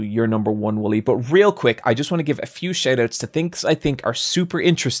then we'll do your number 1, Woolie. But real quick, I just want to give a few shout outs to things I think are super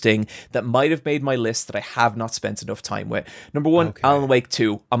interesting that might have made my list that I have not spent enough time with. Number 1, Alan Wake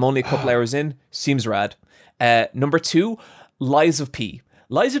 2. I'm only a couple hours in. Seems rad. Number 2, Lies of P.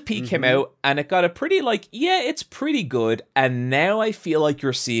 Lies of P came out and it got a pretty it's pretty good. And now I feel like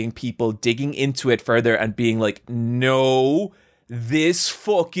you're seeing people digging into it further and being like, no, this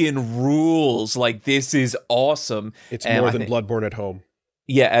fucking rules. Like, this is awesome. It's more than Bloodborne at home.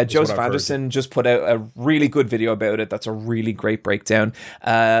 Yeah, Joseph Anderson just put out a really good video about it. That's a really great breakdown.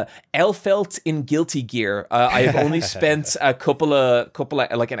 Elfelt in Guilty Gear. I've only spent a couple of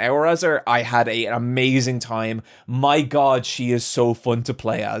like an hour as her. I had an amazing time. My God, she is so fun to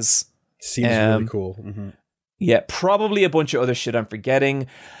play as. Seems really cool. Mm-hmm. Yeah, probably a bunch of other shit I'm forgetting.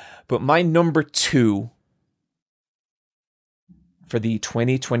 But my number 2 for the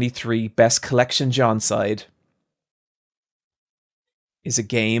 2023 Best Collection John side is a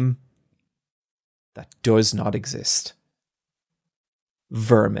game that does not exist.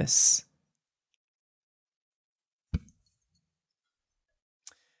 Vermis.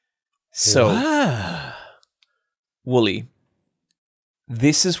 So, Woolie,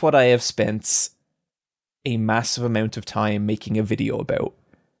 this is what I have spent a massive amount of time making a video about.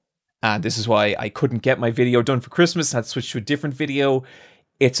 And this is why I couldn't get my video done for Christmas. I had to switch to a different video.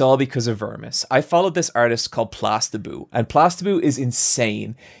 It's all because of Vermis. I followed this artist called Plastaboo, and Plastaboo is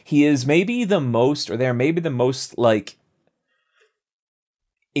insane. He is maybe the most, like,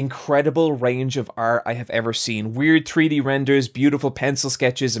 incredible range of art I have ever seen. Weird 3D renders, beautiful pencil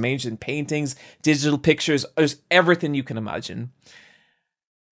sketches, amazing paintings, digital pictures, there's everything you can imagine.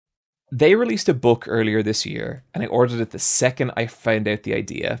 They released a book earlier this year, and I ordered it the second I found out the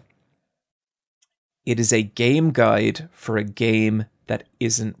idea. It is a game guide for a game that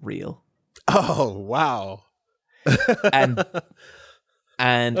isn't real. Oh, wow. and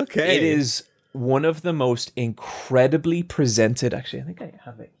okay. It is one of the most incredibly presented, actually I think I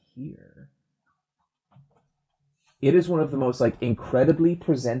have it here. It is one of the most like incredibly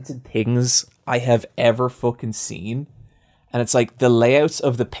presented things I have ever fucking seen. and it's like the layouts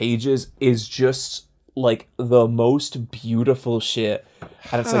of the pages is just like the most beautiful shit.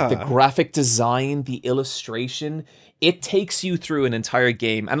 And it's like the graphic design, the illustration, it takes you through an entire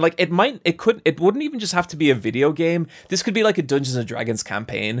game. And like it wouldn't even just have to be a video game. This could be like a Dungeons and Dragons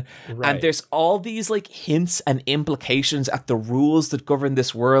campaign. Right. And there's all these like hints and implications at the rules that govern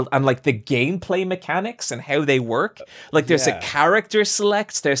this world and like the gameplay mechanics and how they work. Like there's a character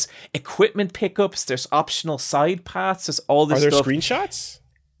select, there's equipment pickups, there's optional side paths, there's all this stuff. Are there screenshots?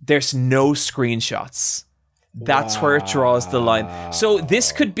 There's no screenshots. That's where it draws the line. So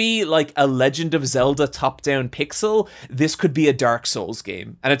this could be like a Legend of Zelda top-down pixel. This could be a Dark Souls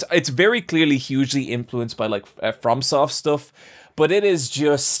game. And it's very clearly hugely influenced by like FromSoft stuff, but it is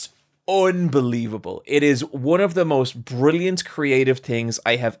just unbelievable. It is one of the most brilliant creative things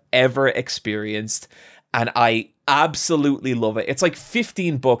I have ever experienced, and I absolutely love it. It's like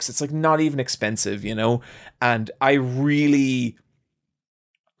 $15. It's like not even expensive, you know? And I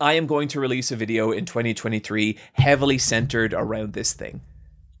am going to release a video in 2023 heavily centered around this thing.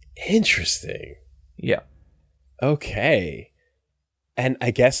 Interesting. Yeah. Okay. And I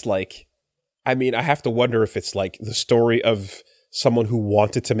guess like, I mean, I have to wonder if it's like the story of someone who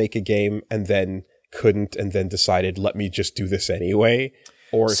wanted to make a game and then couldn't and then decided, let me just do this anyway.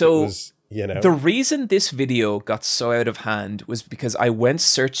 Or if it was, you know. The reason this video got so out of hand was because I went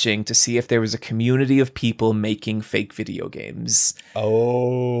searching to see if there was a community of people making fake video games.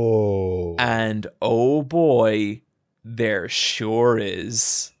 Oh. And oh boy, there sure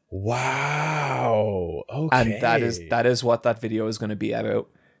is. Wow. Okay. And that is what that video is going to be about.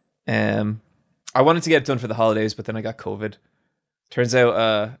 I wanted to get it done for the holidays, but then I got COVID. Turns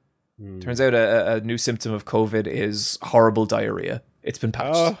out a new symptom of COVID is horrible diarrhea. It's been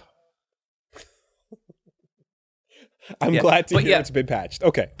patched. I'm glad to hear it's been patched.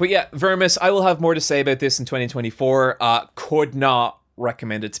 Okay. But yeah, Vermis, I will have more to say about this in 2024. Could not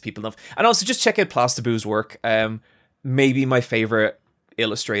recommend it to people enough. And also just check out Plastaboo's work. Maybe my favorite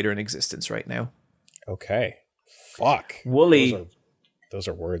illustrator in existence right now. Okay. Fuck. Woolie. Those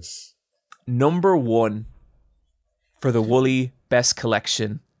are words. Number 1 for the Woolie Best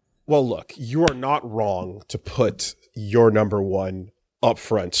Collection. Well, look, you are not wrong to put your number 1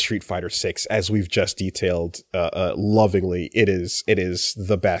 upfront, Street Fighter 6, as we've just detailed lovingly. It is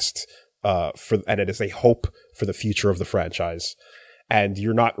the best and it is a hope for the future of the franchise. And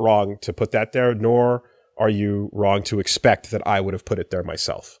you're not wrong to put that there, nor are you wrong to expect that I would have put it there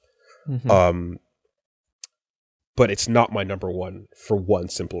myself. Mm-hmm. But it's not my number 1 for one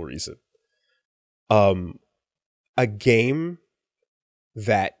simple reason. A game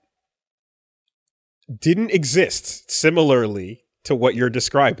that didn't exist similarly to what you're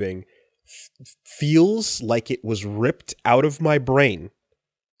describing feels like it was ripped out of my brain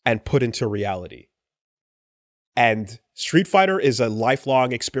and put into reality. And Street Fighter is a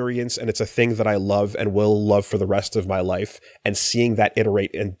lifelong experience, and it's a thing that I love and will love for the rest of my life. And seeing that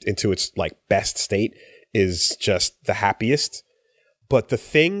iterate into its like best state is just the happiest. But the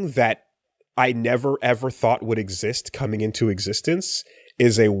thing that I never ever thought would exist coming into existence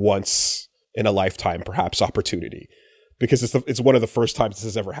is a once in a lifetime perhaps opportunity, because it's one of the first times this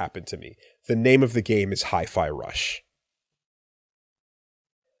has ever happened to me. The name of the game is Hi-Fi Rush.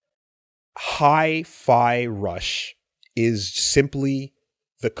 Hi-Fi Rush is simply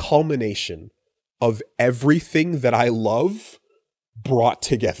the culmination of everything that I love brought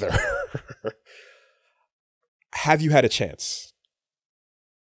together. Have you had a chance?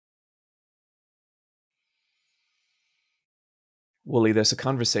 Woolie, there's a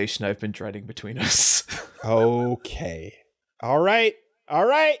conversation I've been dreading between us. Okay. All right.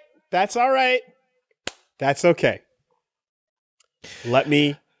 That's all right. That's okay. Let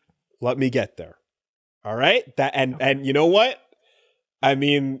me get there. All right? That and you know what? I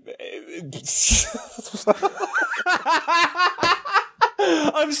mean,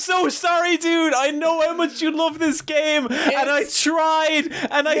 I'm so sorry, dude. I know how much you love this game, and I tried.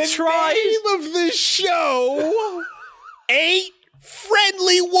 The name of the show ain't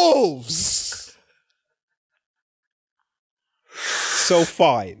Friendly Wolves. So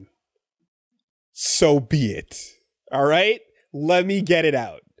fine. So be it. All right? Let me get it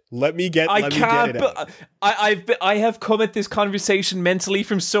out. Let me get it out. I have come at this conversation mentally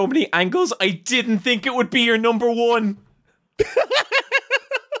from so many angles. I didn't think it would be your number 1.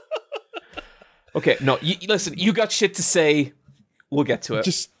 Okay, no, listen, you got shit to say. We'll get to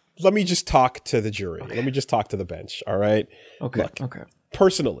it. Let me just talk to the jury. Okay. Let me just talk to the bench, all right? Okay, Look, okay.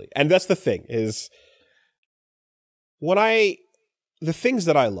 Personally, and that's the thing, is the things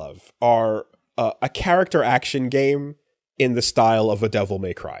that I love are a character action game in the style of a Devil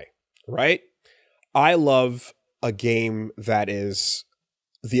May Cry, right? I love a game that is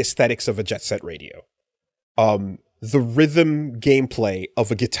the aesthetics of a Jet Set Radio. The rhythm gameplay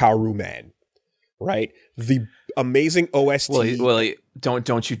of a Gitaru Man, right? The amazing OST. Willie,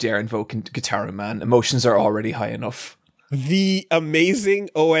 don't you dare invoke Gitaru Man. Emotions are already high enough. The amazing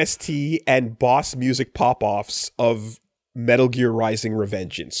OST and boss music pop-offs of Metal Gear Rising: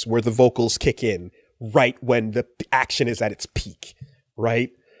 Revengeance, where the vocals kick in right when the action is at its peak,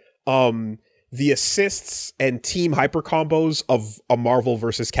 right? The assists and team hyper combos of a Marvel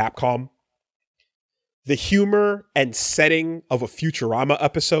versus Capcom. The humor and setting of a Futurama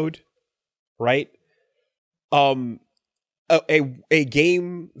episode, right? A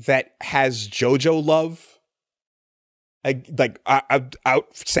game that has JoJo love, out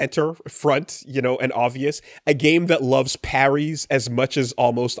center, front, and obvious. A game that loves parries as much as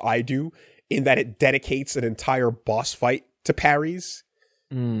almost I do, in that it dedicates an entire boss fight to parries.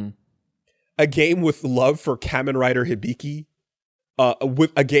 A game with love for Kamen Rider Hibiki.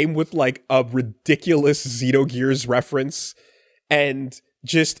 With a game with like a ridiculous Xenogears reference, and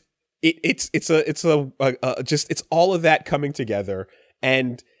just it's all of that coming together,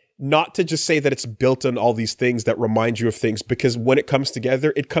 and not to just say that it's built on all these things that remind you of things, because when it comes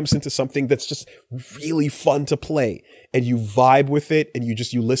together, it comes into something that's just really fun to play, and you vibe with it, and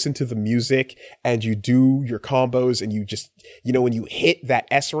you listen to the music, and you do your combos, and you just, when you hit that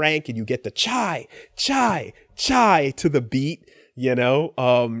S rank and you get the chai to the beat.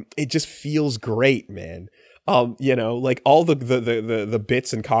 It just feels great, man. Like all the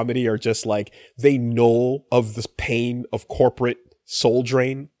bits in comedy are just like, they know of the pain of corporate soul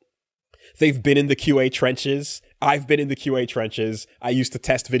drain. They've been in the QA trenches. I've been in the QA trenches. I used to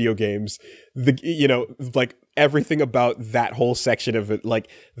test video games. Like everything about that whole section of it, like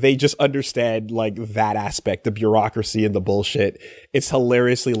they just understand like that aspect, the bureaucracy and the bullshit. It's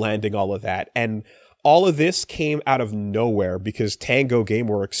hilariously landing all of that. And all of this came out of nowhere because Tango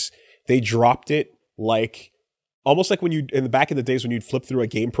Gameworks, they dropped it like almost like when back in the days when you'd flip through a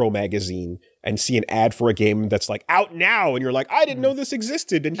GamePro magazine and see an ad for a game that's like out now, and you're like, I didn't know this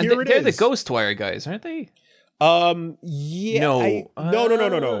existed, and here it is. They're the Ghostwire guys, aren't they? Yeah. No.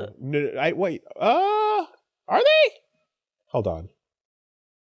 Wait. Are they? Hold on.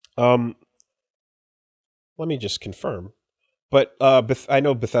 Let me just confirm. But I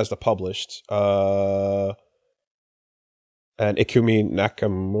know Bethesda published, and Ikumi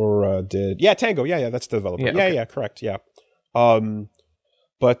Nakamura did. Yeah, Tango. Yeah, that's the developer. Yeah, okay. Yeah, correct. Yeah. John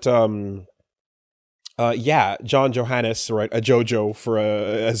Johannes, right, a JoJo for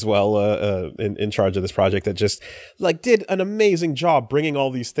as well, in charge of this project, that just like did an amazing job bringing all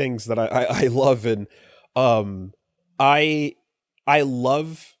these things that I love, and I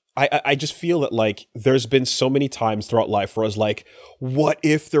just feel that like there's been so many times throughout life where I was like, what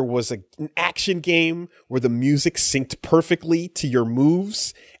if there was an action game where the music synced perfectly to your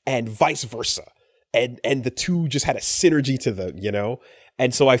moves and vice versa, and the two just had a synergy to them,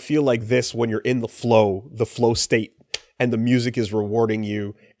 And so I feel like this, when you're in the flow state, and the music is rewarding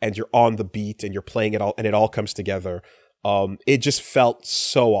you, and you're on the beat, and you're playing it all, and it all comes together. It just felt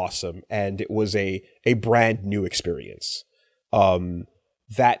so awesome, and it was a brand new experience.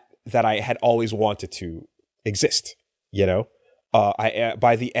 That I had always wanted to exist,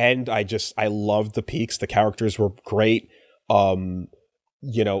 by the end, I loved the peaks. The characters were great. I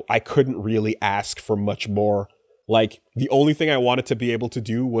couldn't really ask for much more. Like, the only thing I wanted to be able to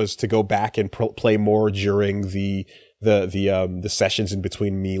do was to go back and play more during the sessions in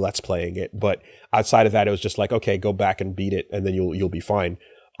between me let's playing it. But outside of that, it was just like, okay, go back and beat it, and then you'll be fine.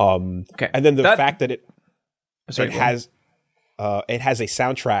 Okay. And then the fact that it has a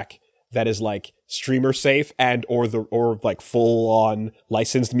soundtrack that is like streamer safe or like full on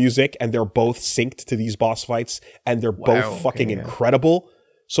licensed music, and they're both synced to these boss fights, and they're both fucking incredible.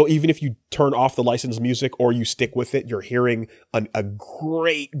 So even if you turn off the licensed music or you stick with it, you're hearing a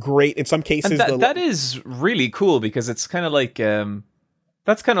great, in some cases. And that is really cool, because it's kind of like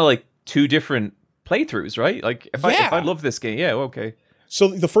that's kind of like two different playthroughs, right? Like if I love this game, okay. So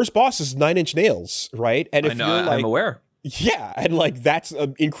the first boss is 9 Inch Nails, right? And if I'm aware. Yeah, and like that's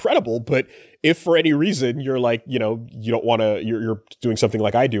incredible. But if for any reason you're like, you don't want to, you're doing something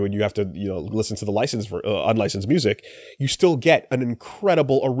like I do, and you have to, listen to the unlicensed music, you still get an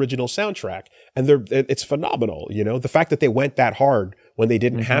incredible original soundtrack, and it's phenomenal. The fact that they went that hard when they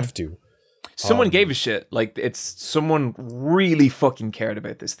didn't have to. Someone gave a shit. Like, someone really fucking cared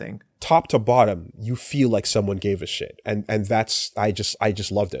about this thing. Top to bottom, you feel like someone gave a shit, and that's I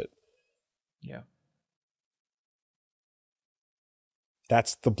just loved it. Yeah.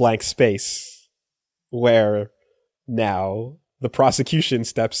 That's the blank space where now the prosecution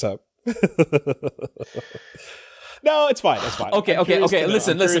steps up. No, it's fine. It's fine. Okay.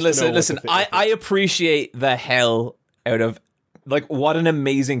 Listen. I appreciate the hell out of like what an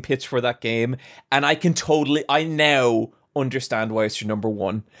amazing pitch for that game, and I now understand why it's your number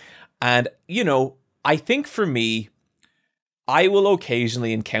one. And you know, I think for me, I will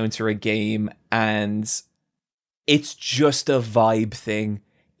occasionally encounter a game and it's just a vibe thing.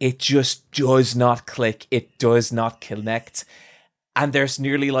 It just does not click. It does not connect. And there's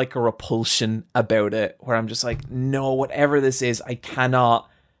nearly like a repulsion about it where I'm just like, no, whatever this is, I cannot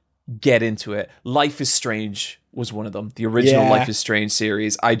get into it. Life is Strange was one of them. The original Life is Strange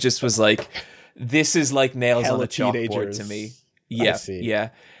series. I just was like, this is like nails on a chalkboard to me. Yeah.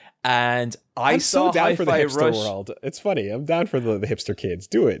 And I'm so down for the hipster world. It's funny. I'm down for the hipster kids.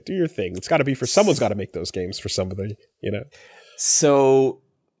 Do it. Do your thing. It's got to be for someone's got to make those games for somebody, you know. So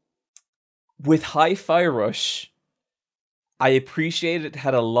with Hi-Fi Rush, I appreciate it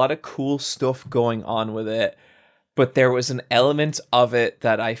had a lot of cool stuff going on with it, but there was an element of it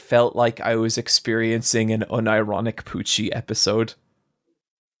that I felt like I was experiencing an unironic Poochie episode.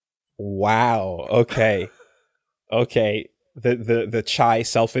 Wow. Okay. The chai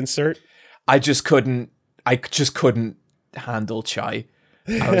self-insert. I just couldn't handle chai.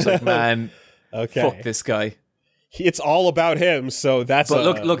 I was like, man, fuck this guy. It's all about him, so that's...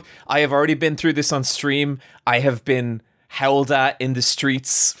 But look, I have already been through this on stream. I have been howled at in the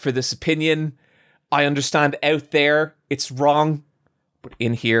streets for this opinion. I understand out there it's wrong, but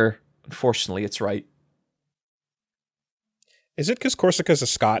in here, unfortunately, it's right. Is it because Corsica's a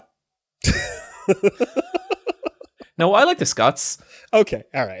Scot? No, I like the Scots. Okay,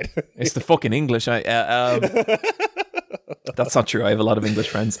 all right. It's the fucking English. That's not true. I have a lot of English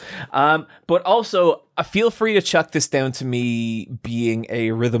friends. But also, feel free to chuck this down to me being a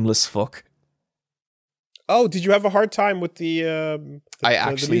rhythmless fuck. Oh, did you have a hard time with the I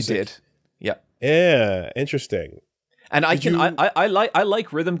actually did. Yeah. Yeah, interesting. And I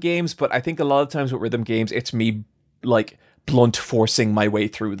like rhythm games, but I think a lot of times with rhythm games, it's me like blunt forcing my way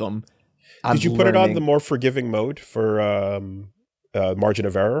through them. Did you put it on the more forgiving mode for margin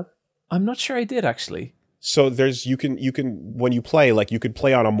of error? I'm not sure I did actually. So you can when you play, like you could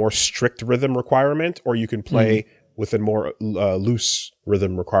play on a more strict rhythm requirement, or you can play with a more loose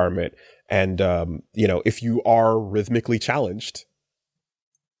rhythm requirement. And you know, if you are rhythmically challenged.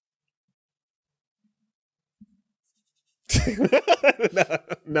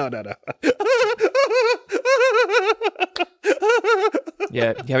 No.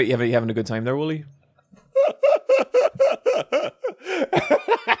 Yeah, you having a good time there, Woolie?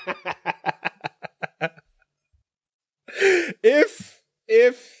 If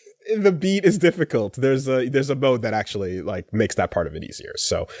the beat is difficult, there's a mode that actually like makes that part of it easier.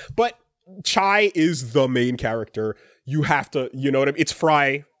 So, but Chai is the main character. You have to, you know what I mean? It's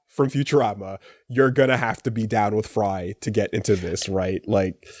Fry from Futurama. You're gonna have to be down with Fry to get into this, right?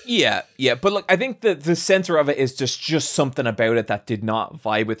 Like, yeah. But look, I think the center of it is just something about it that did not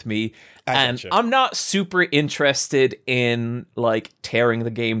vibe with me, and I'm not super interested in like tearing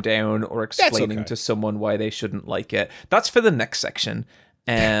the game down or explaining to someone why they shouldn't like it. That's for the next section.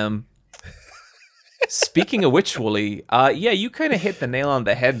 Speaking of which, Woolie, yeah, you kind of hit the nail on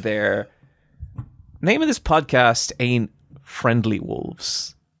the head there. Name of this podcast ain't Friendly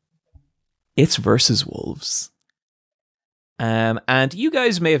Wolves. It's Versus Wolves. And you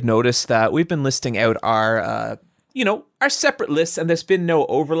guys may have noticed that we've been listing out our, our separate lists, and there's been no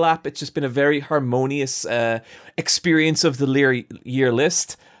overlap. It's just been a very harmonious experience of the year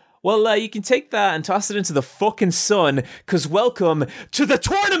list. Well, you can take that and toss it into the fucking sun, because welcome to the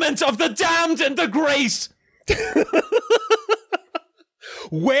Tournament of the Damned and the Great!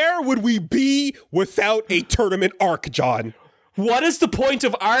 Where would we be without a tournament arc, John? What is the point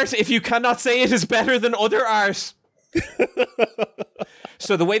of art if you cannot say it is better than other art?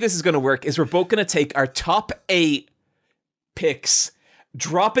 So the way this is going to work is we're both going to take our top 8 picks,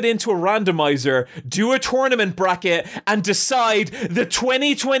 drop it into a randomizer, do a tournament bracket, and decide the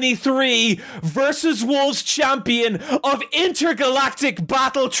 2023 Versus Wolves champion of intergalactic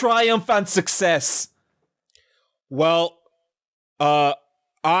battle triumph and success. Well,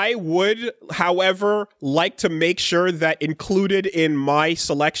 I would, however, like to make sure that included in my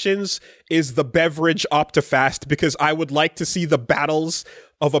selections is the beverage Optifast, because I would like to see the battles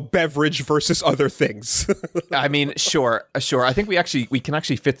of a beverage versus other things. I mean, sure. I think we can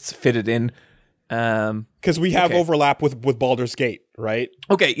actually fit it in. Because we have overlap with Baldur's Gate, right?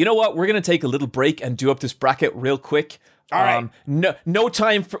 Okay, you know what? We're going to take a little break and do up this bracket real quick. All right. No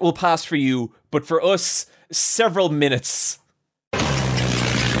time will pass for you, but for us, several minutes.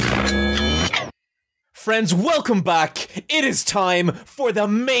 Friends, welcome back. It is time for the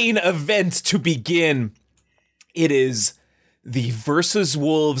main event to begin. It is the Versus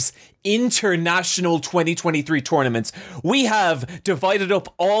Wolves International 2023 tournament. We have divided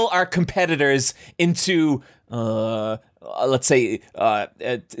up all our competitors into let's say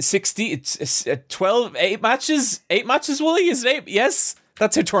 60, it's 12, 8 matches. 8 matches, Woolie? Is it 8? Yes,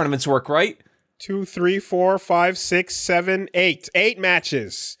 that's how tournaments work, right? 2, 3, 4, 5, 6, 7, 8. 8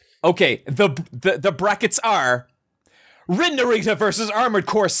 matches. Okay, the brackets are Rin Narita versus Armored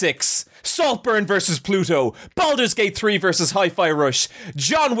Core 6, Saltburn versus Pluto, Baldur's Gate 3 versus Hi-Fi Rush,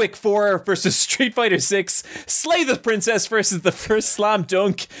 John Wick 4 versus Street Fighter 6, Slay the Princess versus the First Slam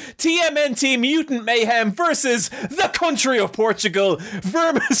Dunk, TMNT Mutant Mayhem versus the Country of Portugal,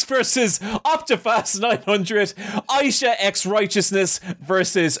 Vermis versus Optifast 900, Ayesha X Righteousness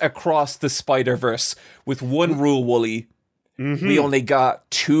versus Across the Spider-Verse. With one rule, Woolie. We only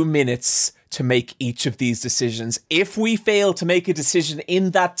got 2 minutes to make each of these decisions. If we fail to make a decision in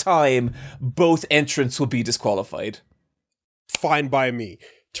that time, both entrants will be disqualified. Fine by me.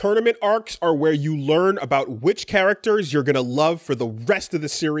 Tournament arcs are where you learn about which characters you're going to love for the rest of the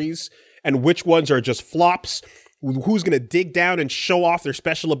series and which ones are just flops. Who's going to dig down and show off their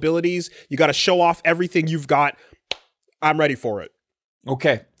special abilities. You got to show off everything you've got. I'm ready for it.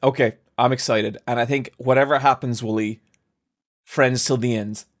 Okay. I'm excited. And I think whatever happens, Woolie, friends till the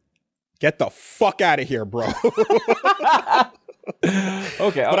end. Get the fuck out of here, bro.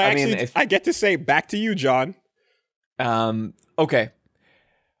 Okay, but I get to say back to you, John. Okay.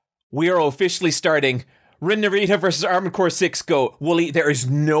 We are officially starting Rin Narita versus Armored Core 6 Go. Woolie, there is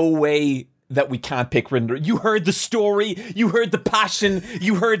no way that we can't pick Rin Narita. You heard the story, you heard the passion,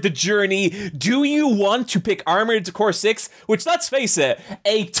 you heard the journey. Do you want to pick Armored Core 6? Which, let's face it,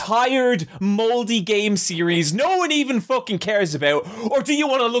 a tired, moldy game series no one even fucking cares about? Or do you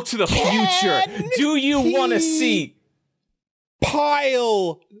want to look to the future? Do you want to see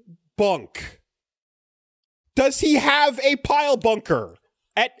pile bunk? Does he have a pile bunker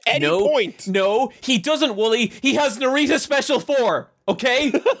at any point? No, he doesn't, Woolie. He has Narita Special 4,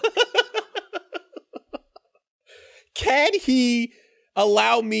 okay? Can he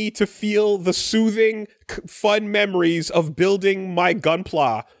allow me to feel the soothing, fun memories of building my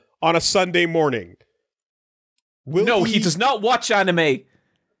Gunpla on a Sunday morning? He does not watch anime.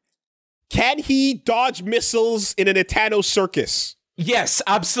 Can he dodge missiles in an Itano circus? Yes,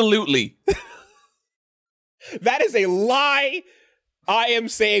 absolutely. That is a lie. I am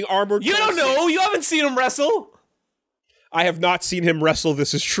saying Armored Core 6. You don't know. You haven't seen him wrestle. I have not seen him wrestle.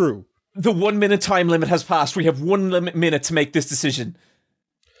 This is true. The 1 minute time limit has passed. We have 1 minute to make this decision.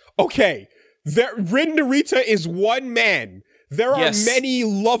 Okay. Rin Narita is one man. There are many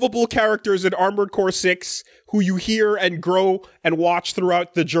lovable characters in Armored Core 6 who you hear and grow and watch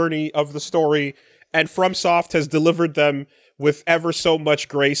throughout the journey of the story. And FromSoft has delivered them with ever so much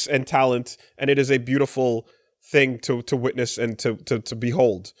grace and talent. And it is a beautiful thing to witness and to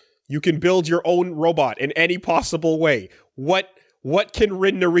behold. You can build your own robot in any possible way. What can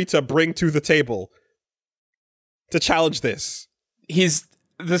Rin Narita bring to the table to challenge this? He's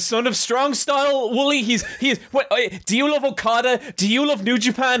the son of strong style, Woolie. He's what? Do you love Okada? Do you love New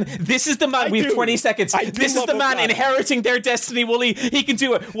Japan? This is the man. We have 20 seconds. This is the man inheriting their destiny, Woolie. He can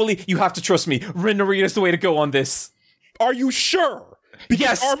do it. Woolie, you have to trust me. Rin Narita is the way to go on this. Are you sure?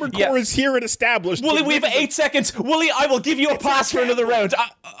 Because Armored Core is here and established. Woolie, we have 8 seconds. Woolie, I will give you a pass for another round.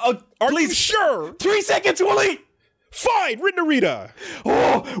 Are you sure? 3 seconds, Woolie. Fine, Rin Narita.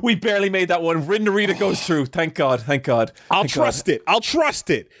 Oh, we barely made that one. Rin Narita goes through. Thank God. I'll trust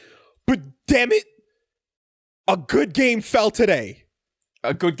it. But damn it, a good game fell today.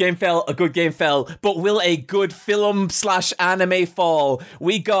 A good game fell. But will a good film/anime fall?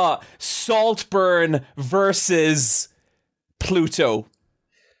 We got Saltburn versus Pluto.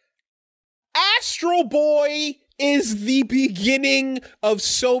 Astro Boy is the beginning of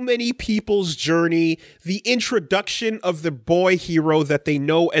so many people's journey, the introduction of the boy hero that they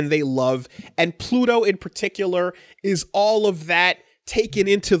know and they love, and Pluto in particular is all of that taken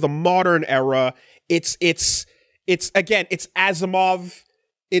into the modern era. It's Asimov.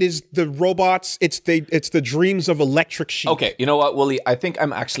 It is the robots. It's the dreams of Electric Sheep. Okay, you know what, Woolie? I think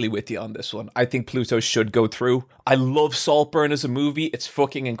I'm actually with you on this one. I think Pluto should go through. I love Saltburn as a movie. It's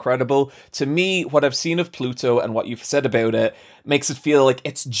fucking incredible. To me, what I've seen of Pluto and what you've said about it makes it feel like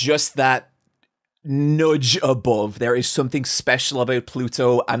it's just that nudge above. There is something special about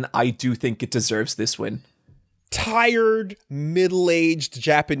Pluto, and I do think it deserves this win. Tired, middle-aged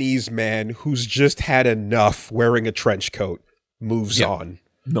Japanese man who's just had enough wearing a trench coat moves on.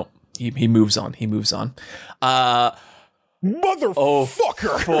 No, he moves on.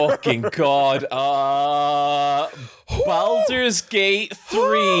 Motherfucker! Fucking God. Baldur's Gate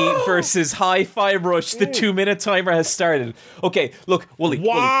 3 versus Hi-Fi Rush. The 2-minute timer has started. Okay, look, Woolie.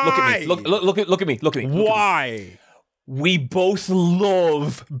 Why? Woolie, look at me. Look at me. Look at me. Why? We both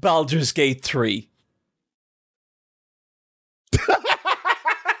love Baldur's Gate 3.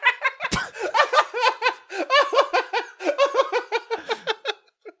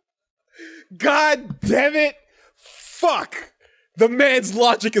 God damn it! Fuck! The man's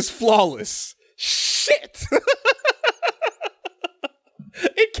logic is flawless. Shit!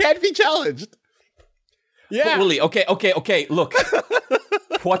 It can't be challenged. Yeah. But Woolie, okay, look.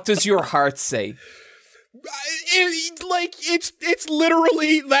 What does your heart say? It's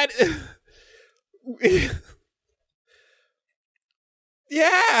literally that.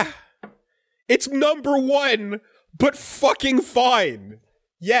 Yeah. It's number one, but fucking fine.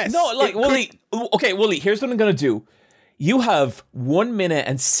 Yes. No, like, Woolie. Okay, Woolie, here's what I'm going to do. You have 1 minute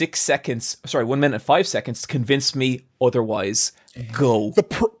and 6 seconds. Sorry, 1 minute and 5 seconds to convince me otherwise. Go.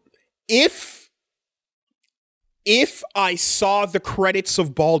 If I saw the credits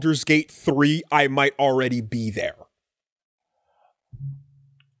of Baldur's Gate 3, I might already be there.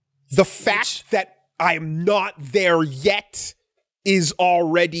 The fact that I'm not there yet is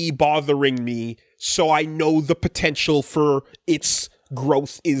already bothering me, so I know the potential for its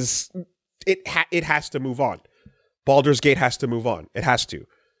growth is it has to move on. Baldur's Gate has to move on. It has to.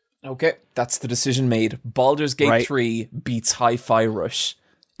 Okay, that's the decision made. Baldur's Gate 3 beats Hi-Fi Rush.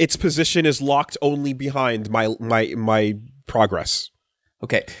 Its position is locked only behind my progress.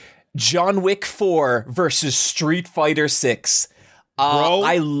 Okay. John Wick 4 versus Street Fighter 6. Bro,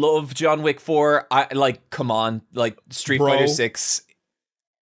 I love John Wick 4. Come on, Street Fighter 6.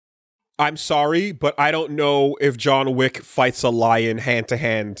 I'm sorry, but I don't know if John Wick fights a lion hand to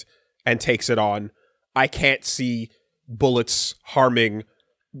hand and takes it on. I can't see bullets harming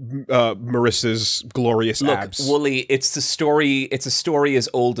Marissa's glorious abs. Look, Woolie, it's a story as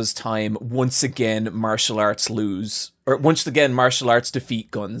old as time. Once again, martial arts lose. Or once again, martial arts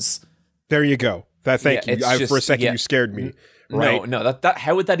defeat guns. There you go. Thank you. For a second, you scared me. Right? No, that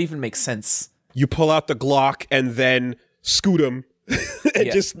how would that even make sense? You pull out the Glock and then scoot him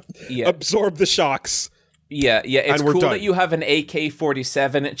and just absorb the shocks. Yeah, it's cool done. that you have an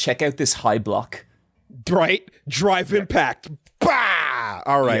AK-47. Check out this high block. Right? Drive impact. Bah!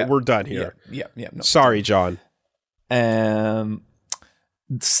 All right, we're done here. No. Sorry, John.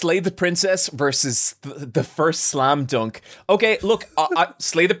 Slay the Princess versus the first slam dunk. Okay, look,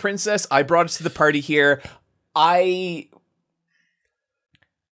 Slay the Princess, I brought it to the party here. I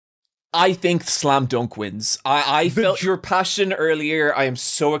think slam dunk wins. I felt your passion earlier. I am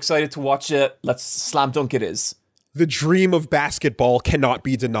so excited to watch it. Let's slam dunk it is. The dream of basketball cannot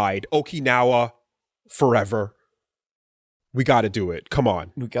be denied. Okinawa forever. We got to do it. Come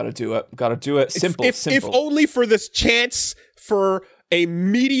on. We got to do it. Simple. If only for this chance for a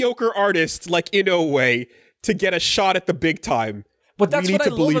mediocre artist like Inoue to get a shot at the big time. But that's what I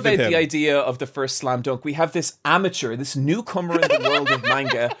love about the idea of the first slam dunk. We have this amateur, this newcomer in the world of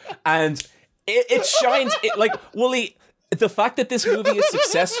manga, and it shines. Woolie, the fact that this movie is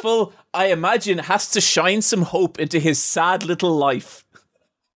successful, I imagine, has to shine some hope into his sad little life.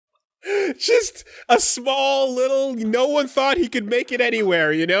 Just a small little, no one thought he could make it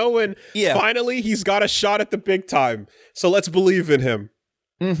anywhere, and finally he's got a shot at the big time. So let's believe in him.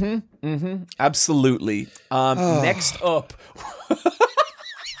 Absolutely. Next up,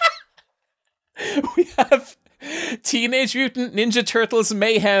 we have Teenage Mutant Ninja Turtles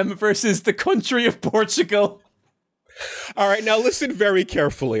Mayhem versus the country of Portugal. All right, now listen very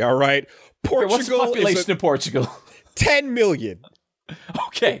carefully, all right? Portugal what's the population of Portugal? 10 million.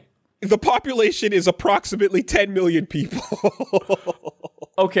 Okay. The population is approximately 10 million people.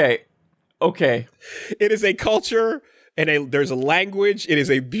 Okay. It is a culture and there's a language. It is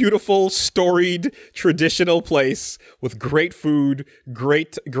a beautiful, storied, traditional place with great food,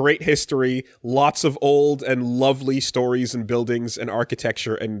 great history, lots of old and lovely stories and buildings and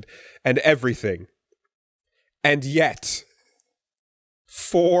architecture and everything. And yet,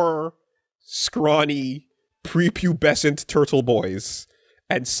 4 scrawny, prepubescent turtle boys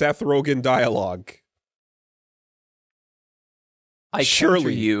and Seth Rogen dialogue. I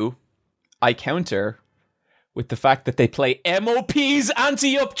counter with the fact that they play MOP's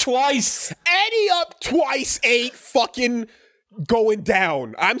Ante-Up Twice. Ante-Up Twice ain't fucking going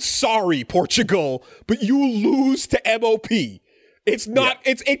down. I'm sorry, Portugal, but you lose to MOP. It's not,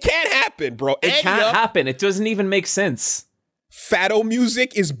 it can't happen, bro. It can't happen. It doesn't even make sense. Fado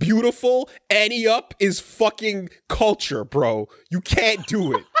music is beautiful. Ante-Up is fucking culture, bro. You can't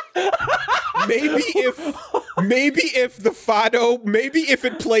do it. Maybe if the Fado, maybe if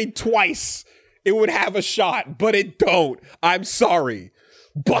it played twice, it would have a shot, but it don't. I'm sorry.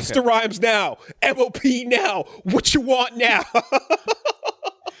 Busta Rhymes now. MOP now. What you want now?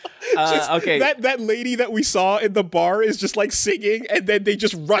 Okay. That lady that we saw in the bar is just like singing, and then they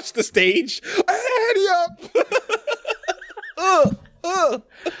just rush the stage. Hurry up!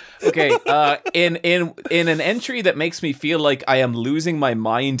 Okay. In an entry that makes me feel like I am losing my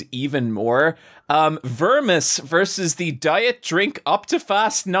mind even more. Vermis versus the Diet Drink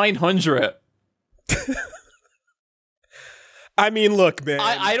Optifast 900. I mean, look, man.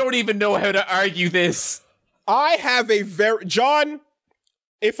 I don't even know how to argue this. I have a very... John,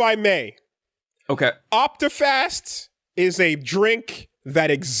 if I may. Okay. Optifast is a drink that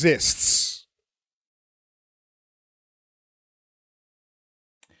exists.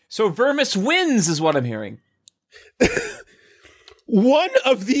 So Vermis wins is what I'm hearing. One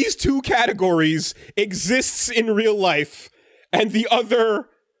of these two categories exists in real life, and the other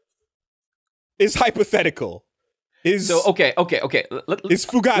is hypothetical. Is fugazi.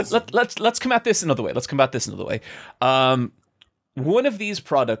 Let's come at this another way. One of these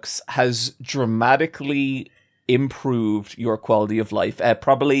products has dramatically improved your quality of life,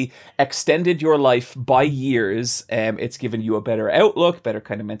 probably extended your life by years. It's given you a better outlook, better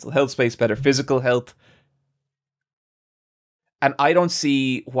kind of mental health space, better physical health. And I don't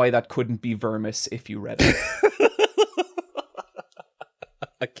see why that couldn't be Vermis if you read it.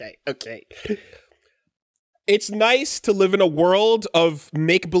 Okay. It's nice to live in a world of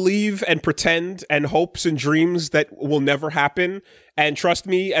make-believe and pretend and hopes and dreams that will never happen. And trust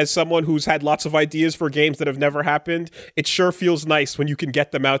me, as someone who's had lots of ideas for games that have never happened, it sure feels nice when you can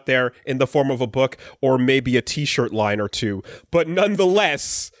get them out there in the form of a book or maybe a t-shirt line or two. But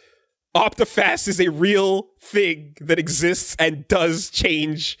nonetheless, Optifast is a real thing that exists and does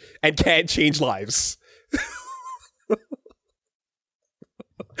change and can change lives.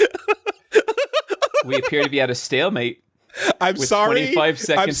 We appear to be at a stalemate. I'm with sorry. 25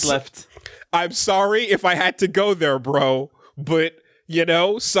 seconds left. I'm sorry if I had to go there, bro. But, you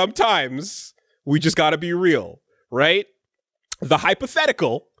know, sometimes we just gotta be real, right? The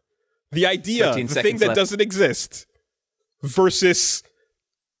hypothetical, the idea, the thing that doesn't exist, versus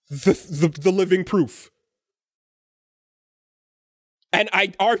the living proof. And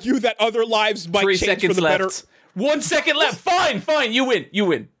I argue that other lives might 3 change seconds for the left. better. 1 second left. Fine. You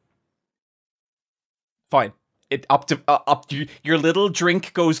win. Fine. It up to your little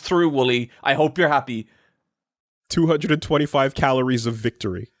drink goes through, Woolie. I hope you're happy. 225 calories of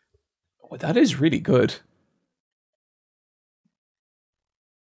victory. Oh, that is really good.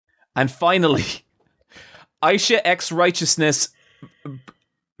 And finally, Ayesha X Righteousness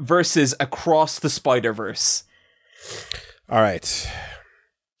versus Across the Spider-Verse. All right.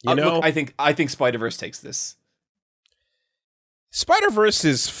 Look, I think Spider-Verse takes this. Spider-Verse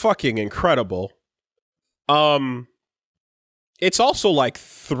is fucking incredible. It's also like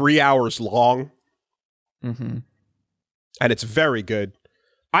 3 hours long. Mm-hmm. And it's very good.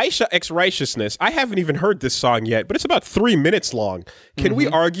 Ayesha X Righteousness, I haven't even heard this song yet, but it's about 3 minutes long. Can we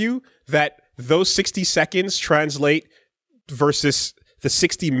argue that those 60 seconds translate versus the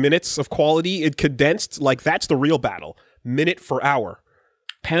 60 minutes of quality it condensed? Like, that's the real battle. Minute for hour.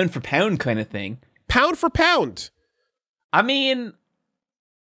 Pound for pound kind of thing. Pound for pound. I mean,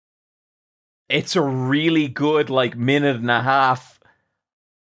 it's a really good, like, minute and a half.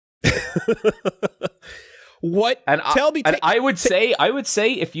 What? And Tell me. I would say,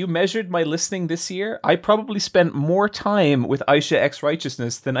 if you measured my listening this year, I probably spent more time with Ayesha X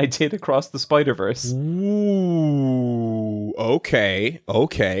Righteousness than I did Across the Spider-Verse. Ooh. Okay.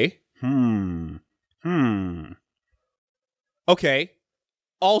 Okay.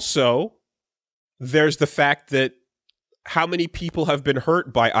 Also, there's the fact that how many people have been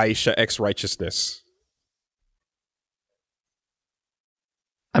hurt by Ayesha X Righteousness?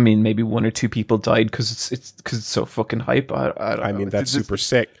 I mean, maybe 1 or 2 people died because it's so fucking hype. I mean, that's super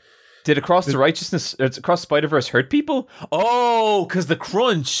sick. Did Across Across Spider-Verse hurt people? Oh, because the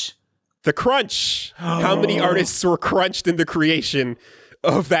crunch. The crunch. How many artists were crunched in the creation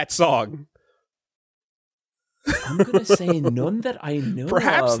of that song? I'm going to say none that I know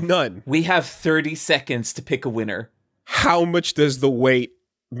Perhaps of. none. We have 30 seconds to pick a winner. How much does the weight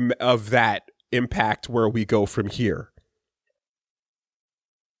of that impact where we go from here?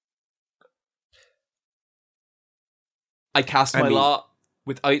 I cast my lot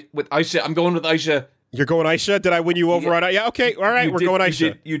with Ayesha. I'm going with Ayesha. You're going Ayesha? Did I win you over on? Yeah, okay. All right, we're going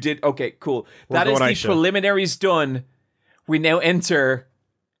Ayesha. You did. Okay, cool. That is the Ayesha. Preliminaries done. We now enter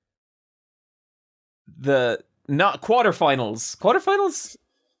the quarterfinals. Quarterfinals?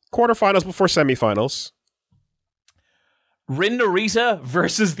 Quarterfinals before semifinals. Rin Narita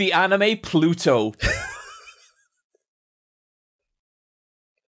versus the anime Pluto.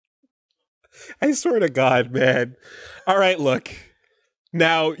 I swear to God, man. All right, look.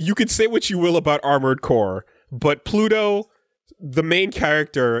 Now, you could say what you will about Armored Core, but Pluto, the main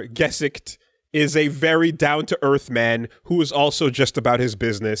character, Gesicht, is a very down-to-earth man who is also just about his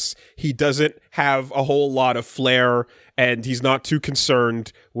business. He doesn't have a whole lot of flair, and he's not too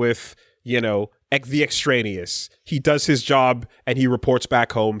concerned with, the extraneous. He does his job, and he reports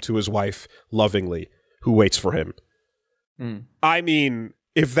back home to his wife, lovingly, who waits for him. I mean,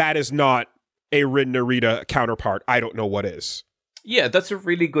 if that is not a Rin Narita counterpart, I don't know what is. Yeah, that's a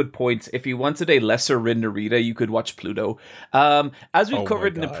really good point. If you wanted a lesser Rin Narita, you could watch Pluto. As we've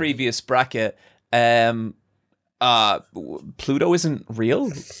covered in a previous bracket, Pluto isn't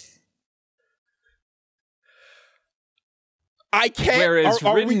real. I can't. Whereas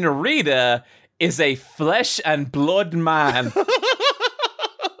Rin Narita is a flesh and blood man.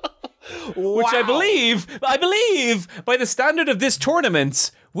 Which I believe, by the standard of this tournament,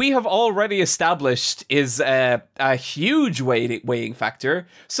 we have already established is a huge weighing factor.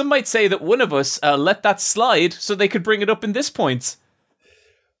 Some might say that one of us let that slide so they could bring it up in this point.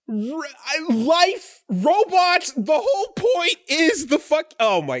 Life, robots, the whole point is the fuck...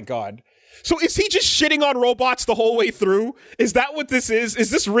 Oh my God. So is he just shitting on robots the whole way through? Is that what this is?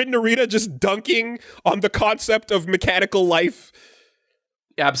 Is this Rin Narita just dunking on the concept of mechanical life?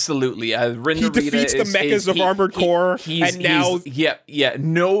 Absolutely. Rin he Narita defeats the mechas of Armored Core, and now...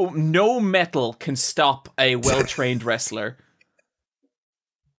 No metal can stop a well-trained wrestler.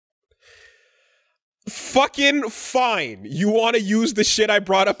 Fucking fine. You want to use the shit I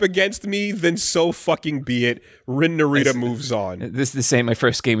brought up against me? Then so fucking be it. Rin Narita moves on. This ain't my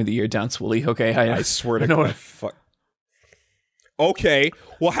first game of the year dance, Woolie. Okay, I swear to God. Fuck. Okay,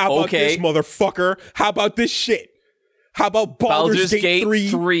 well, how about this, motherfucker? How about this shit? How about Baldur's Gate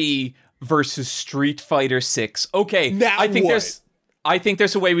 3 versus Street Fighter 6? Okay, now I think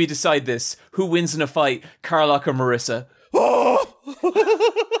there's a way we decide this. Who wins in a fight, Karlach or Marissa? Oh!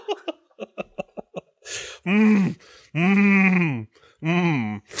 Let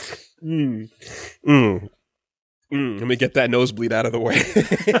me get that nosebleed out of the way.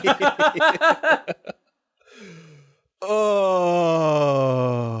 Oh.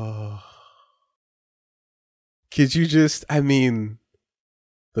 Could you just, the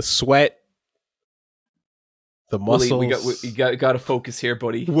sweat, the muscles. We got to focus here,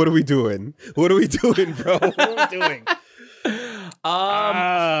 buddy. What are we doing? What are we doing, bro? What are we doing?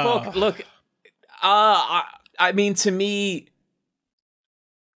 Fuck, look, to me,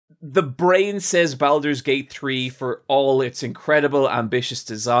 the brain says Baldur's Gate 3 for all its incredible, ambitious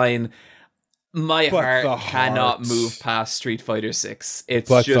design. My heart cannot move past Street Fighter 6. It's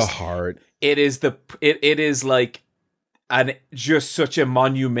just the heart. It is like just such a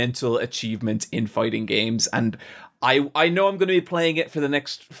monumental achievement in fighting games, and I know I'm going to be playing it for the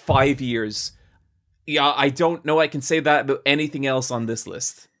next 5 years. Yeah, I don't know I can say that about anything else on this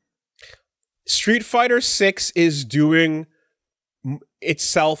list. Street Fighter 6 is doing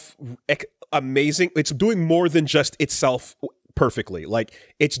itself amazing. It's doing more than just itself perfectly. Like,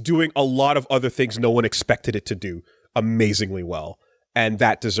 it's doing a lot of other things no one expected it to do amazingly well. And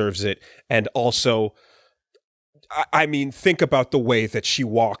that deserves it. And also, think about the way that she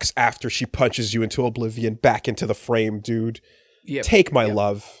walks after she punches you into oblivion back into the frame, dude. Yep. Take my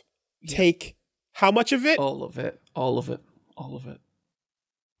love. Yep. Take how much of it? All of it. All of it. All of it.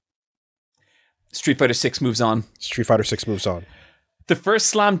 Street Fighter 6 moves on. Street Fighter 6 moves on. The first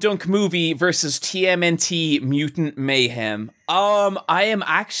Slam Dunk movie versus TMNT Mutant Mayhem. I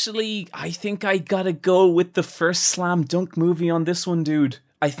think I gotta go with the first Slam Dunk movie on this one, dude.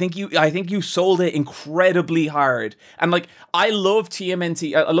 I think you sold it incredibly hard. And I love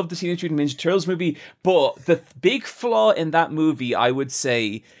TMNT. I love the Teenage Mutant Ninja Turtles movie, but the big flaw in that movie, I would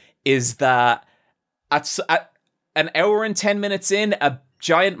say, is that at an hour and 10 minutes in, a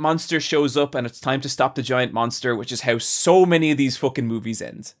giant monster shows up and it's time to stop the giant monster, which is how so many of these fucking movies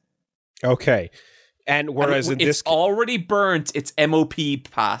end. Okay. And whereas it's already burnt its MOP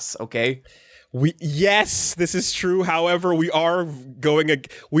pass, okay? Yes, this is true. However, we are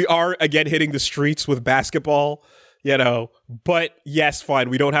again hitting the streets with basketball, but yes, fine.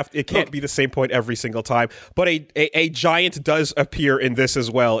 We don't have to, it can't be the same point every single time. But a giant does appear in this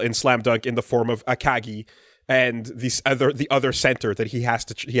as well in Slam Dunk in the form of Akagi, and the other center that he has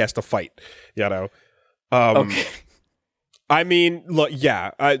to fight, Okay. Look,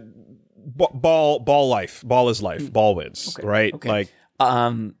 yeah. Ball life. Ball is life. Ball wins, okay, right? Okay.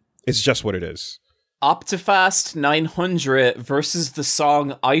 It's just what it is. Optifast 900 versus the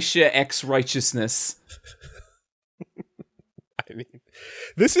song Ayesha X Righteousness. mean,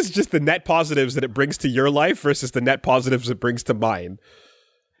 this is just the net positives that it brings to your life versus the net positives it brings to mine.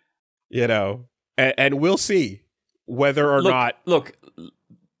 You know, and we'll see whether or not. Look,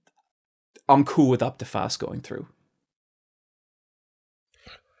 I'm cool with Optifast going through.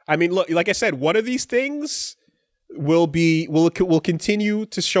 I mean, look, like I said, one of these things will continue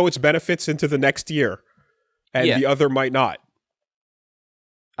to show its benefits into the next year, and the other might not.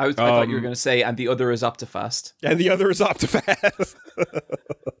 I thought you were going to say, and the other is Optifast. And the other is Optifast.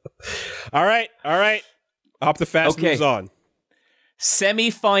 All right. Optifast moves on.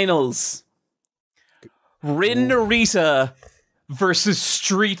 Semi-finals. Rin Narita versus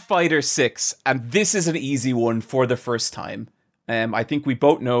Street Fighter 6. And this is an easy one for the first time. I think we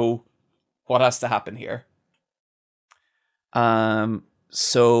both know what has to happen here.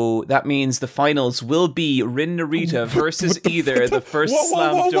 So that means the finals will be Rin Narita versus either the first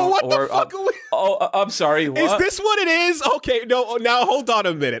slam dunk or... I'm sorry, what? Is this what it is? Okay, no, now hold on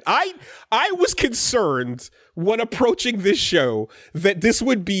a minute. I was concerned when approaching this show that this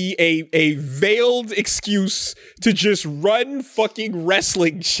would be a veiled excuse to just run fucking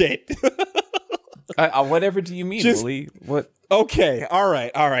wrestling shit. Whatever do you mean, Woolie? What? Okay, all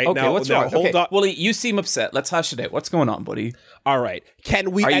right. Okay, now, what's now, wrong? Hold on. Woolie, you seem upset. Let's hash it out. What's going on, buddy? All right.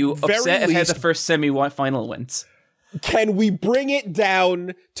 Can we? Are you upset at how the first semi-final went? Can we bring it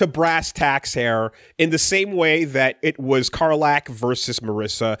down to brass tacks here in the same way that it was Karlak versus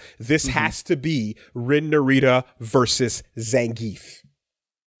Marissa? This has to be Rin Narita versus Zangief.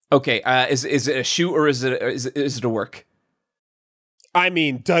 Okay, is it a shoot or is it a work? I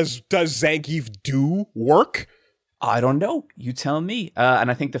mean, does Zangief do work? I don't know. You tell me.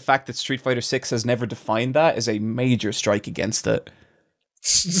 And I think the fact that Street Fighter 6 has never defined that is a major strike against it.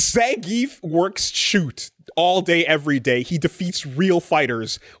 Zangief works shoot all day, every day. He defeats real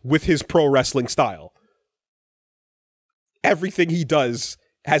fighters with his pro wrestling style. Everything he does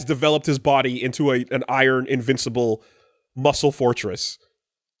has developed his body into an iron, invincible muscle fortress.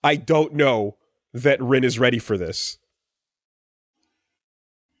 I don't know that Rin is ready for this.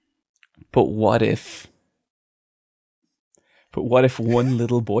 But what if one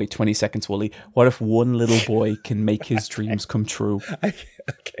little boy, 20 seconds, Woolie, what if one little boy can make his dreams come true?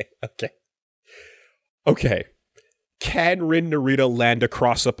 Okay. Can Rin Narita land a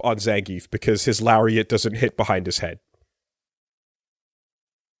cross-up on Zangief because his lariat doesn't hit behind his head?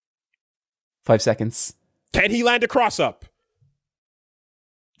 5 seconds. Can he land a cross-up?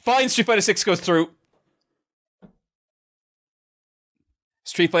 Fine, Street Fighter 6 goes through.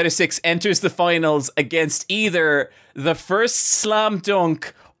 Street Fighter 6 enters the finals against either the first slam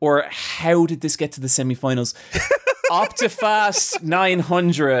dunk or how did this get to the semifinals? Optifast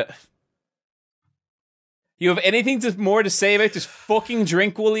 900. You have anything more to say about this fucking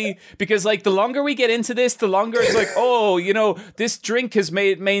drink, Woolie? Because like the longer we get into this, the longer it's like, oh, you know, this drink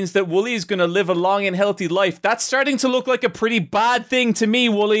means that Woolie is going to live a long and healthy life. That's starting to look like a pretty bad thing to me,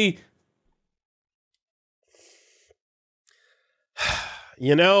 Woolie.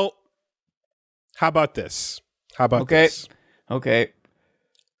 You know, how about this? This? Okay.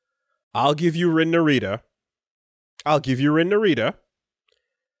 I'll give you Rin Narita.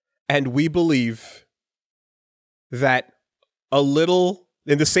 And we believe that a little,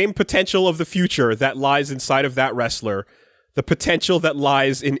 in the same potential of the future that lies inside of that wrestler, the potential that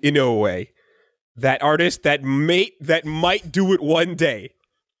lies in Inoue, that artist that might do it one day,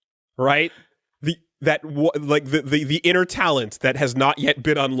 right? The inner talent that has not yet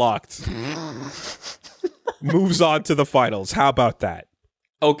been unlocked moves on to the finals. How about that?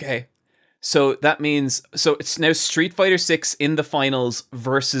 Okay. So that means it's now Street Fighter 6 in the finals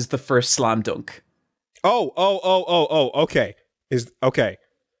versus the first slam dunk. Okay. Okay.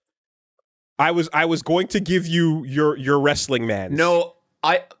 I was going to give you your wrestling man. No,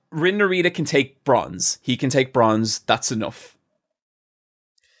 Rin Narita can take bronze. He can take bronze. That's enough.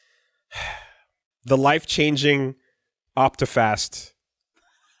 The life-changing Optifast.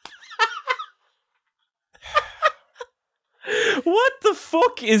 What the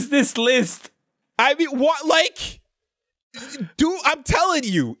fuck is this list? I mean, what, like, dude, I'm telling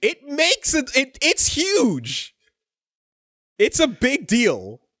you, it makes it's huge. It's a big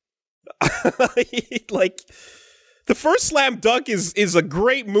deal. Like, the first Slam Dunk is a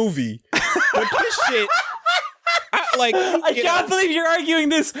great movie, but this shit... I can't believe you're arguing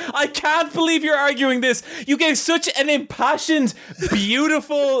this. I can't believe you're arguing this. You gave such an impassioned,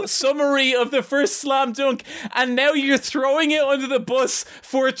 beautiful summary of the first slam dunk, and now you're throwing it under the bus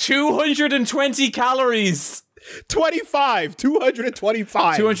for 220 calories. 225.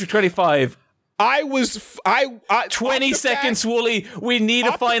 225. 20 seconds, Woolie. We need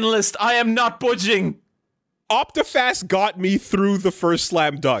a finalist. I am not budging. Optifast got me through the first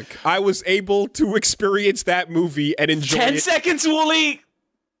Slam Dunk. I was able to experience that movie and enjoy 10 it. seconds, Woolie!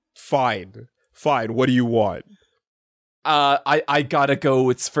 Fine. What do you want? I gotta go.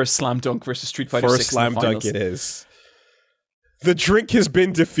 It's first Slam Dunk versus Street Fighter 6 First Slam in the Dunk finals. it is. The drink has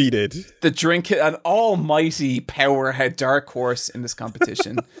been defeated. The drink, an almighty powerhead dark horse in this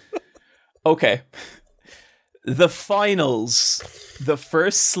competition. Okay. The finals. The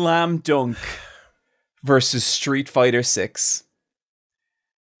first Slam Dunk versus Street Fighter 6.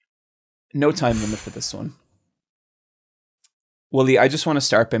 No time limit for this one. Woolie, I just want to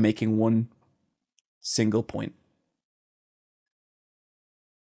start by making one single point.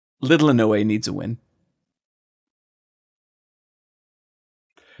 Little Inoue needs a win.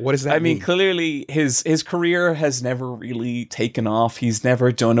 What does that mean? I mean, clearly his career has never really taken off. He's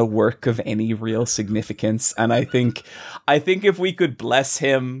never done a work of any real significance. And I think if we could bless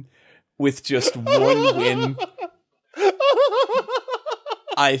him with just one win,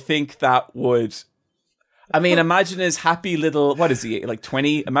 I think that would... I mean, imagine his happy little... What is he, like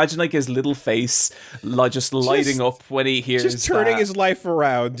 20? Imagine like his little face just lighting up when he hears Just turning his life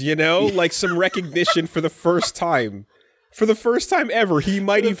around, you know? Like some recognition for the first time. For the first time ever, he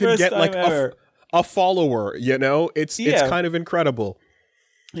might even get like a follower, you know? It's kind of incredible.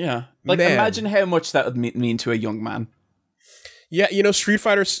 Yeah. Like, Man. Imagine how much that would mean to a young man. Yeah, you know, Street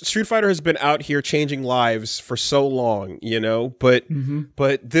Fighter has been out here changing lives for so long, you know? But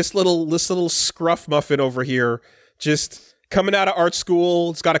this little scruff muffin over here, just coming out of art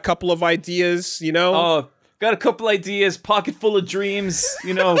school, it's got a couple of ideas, you know? Oh, got a couple ideas, pocket full of dreams,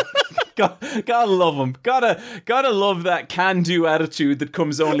 you know. Gotta love him. Gotta love that can-do attitude that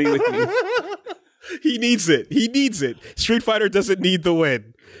comes only with you. He needs it. Street Fighter doesn't need the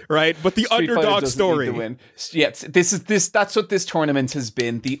win, right? But the Street underdog story. Need the win. Yes, that's what this tournament has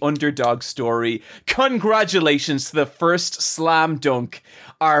been, the underdog story. Congratulations to the first Slam Dunk,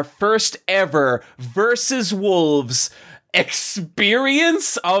 our first ever versus Wolves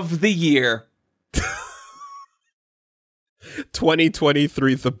experience of the year.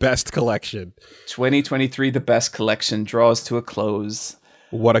 2023, the best collection. 2023, the best collection, draws to a close.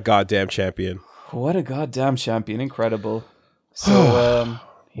 What a goddamn champion. What a goddamn champion. Incredible. So,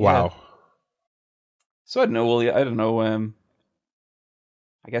 Wow. So I don't know, Willie. I don't know. I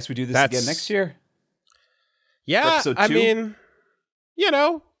guess we do this again next year. Yeah, I mean, you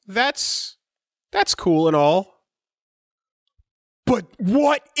know, that's cool and all. But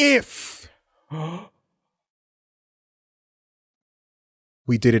what if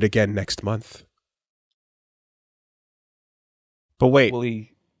we did it again next month? But wait,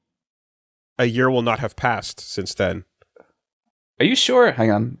 Willie, a year will not have passed since then. are you sure?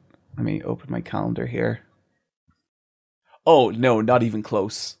 Hang on. Let me open my calendar here. Oh, no, not even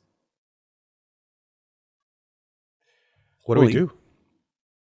close. What do we do?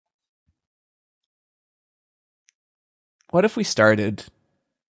 What if we started...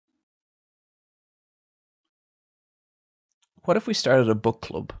 What if we started a book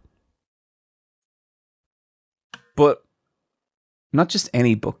club? But not just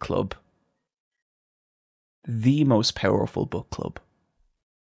any book club. The most powerful book club.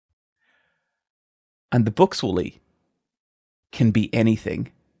 And the books, Woolie, can be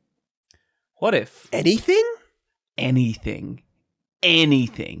anything. What if... Anything? Anything.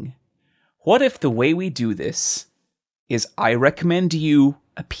 Anything. What if the way we do this is I recommend you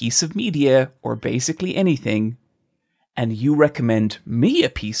a piece of media or basically anything, and you recommend me a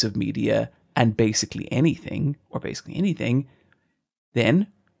piece of media and basically anything or basically anything, then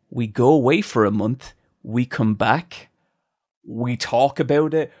we go away for a month, we come back, we talk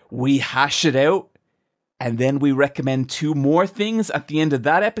about it, we hash it out, and then we recommend 2 more things at the end of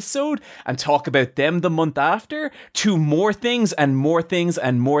that episode and talk about them the month after. 2 more things and more things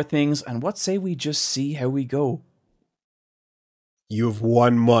and more things. And what say we just see how we go? You have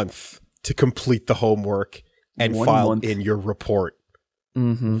 1 month to complete the homework and file in your report.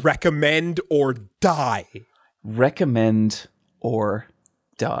 Mm-hmm. Recommend or die. Recommend or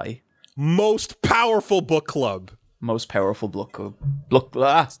die. Most powerful book club. Most powerful book club.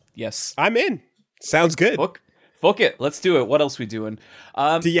 Yes. I'm in. Sounds good. Fuck it. Let's do it. What else we doing?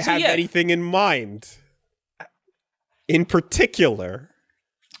 Do you have anything in mind? In particular?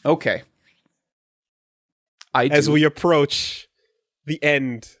 Okay. As we approach the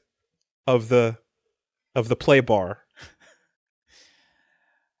end of the play bar.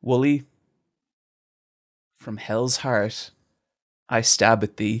 Woolie, from hell's heart, I stab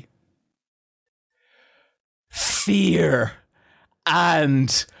at thee. Fear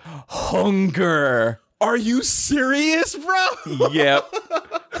and hunger. Are you serious, bro? Yep.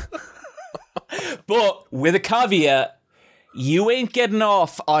 But with a caveat, you ain't getting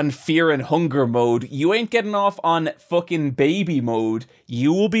off on fear and hunger mode. You ain't getting off on fucking baby mode.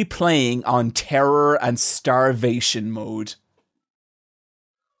 You will be playing on terror and starvation mode.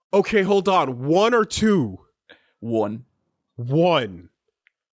 Okay, hold on. 1 or 2? 1. 1.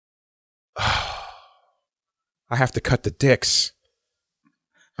 I have to cut the dicks.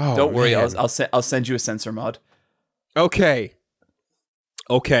 Oh, don't worry, man. I'll send you a censor mod. Okay.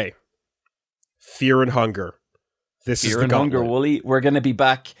 Fear and hunger. This is the Hunger, gauntlet. Woolie. We're going to be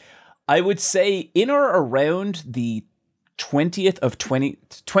back, I would say, in or around the 20th of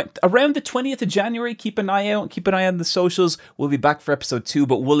around the 20th of January. Keep an eye out. Keep an eye on the socials. We'll be back for episode 2.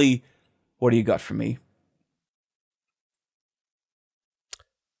 But Woolie, what do you got for me?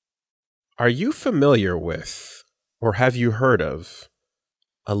 Are you familiar with, or have you heard of,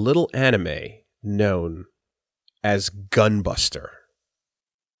 a little anime known as Gunbuster?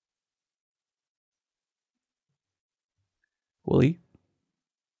 Woolie?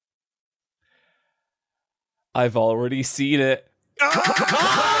 I've already seen it.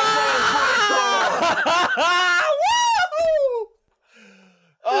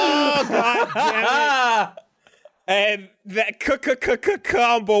 Oh, God damn it. And that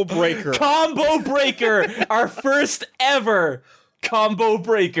combo breaker. Combo breaker! Our first ever combo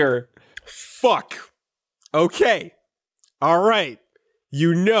breaker. Fuck. Okay. All right.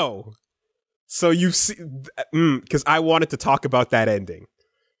 You know. So you've seen, because I wanted to talk about that ending.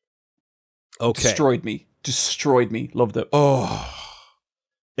 Okay. Destroyed me. Loved it. Oh.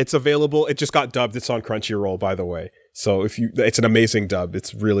 It's available. It just got dubbed. It's on Crunchyroll, by the way. So it's an amazing dub.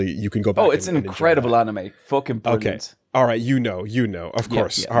 It's really, you can go back. Oh, it's an incredible anime. Fucking brilliant. Okay. All right. You know. Of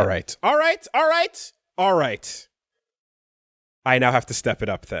course. All right. I now have to step it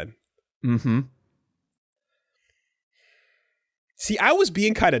up then. Mm-hmm. See, I was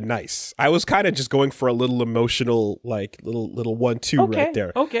being kind of nice. I was kind of just going for a little emotional, like little 1-2 right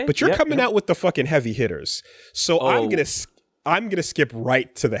there. Okay. But you're coming out with the fucking heavy hitters. So I'm gonna skip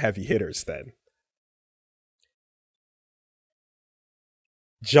right to the heavy hitters then.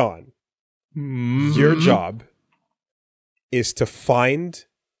 John, your job is to find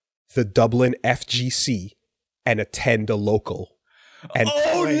the Dublin FGC and attend a local. And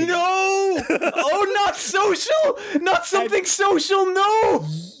play. No! Oh, not social! Not something social, no!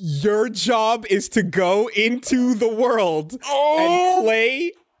 Your job is to go into the world and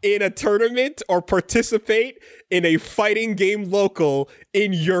play in a tournament or participate in a fighting game local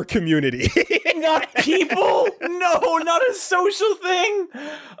in your community. Not people! No, not a social thing!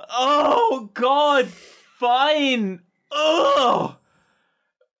 Oh, God. Fine. Ugh.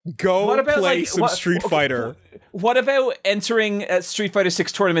 Go play some Street Fighter. What about entering Street Fighter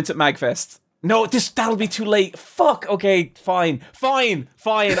 6 tournaments at MagFest? No, that'll be too late. Fuck. Okay, fine.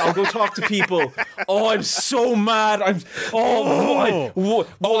 I'll go talk to people. Oh, I'm so mad. I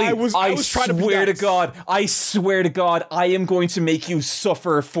swear to God, I am going to make you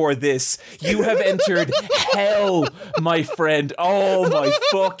suffer for this. You have entered hell, my friend. Oh my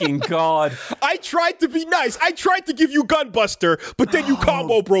fucking God. I tried to be nice. I tried to give you Gunbuster, but then you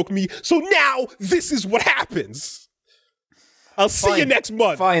combo broke me. So now this is what happens. I'll see you next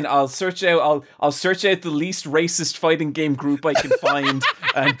month. Fine, I'll search out the least racist fighting game group I can find.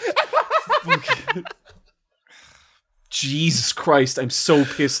 And Jesus Christ, I'm so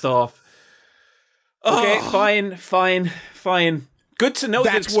pissed off. Okay, fine. Good to know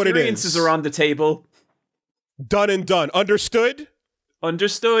that experiences are on the table. Done and done. Understood?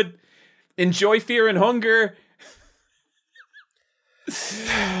 Understood. Enjoy fear and hunger.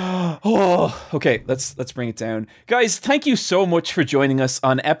 Oh, okay, let's bring it down. Guys, thank you so much for joining us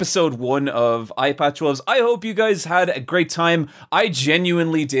on episode 1 of Eyepatch Wolves. I hope you guys had a great time. I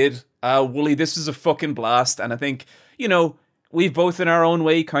genuinely did. Woolie, this was a fucking blast, and I think, we've both in our own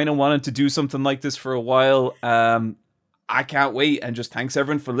way kind of wanted to do something like this for a while. I can't wait, and just thanks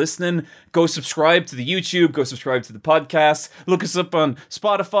everyone for listening. Go subscribe to the YouTube, go subscribe to the podcast, look us up on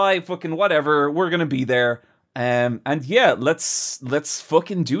Spotify, fucking whatever, we're gonna be there. And yeah, let's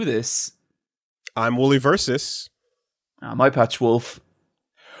fucking do this. I'm Woolie Versus. I'm Eyepatch Wolf.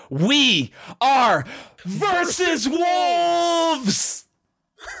 We are Versus Wolves!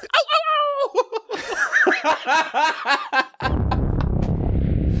 Ow, ow, ow!